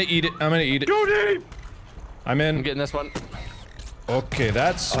it. Shit. I'm gonna eat it. I'm gonna eat it. Go deep. I'm I'm in. getting this one. Okay,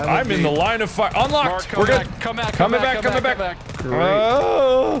 that's. I'm I'm in the deep. line of fire. Unlocked. Mark, come We're back, good. come back, Coming back, coming back.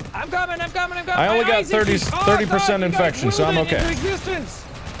 Oh. I'm coming, I'm coming, I'm coming. I only My got eyes 30 itchy. Oh, 30% God, you guys infection, so I'm willed it okay. into existence.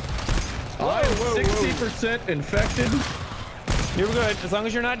 I'm 60% infected. You're good, as long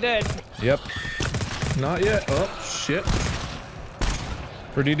as you're not dead. Yep. Not yet. Oh, shit.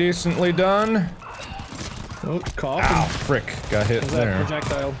 Pretty decently done. Oh, coughing. Ow, frick. Got hit Is that a there.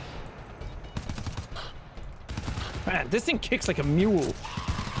 projectile? Man, this thing kicks like a mule. Is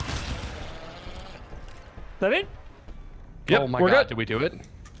that it? Yep, Oh my we're god, good. did we do it?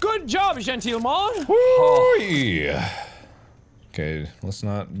 Good job, gentleman. Woo-wee. Okay, let's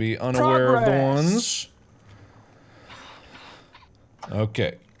not be unaware of the Progress. ones.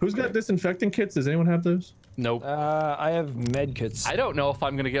 Okay. Who's got disinfecting kits? Does anyone have those? Nope. I have med kits. I don't know if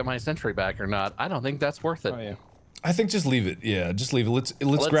I'm gonna get my sentry back or not. I don't think that's worth it. Oh yeah. I think just leave it. Yeah, just leave it. Let's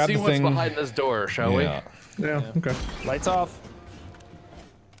Let's grab see the what's thing. behind this door, shall Yeah. Yeah, okay. Lights off.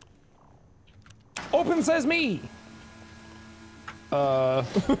 Open says me.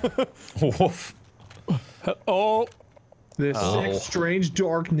 Woof. Oh. This Oh. strange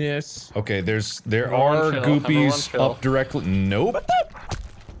darkness. Okay, there Everyone are chill, everyone goopies chill. up directly. Nope.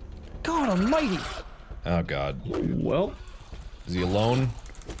 God almighty. Oh god. Well, Is he alone?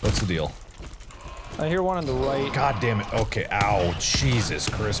 What's the deal? I hear one on the right. God damn it. Okay. Ow. Jesus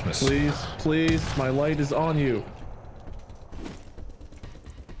Christmas. please, please, my light is on you.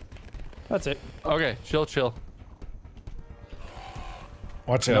 That's it. we? Okay, chill, chill.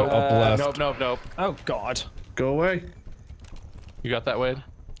 Watch out. Nope. Up left. Nope, nope, nope. Oh God. Go away. You got that, Wade?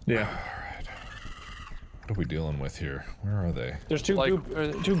 Yeah. What are we dealing with here? Where are they? There's two Like-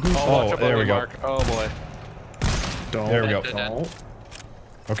 two goop. Oh, watch Oh, up there on we me, go. Mark. Oh boy. Don't. There we go. Don't.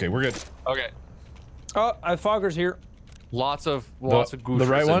 Okay, we're good. Okay. Oh, I have foggers here. Lots of The goosers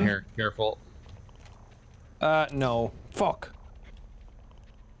right in one? here. Careful. No. Fuck.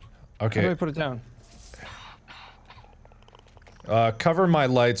 How do I Okay. put it down? Cover my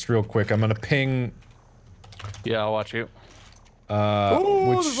lights real quick. I'm gonna ping. Yeah, I'll watch you. Oh,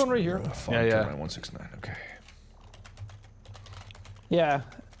 which there's one right here. Font, Yeah, yeah. 169. Okay. Yeah.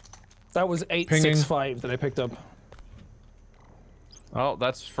 That was 865 that I picked up. Oh,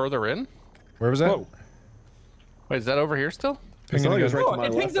 that's further in? Where was that? Whoa. Wait, is that over here still? I saw you was right Oh, to my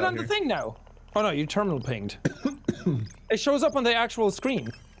it pings left it out on the here. thing now. Oh no, you terminal pinged. It shows up on the actual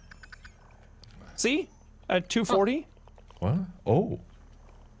screen. See? At 240? What? Oh.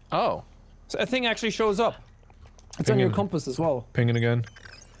 Oh. So a thing actually shows up. It's on Ping your it. compass as well. Pinging again.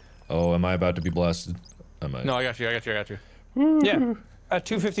 Oh, am I about to be blasted? Am I? No, I got you, I got you, I got you. Yeah. At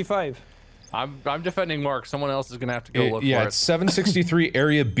 255. I'm defending Mark. Someone else is gonna have to go look Yeah, for it's it. 763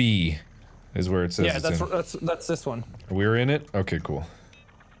 Area B is where it says Yeah, it's in. that's this one. We're in it? Okay, cool.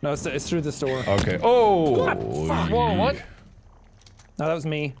 No, it's through this door. Okay. Oh! Whoa, what? No, that was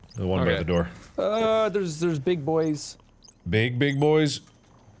me. The one by Okay. the door. There's big boys. Big boys.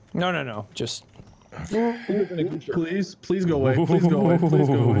 No. Just. Please, please go away. Please go away. Please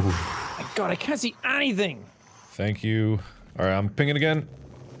go away. My God, I can't see anything. Thank you. Alright, I'm pinging again.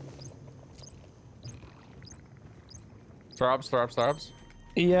 Throbs.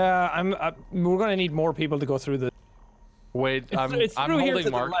 Yeah, we're gonna need more people to go through the. Wade, It's I'm through here to holding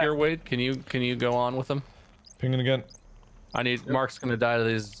the Mark left. here, Wade. Can you go on with him? Pinging again. Mark's gonna die to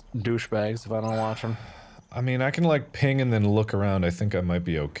these douchebags if I don't watch him. I mean, I can like ping and then look around. I think I might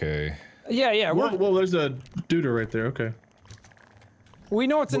be okay. Yeah, Whoa, there's a duder right there. Okay. we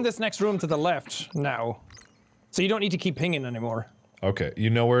know it's in this next room to the left now, so you don't need to keep pinging anymore. Okay, you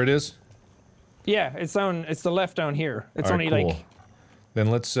know where it is? Yeah, it's down. It's the left down here. It's Alright, only cool. like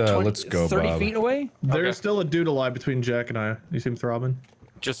Then let's 20, let's go, 30 Bob. feet away. There's still a dude alive between Jack and I. You see him throbbing?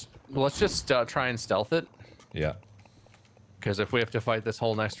 Let's just try and stealth it. Yeah. Because if we have to fight this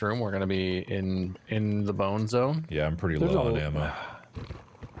whole next room, we're gonna be in the bone zone. Yeah, I'm pretty There's low on a- ammo.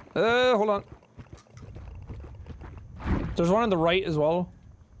 Hold on. There's one on the right as well.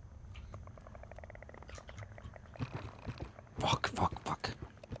 Fuck.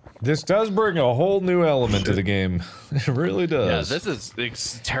 This does bring a whole new element to the game. It really Yeah, does. this is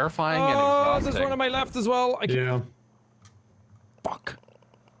terrifying Oh, and there's exhausting. one on my left as well. I can't. Yeah. Fuck.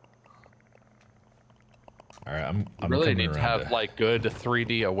 All right, I'm really coming need to around have like good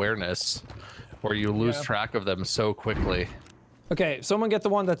 3D awareness, or you lose track of them so quickly. Okay, someone get the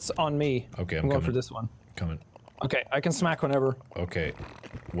one that's on me. Okay, I'm I'm going coming. for this one. Coming. Okay, I can smack whenever. Okay,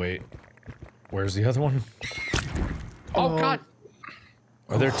 wait. Where's the other one? Oh God!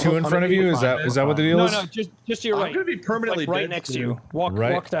 Are there two in front of you? Is that what the deal No, is? no, just to your right. I'm gonna be permanently like right dead next to soon. you. Walk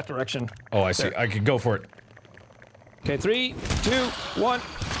Right. that direction. Oh, I see. I can go for it. Okay, 3, 2, 1.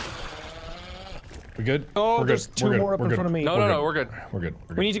 We good? Oh, we're there's good. two we're good. more up we're in good. front of me. No, We're no, good. no, we're good. We're good. We're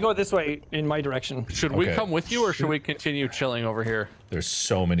We good. need to go this way in my direction. Should we Okay. come with you, or should we continue chilling over here? There's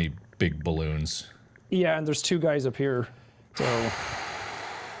so many big balloons. Yeah, and there's 2 guys up here. So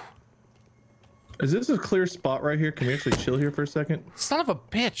Is this a clear spot right here? Can we actually chill here for a second? Son of a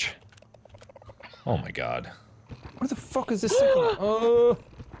bitch! Oh my god. where the fuck is this second one? Oh.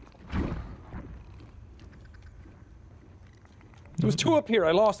 There was 2 up here.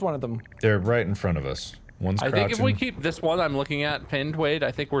 I lost one of them. They're right in front of us. One's I crouching. think if we keep this one I'm looking at pinned, Wade,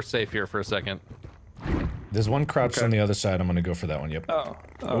 I think we're safe here for a second. There's one crouched on the other side. I'm gonna go for that one. Yep. Oh,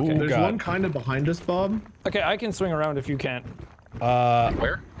 okay. Ooh. There's God. one kind of behind us, Bob. Okay, I can swing around if you can't.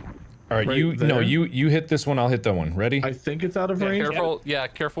 Where? All right. Right You no. there. You hit this one. I'll hit that one. Ready? I think it's out of Yeah, range. careful. Yeah,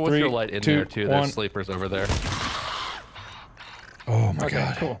 careful with 3, your light in 2, there too. 1. There's sleepers over there. Oh my Okay,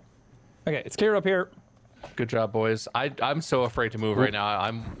 god. cool. Okay, it's clear up here. Good job, boys. I'm so afraid to move right now.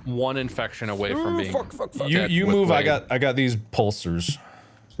 I'm one infection away from being. Fuck. You with move. Wade. I got these pulsers.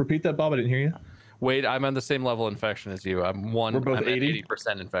 Repeat that, Bob. I didn't hear you. Wade, I'm on the same level infection as you. I'm one. We're both I'm at 80?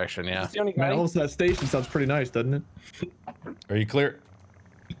 80% infection. Yeah. The only Man, guy? all of that station sounds pretty nice, doesn't it? Are you clear?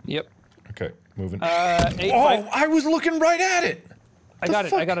 Yep. Okay. Moving. 8, oh, 5. I was looking right at it. I got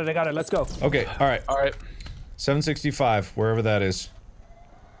it. I got it. Let's go. Okay. All right. All right. 765. Wherever that is.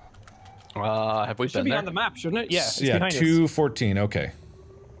 Have we Should been be there? on the map, shouldn't it? Yeah. It's Yeah. behind us. 214. Okay.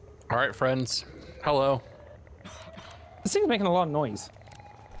 All right, friends. Hello. This thing's making a lot of noise.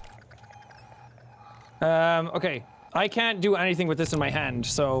 Okay. I can't do anything with this in my hand,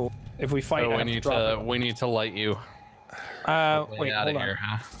 so if we fight, So I have to drop it. we need to light you. Wait, out hold of on. here,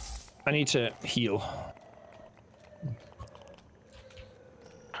 huh? I need to heal.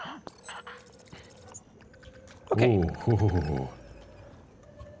 Okay. Ooh, ooh, ooh, ooh.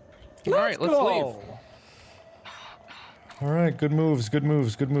 All right, let's leave. All right. Good moves. Good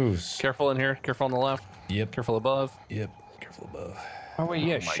moves. Good moves. Careful in here. Careful on the left. Yep. Careful above. Yep. Careful above. Oh wait,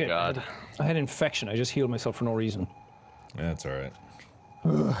 yeah, Oh my shit. God. I had infection. I just healed myself for no reason. That's all right.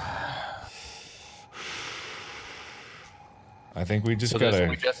 I think we just So gotta.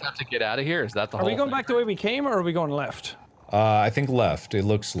 we just have to get out of here. Is that the Are whole we going thing? back the way we came, or are we going left? I think left. It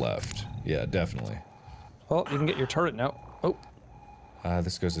looks left. Yeah, definitely. Well, you can get your turret now. Oh,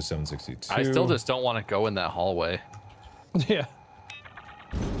 This goes to 762. I still just don't want to go in that hallway. yeah.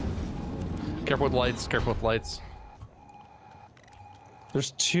 Careful with lights. Careful with lights.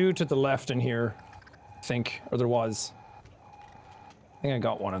 There's 2 to the left in here, I think, or there was. I think I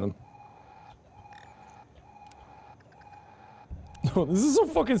got one of them. Oh, this is so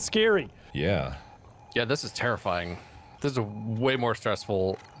fucking scary. Yeah. Yeah, this is terrifying. This is way more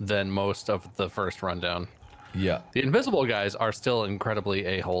stressful than most of the first rundown. Yeah. The invisible guys are still incredibly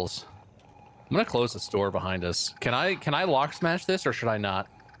a-holes. I'm gonna close this door behind us. Can I lock smash this, or should I not?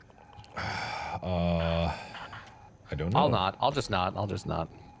 I don't know. I'll not. I'll just not.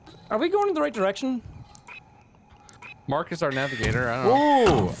 Are we going in the right direction? Mark is our navigator. I don't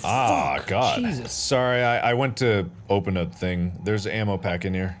know. Ooh. Ah, God. Jesus. Sorry, I went to open a thing. There's an ammo pack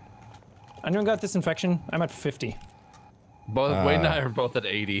in here. Anyone got this infection? I'm at 50. Both Wade and I are both at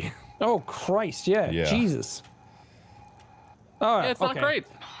 80. Oh Christ, yeah. Yeah. Jesus. Oh, Yeah, it's not great.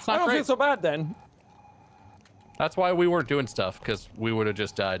 It's I not don't feel great. so bad then. That's why we weren't doing stuff, because we would have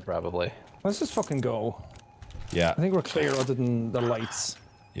just died probably. Let's just fucking go. Yeah. I think we're clear other than the lights.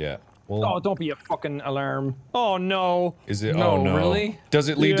 Yeah. Well, Oh, don't be a fucking alarm. Oh no. is it? no, Oh no. really? Does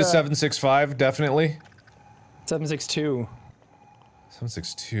it lead to Yeah. 765? Definitely. 762.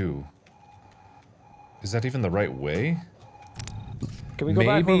 762. Is that even the right way? Can we go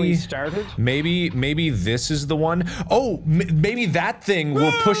back where we Maybe- started? Maybe this is the one. Oh, maybe that thing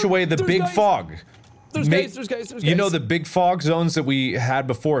will push away the There's big guys. fog. There's guys, there's guys, there's You know guys. the big fog zones that we had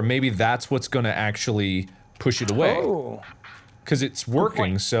before. Maybe that's what's gonna actually push it away. Oh. Because it's working.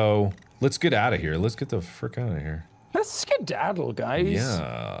 point. So let's get out of here. Let's get the frick out of here. Let's skedaddle, guys.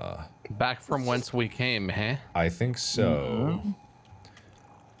 Yeah, Back from whence we came, huh? I think so.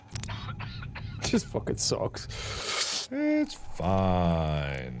 Just fucking sucks. It's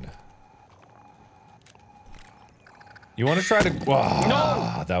fine. You want to try to?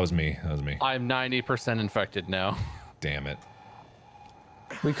 No, that was me. That was me. I'm 90% infected now. Damn it.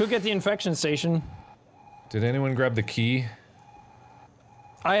 We could get the infection station. Did anyone grab the key?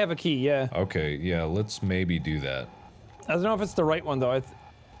 I have a key, yeah. Okay, yeah, let's maybe do that. I don't know if it's the right one though. I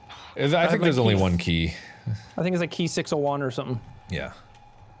think there's only one key. I think it's like key 601 or something. Yeah.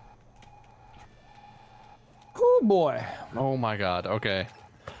 Oh boy. Oh my god. Okay.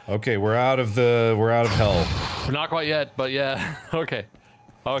 Okay, we're out of hell. Not quite yet, but yeah. Okay.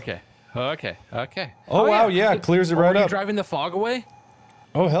 Okay. Okay. Okay. Oh, wow, yeah, clears it right Are you up. driving the fog away?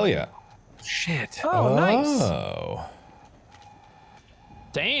 Oh, hell yeah. Shit. Oh, nice. Oh.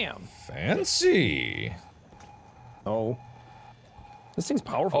 Damn. Fancy. Oh. This thing's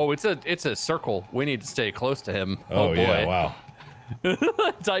powerful. Oh, it's a circle. We need to stay close to him. Oh, boy. yeah, wow.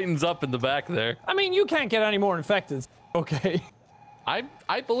 Tightens up in the back there. I mean, you can't get any more infected. Okay.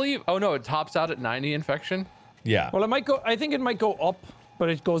 I believe. Oh no, it tops out at 90 infection. Yeah. Well, it might go. I think it might go up, but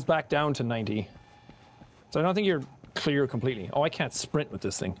it goes back down to 90. So I don't think you're clear completely. Oh, I can't sprint with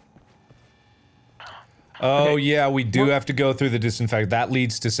this thing. Oh, Okay. yeah, we do have to go through the disinfect. That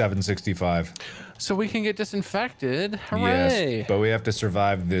leads to 765. So we can get disinfected. Hooray! Yes, but we have to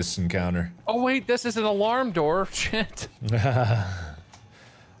survive this encounter. Oh wait, this is an alarm door. Shit.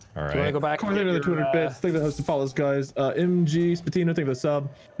 All Do you want to right. go back? Corey, and the get 200 your, bits. Thank the host to follow us, guys. MG, Spatino, thank you for the sub.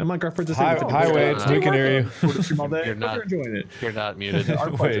 And Minecraft for the Hi, Wade. We can hear you. All day. You're not- Hope you're enjoying it. You're not muted. Our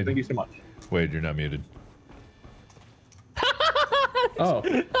pleasure. Wade. Thank you so much. Wade, you're not muted. Oh.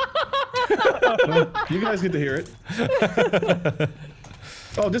 Well, you guys get to hear it.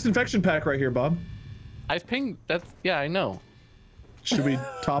 Oh, disinfection pack right here, Bob. I've pinged. That's yeah, I know. Should we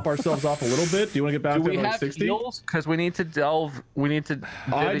top ourselves off a little bit? Do you want to get back Do to we like have 60? heals? Because we need to delve. We need to.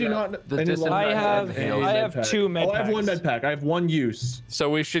 I divvy do up not. The any disinfect- I have- a I have med pack. two med Oh, I have one packs. med pack. I have one use. So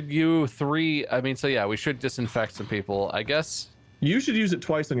we should do 3. I mean, so yeah, we should disinfect some people. I guess. You should use it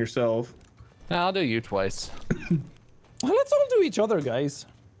twice on yourself. I'll do you twice. Well, let's all do each other, guys.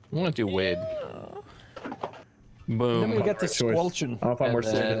 I'm gonna do Wade. Then Boom. we get the Right choice. squelching. I don't know if I'm And worth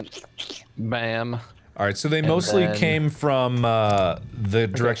saying. then, bam. All right, so they mostly then- came from the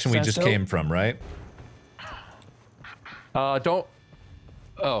direction we just Sansto? came from, right? Don't.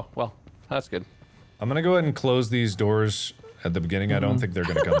 Oh well, that's good. I'm gonna go ahead and close these doors at the beginning. I don't think they're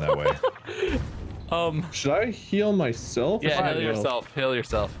gonna come that way. Should I heal myself? or should I Yeah, heal yourself. Heal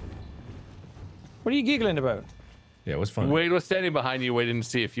yourself. What are you giggling about? Yeah, it was fun. Wade was standing behind you, waiting to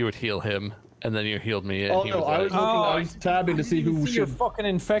see if you would heal him, and then you healed me. And Oh he no, I was like, looking. Oh, I was tabbing to see who See your should. fucking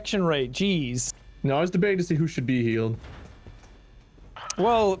infection rate. Jeez. No, I was debating to see who should be healed.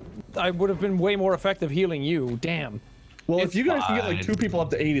 Well, I would have been way more effective healing you. Damn. Well, It's if you guys can get like fine. 2 people up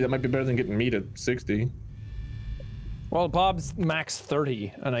to 80, that might be better than getting me to 60. Well, Bob's max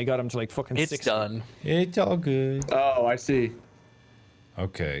 30, and I got him to like fucking it's 60. done. It's all good. Oh, I see.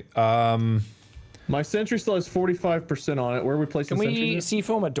 Okay. My sentry still has 45% on it. Where are we placing Can sentry? we now?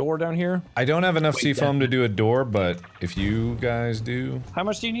 seafoam a door down here? I don't have enough seafoam to do a door, but if you guys do, How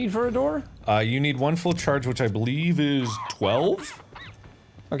much do you need for a door? you need 1 full charge, which I believe is 12.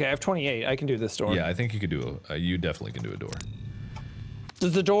 Okay, I have 28. I can do this door. Yeah, I think you could do you definitely can do a door.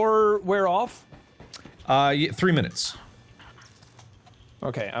 Does the door wear off? Yeah, 3 minutes.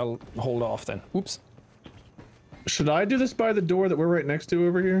 Okay, I'll hold off then. Oops. Should I do this by the door that we're right next to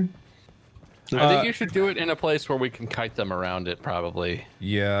over here? I think you should do it in a place where we can kite them around it, probably.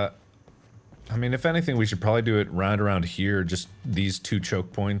 Yeah. I mean, if anything, we should probably do it round around here, just these 2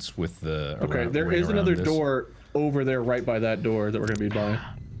 choke points with the. Okay, there ring is around another this. door over there right by that door that we're gonna be by.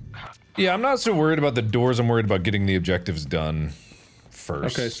 Yeah, I'm not so worried about the doors. I'm worried about getting the objectives done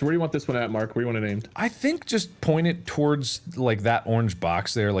first. Okay, so where do you want this one at, Mark? Where do you want it aimed? I think just point it towards like that orange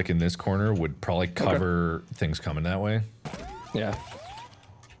box there, like in this corner, would probably cover things coming that way. Yeah.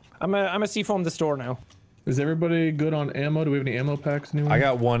 I'm a seafoam this door now. Is everybody good on ammo? Do we have any ammo packs anywhere? I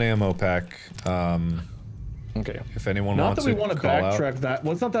got 1 ammo pack. Okay. If anyone Not wants that we to want to call out. backtrack that.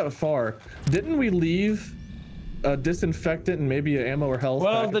 Well, it's not that far. Didn't we leave a disinfectant and maybe an ammo or health?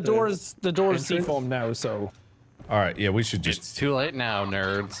 Well, pack the at door's entrance? seafoam now, so. All right, yeah, we should just. It's too late now,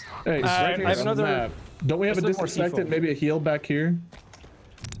 nerds. Hey, it's right here I have on the another- map. Don't we have a there's no more disinfectant? seafoam. Maybe a heal back here.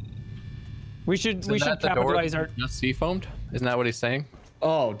 We should Isn't that the door capitalize our. just seafoamed? Isn't that what he's saying?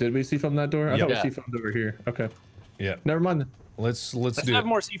 Oh, did we see from that door? I thought we Yeah. see from over here. Okay, Yeah, never mind. let's Let's do have it.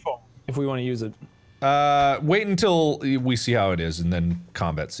 more seafoam if we want to use it. Wait until we see how it is, and then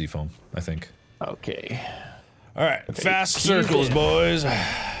combat seafoam. I think. Okay. All right, fast circles, boys.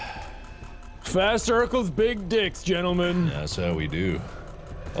 Fast circles, big dicks, gentlemen. That's how we do.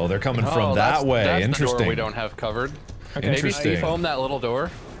 Oh, they're coming Oh, from that's- that way. That's the Interesting. door we don't have covered. Maybe Interesting. seafoam that little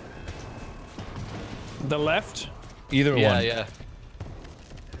door. The left. Either Yeah, one. yeah.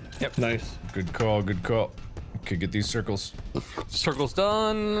 Nice. Good call. Good call. Okay, get these circles. Circle's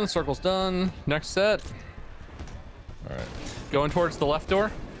done. Circle's done. Next set. All right. Going towards the left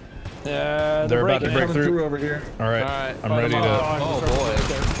door. They're about to breaking break in. Coming through over here. All right. All right, I'm fight ready them to. off. Oh boy.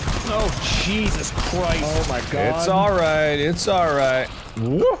 Oh Jesus Christ! Oh my god. It's all right. It's all right.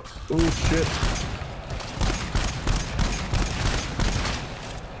 Woo! Oh shit.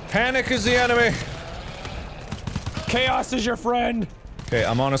 Panic is the enemy. Chaos is your friend. Okay,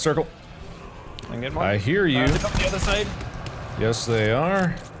 I'm on a circle. I can get more. I hear you. They're coming the other side. Yes, they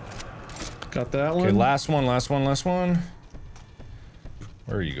are. Got that one. Okay, last one, last one, last one.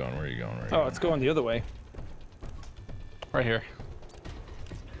 Where are you going? Where are you going? Where are you Oh, going? it's going the other way. Right here.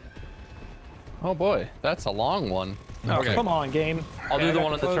 Oh boy, that's a long one. Okay. Come on, game. I'll do Okay, the I one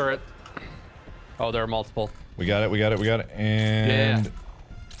got on the close. turret. Oh, there are multiple. We got it, we got it, we got it. And Yeah.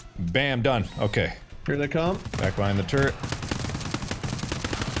 bam, done. Okay. Here they come. Back behind the turret.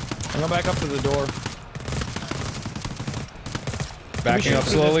 I'm going back up to the door. Backing up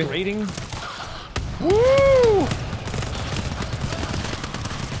slowly. Rating. Woo!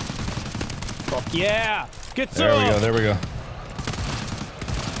 Fuck yeah! Get There we go, there we go.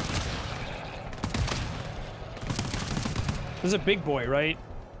 There's a big boy, right?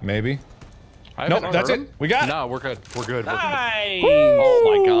 Maybe. I Nope, haven't that's heard it. him. We got it. No, we're good. We're good. We're good. Nice!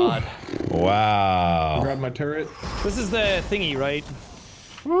 Oh my god. Wow. Grab my turret. This is the thingy, right?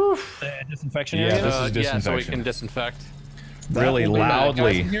 The disinfection Yeah, area? this is Yeah, so we disinfection. can disinfect. Really will be bad, Guys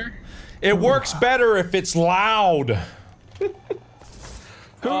loudly. in here? It works better if it's loud.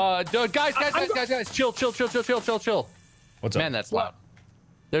 Guys, chill. What's up? Man, that's loud.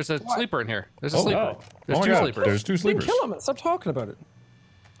 There's a sleeper in here. There's a Oh. sleeper. Oh. There's Oh my two God, sleepers. There's two Then sleepers. kill him. Stop talking about it.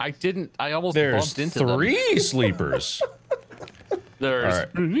 I almost There's bumped into them. 3 sleepers. There's. All right.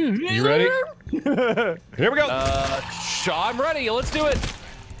 You ready? Here we go. I'm ready. Let's do it.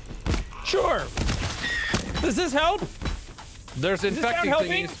 Sure. Does this help? There's infecting not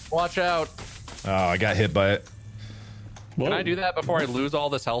helping? thingies. Watch out. Oh, I got hit by it. Can I do that before I lose all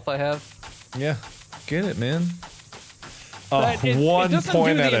this health I have? Yeah. Get it, man. But it One doesn't do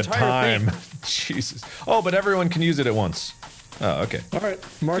point the at a entire time. Jesus. Oh, but everyone can use it at once. Oh, okay. All right,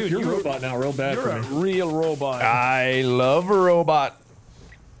 Mark, Dude, you're a you- robot now, real bad You're for a me. real robot. I love a robot.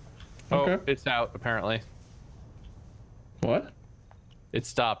 Oh, Okay. it's out apparently. What? It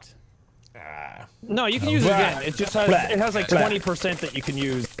stopped. No, you can use it again. It just has like 20% that you can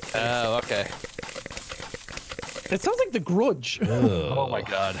use. Oh, okay. It sounds like The Grudge. Oh my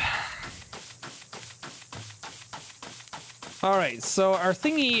god. All right, so our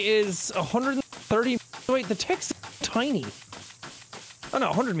thingy is 130. Wait, the text is tiny. Oh no,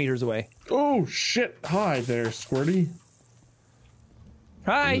 100 meters away. Oh shit! Hi there, Squirty.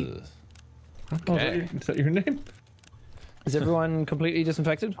 Hi. Oh, is that your name? Is everyone completely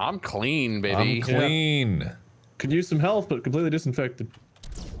disinfected? I'm clean, I'm baby. clean. Could use some health, but completely disinfected.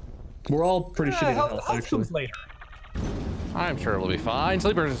 We're all pretty shitty in health, actually. later. I'm sure it'll be fine.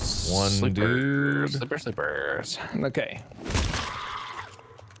 Sleepers. One sleepers. dude. Sleepers. Okay.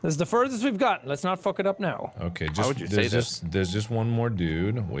 This is the furthest we've gotten. Let's not fuck it up now. Okay, Why just would you there's say just there's just one more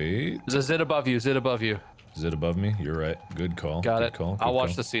dude. Wait. There's a zit above you. Zit above you. Is it above me? You're right. Good call. Got Good it. Call. I'll Good watch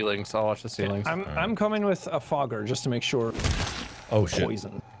call. the ceilings. I'll watch the ceilings. I'm coming with a fogger just to make sure. Oh shit.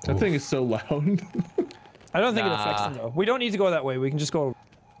 Poison. That thing is so loud. I don't think it Nah. affects them though. We don't need to go that way. We can just go.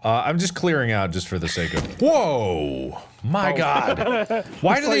 I'm just clearing out just for the sake of. Whoa! My God!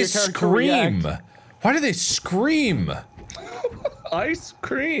 Why do saw they your character scream? Why do they scream? Ice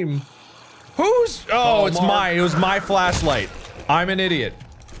cream. Who's? Oh, it's Mark. it was my flashlight. I'm an idiot.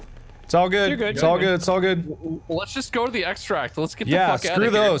 It's all good. You're good, It's you're all good. good. It's all good. Well, let's just go to the extract. Let's get Yeah, the fuck out screw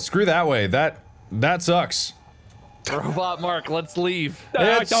of here. those. Screw that way. That sucks. Robot Mark, let's leave.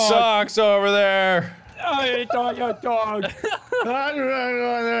 It sucks over there. Oh, dog.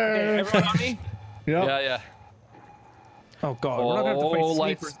 Okay, everyone on me? Yep. Yeah. Oh god, we're not gonna have to Oh, fight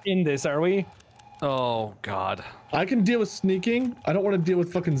lights. sleepers in this, are we? Oh god. I can deal with sneaking. I don't want to deal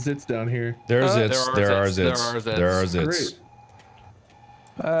with fucking zits down here. There's There zits. are There are zits. There zits. are zits. There are zits. Great.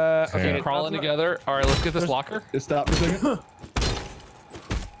 Okay. Yeah. Crawling together. All right, let's get this locker. Just stop for a second.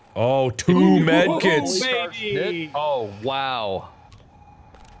 Oh, 2 med kits. Baby. Oh wow.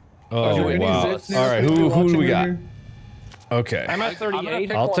 Oh Are there any wow. zits near All us right, that who you're do watching we right got? here? Okay. I'm at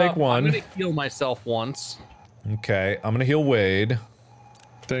 38. I'll take one. I'm gonna heal myself once. Okay, I'm gonna heal Wade.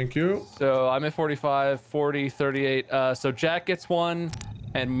 Thank you. So I'm at 45, 40, 38. So Jack gets one,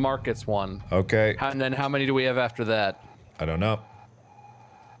 and Mark gets one. Okay. And then how many do we have after that? I don't know.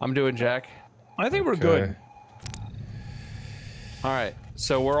 I'm doing Jack. I think we're Okay. good. All right.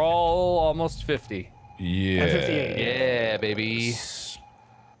 So we're all almost 50. Yeah. 58. Yeah, baby.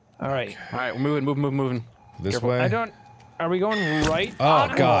 All right. All right, we're moving. This Careful. way. I don't. Are we going right? Oh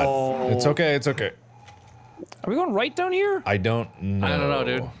God. It's okay. It's okay. Are we going right down here? I don't know. I don't know,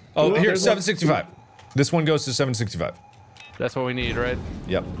 dude. Oh, Ooh, here, there's 765. This one goes to 765. That's what we need, right?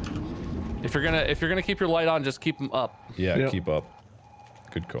 Yep. If you're gonna keep your light on, just keep them up. Yeah, Yep. keep up.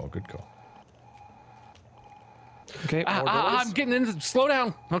 Good call, good call. Okay. more doors. I'm getting into. Slow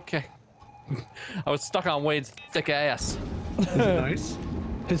down. Okay. I was stuck on Wade's thick ass. Is it nice?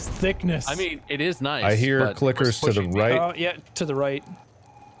 His thickness. I mean, it is nice. I hear but clickers to it's the pushing me. right. Oh yeah, to the right.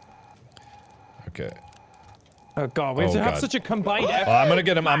 Okay. Oh god, we have Oh, to have God. such a combined effort. I'm gonna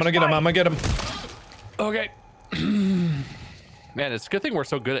get him, I'm gonna get him, I'm gonna get him. Okay. Man, it's a good thing we're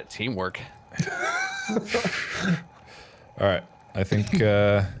so good at teamwork. Alright. I think, we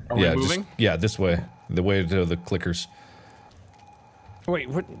yeah, moving? yeah, this way. The way to the clickers. Wait,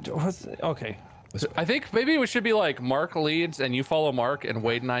 what's okay? I think maybe we should be like Mark leads and you follow Mark and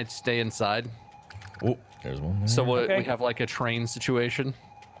Wade and I stay inside. Oh, there's one there. So we Okay. have like a train situation.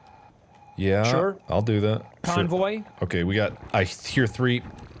 Yeah, Sure. I'll do that. Sure. Convoy. Okay, we got, I hear 3.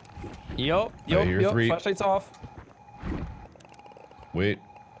 Yup. hear Yup. 3. Flashlights off. Wait.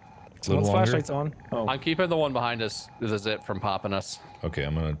 A Someone's little longer. flashlights on. Oh. I'm keeping the one behind us, the zit from popping us. Okay,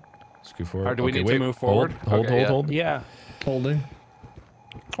 I'm gonna scoot forward. Or do we okay, need to wait. move forward? Hold, Okay, yeah. hold. Yeah. Holding.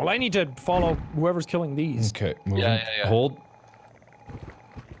 Well, I need to follow whoever's killing these. Okay, moving. Yeah. Hold. Okay,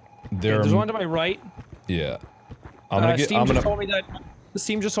 there's one to my right. Yeah. I'm gonna get, Steam I'm just gonna, told me that.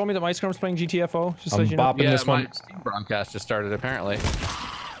 Steam just told me that my scrum's playing GTFO. Just so I'm you know. bopping Yeah, this my one. Steam broadcast just started apparently.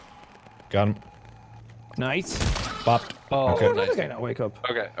 Got him. Nice. Bopped. Oh, Okay. How did the guy not wake up?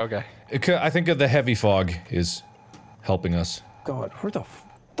 Okay. I think the heavy fog is helping us. God, where the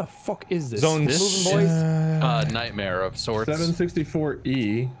fuck is this? Zone This moving boys. Nightmare of sorts.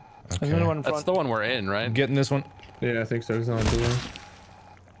 764E. There's another one in That's front. the one we're in, right? I'm getting this one. Yeah, I think so. He's on the door.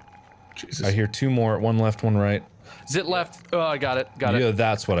 Jesus. I hear 2 more. 1 left, 1 right. Zit left. Oh, I got it. Got Yeah, it.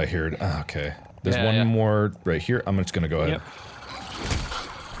 that's what I heard. Ah, okay. There's Yeah, one yeah. more right here. I'm just gonna go ahead. Yep.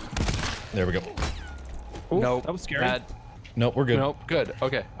 There we go. Ooh, Nope. that was scary. Bad. Nope, we're good. Nope. Good.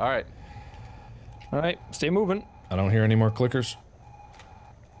 Okay. All right. All right, stay moving. I don't hear any more clickers.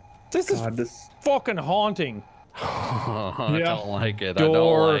 This is God, this. fucking haunting. I Yeah. don't like it. I Door.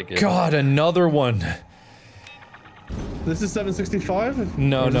 don't like it. God, another one. This is 765?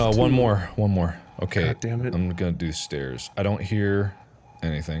 No, Or is no, this one 2? more. One more. Okay. God damn it. I'm gonna do stairs. I don't hear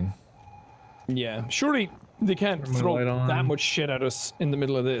anything. Yeah, surely they can't Turn my throw light on. that much shit at us in the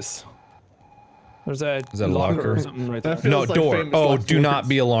middle of this. There's a Is that a locker? or something right there. That feels No, like door. famous Oh, last do not words.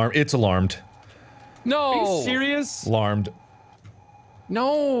 be alarmed. It's alarmed. No. Are you serious? Alarmed.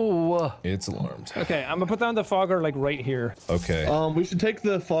 No. It's alarmed. Okay, I'm gonna put down the fogger like right here. Okay. We should take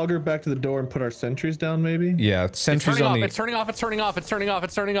the fogger back to the door and put our sentries down, maybe? Yeah, It's sentries turning on off. the. It's turning off. It's turning off. It's turning off.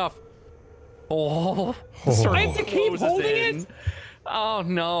 It's turning off. Oh. Oh. I have to keep Closes holding in. it. Oh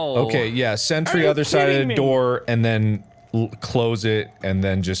no. Okay, yeah, sentry Are you other side of kidding the me? door, and then close it, and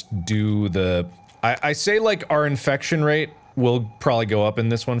then just do the. I say like our infection rate will probably go up in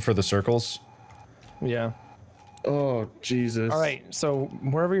this one for the circles. Yeah. Oh, Jesus. All right, so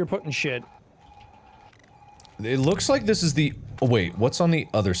wherever you're putting shit. It looks like this is the. Oh, wait, what's on the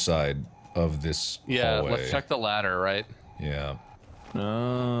other side of this Yeah. hallway? Let's check the ladder, right? Yeah,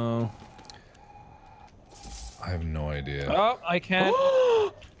 Oh. I have no idea. Oh, I can't.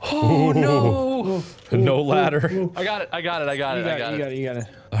 Oh no. No ladder. I got it. I got it. I got You it. got I got it. You it. got it.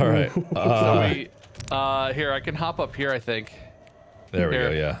 You got it. All right. Wait, here I can hop up here. I think. There we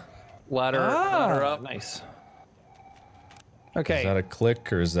go. Here. Yeah. Ladder. Ladder up. Nice. Is Okay. that a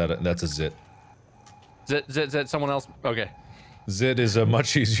click or is that that's a zit? Zit. Someone else. Okay. Zit is a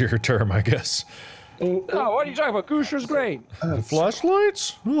much easier term, I guess. Oh, Oh, what are you talking about? Goosher's great.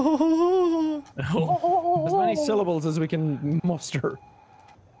 Flashlights. As many syllables as we can muster.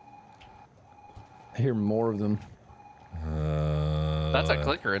 I hear more of them. That's a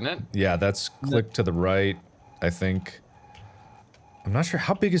clicker, isn't it? Yeah, that's click to the right, I think. I'm not sure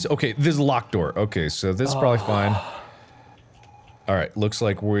how big is. Okay, this is a locked door. Okay, so this is probably fine. All right, looks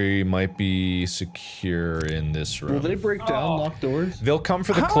like we might be secure in this room. will they break down locked doors? They'll come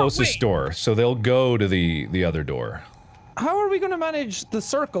for the How- closest wait. door, so they'll go to the other door. How are we going to manage the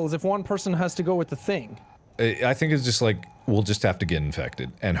circles if one person has to go with the thing? I think it's just like we'll just have to get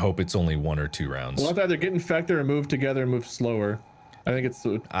infected and hope it's only 1 or 2 rounds. We'll have to either get infected or move together and move slower. I think it's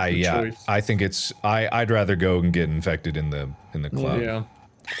the Yeah, choice. I think it's I'd rather go and get infected in the cloud. Yeah.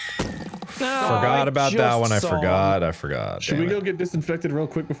 Forgot about that one. I forgot. Should Damn we it. go get disinfected real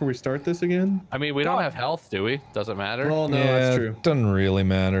quick before we start this again? I mean, we don't have health, do we? Doesn't matter. Well, no, Yeah, that's true. doesn't really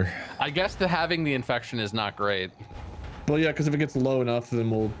matter. I guess having the infection is not great. Well, yeah, because if it gets low enough, then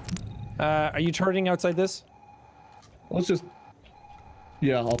we'll. Are you turning outside this? Let's just.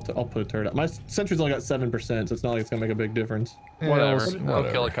 Yeah, I'll put a turret up. My sentry's only got 7%, so it's not like it's gonna make a big difference. Whatever. Yeah,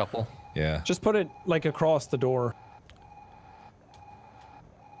 I'll kill a couple. Yeah. Just put it like across the door.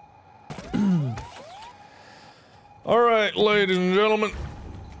 All right, ladies and gentlemen,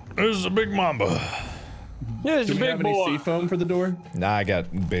 this is a big mamba. Yeah, it's Do a we big have any boy. sea foam for the door? Nah, I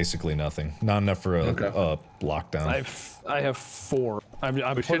got basically nothing. Not enough for a lockdown. I have 4. I'm We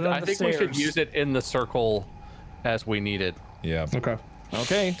putting should, it on I the think we should stairs. use it in the circle as we need it. Yeah. Okay.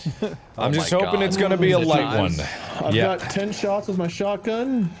 Okay. I'm just my hoping God. it's gonna be a Is it light time? one. I've Yeah. got 10 shots with my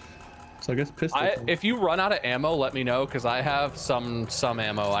shotgun. So I guess pistol. If you run out of ammo, let me know, because I have some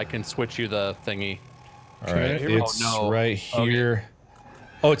ammo. I can switch you the thingy. All right, Okay. it's Oh, no. right here.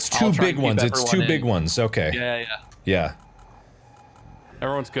 Oh, it's I'll 2 try big and keep ones. It's 2 everyone big in. ones. Okay. Yeah. Yeah.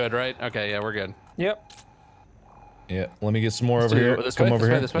 Everyone's good, right? Okay, yeah, we're good. Yep. Yeah. Let me get some more over do here. it this Come way, over this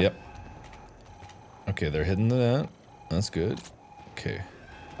way, here. this way. Yep. Okay, they're hitting that. That's good. Okay.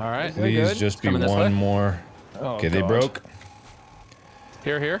 All right. Very Please good. just be Coming this way. one more. Oh, Okay, they God. broke.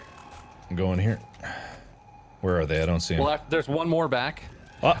 Here. I'm going here. Where are they? I don't see them. Well, there's one more back.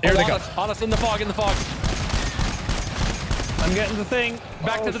 Oh, here they on go. us, on us in the fog, I'm getting the thing.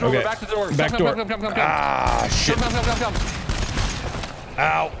 Back to the door, Okay. back to the door. Back come, door. Come. Ah, shit. Come.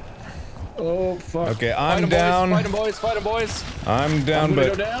 Ow. Oh, fuck. Okay, Fight I'm 'em, down. boys. Fight 'em, boys. I'm down, gonna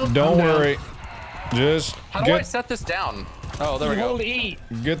but go down. don't I'm down. worry. Just How do I get set this down? Oh, there we go. Hold E.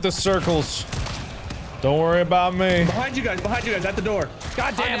 get the circles. Don't worry about me. Behind you guys, at the door.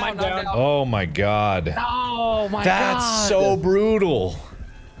 God damn, I'm down. Oh my god. Oh my god. That's so brutal.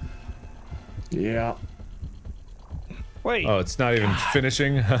 Yeah. Wait, Oh, it's not even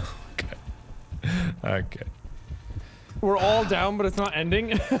finishing? Okay. Okay. we're all down, but it's not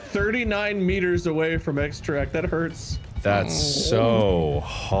ending. 39 meters away from extract. That hurts. That's so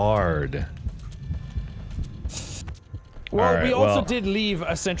hard. Well, All right, we also well- did leave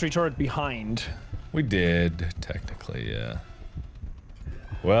a sentry turret behind. We did, technically, yeah.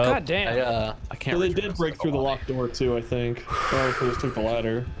 Well, God damn. I can't. So they reach did across break through the wall. locked door too, I think. Oh, so just took the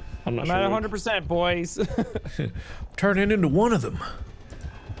ladder. I'm not I'm sure. at 100%, boys. turning into one of them.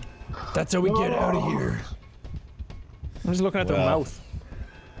 That's how we get out of here. I'm just looking at their Well. mouth.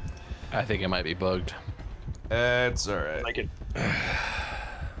 I think it might be bugged. It's alright. Like it.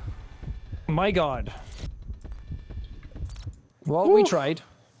 My God. Well, we tried.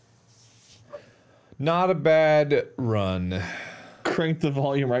 Not a bad run. Cranked the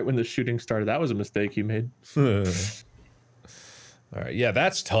volume right when the shooting started. That was a mistake you made. Alright, yeah,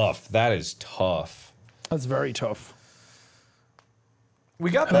 that's tough. That is tough. That's very tough.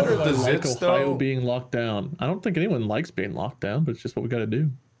 We got better at the I like zits, Ohio though. being locked down. I don't think anyone likes being locked down, but it's just what we got to do.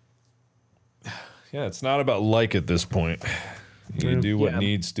 Yeah, it's not about like at this point. You do what Yeah.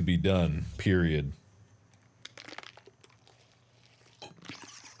 needs to be done, period.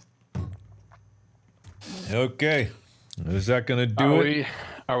 Okay. Is that gonna do it?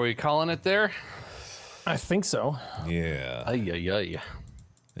 Are we calling it there? I think so. Yeah. Ay.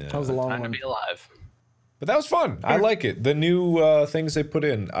 That was a long Time to one. be alive. But that was fun. I like it. The new things they put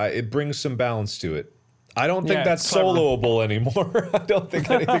in, it brings some balance to it. I don't think Yeah, that's it's clever. soloable anymore. I don't think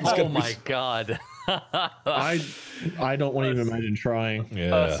anything's Oh gonna be. my god. I don't want to even imagine trying.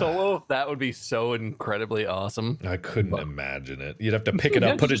 Yeah. Solo, that would be so incredibly awesome. I couldn't imagine it. You'd have to pick it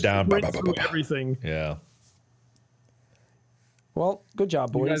up, put it Just down. sprint through everything. Yeah. Well, good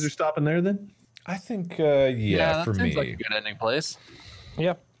job, You boys. guys are stopping there then? I think, yeah, that for seems me. like a good ending place.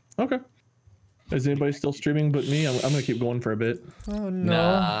 Yep. Okay. Is anybody still streaming but me? I'm gonna keep going for a bit. Oh, no.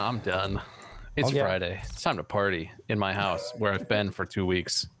 Nah, I'm done. It's Okay. Friday. It's time to party in my house where I've been for 2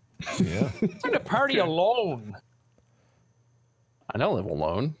 weeks. Yeah. Time to party alone. I don't live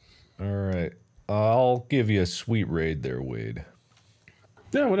alone. All right. I'll give you a sweet raid there, Wade.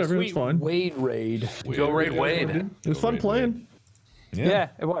 Yeah, whatever. Sweet It's fine. Wade raid. Go raid Wade. It was fun Wade, playing. Yeah,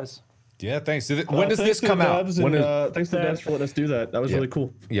 it was. Yeah, thanks. When does Thanks this to come the out? devs When and, is- thanks to the devs for letting us do that. That was really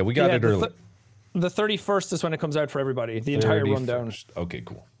cool. yeah, we got Yeah, it early. The 31st is when it comes out for everybody. The entire 31st. rundown. Okay,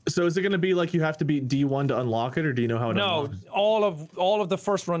 cool. So is it going to be like you have to beat D1 to unlock it, or do you know how it No, unlocks? all of the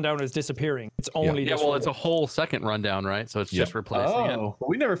first rundown is disappearing. It's only Yeah, this well, one. it's a whole second rundown, right? So it's just replacing it. Oh, well,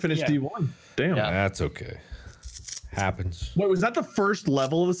 we never finished Yeah. D1. Damn. Yeah. That's okay. Happens. Wait, was that the first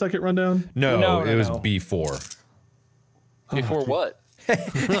level of the second rundown? No, No, it was no. B4. Before what?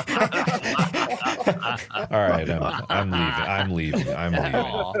 All right, I'm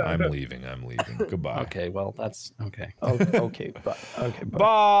leaving. Goodbye. Okay, well, that's okay. Oh, okay, bye. Okay, bye.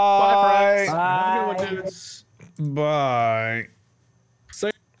 Bye. Bye. Have a good one, dudes. Bye.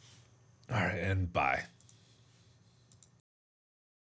 Say- All right, and bye.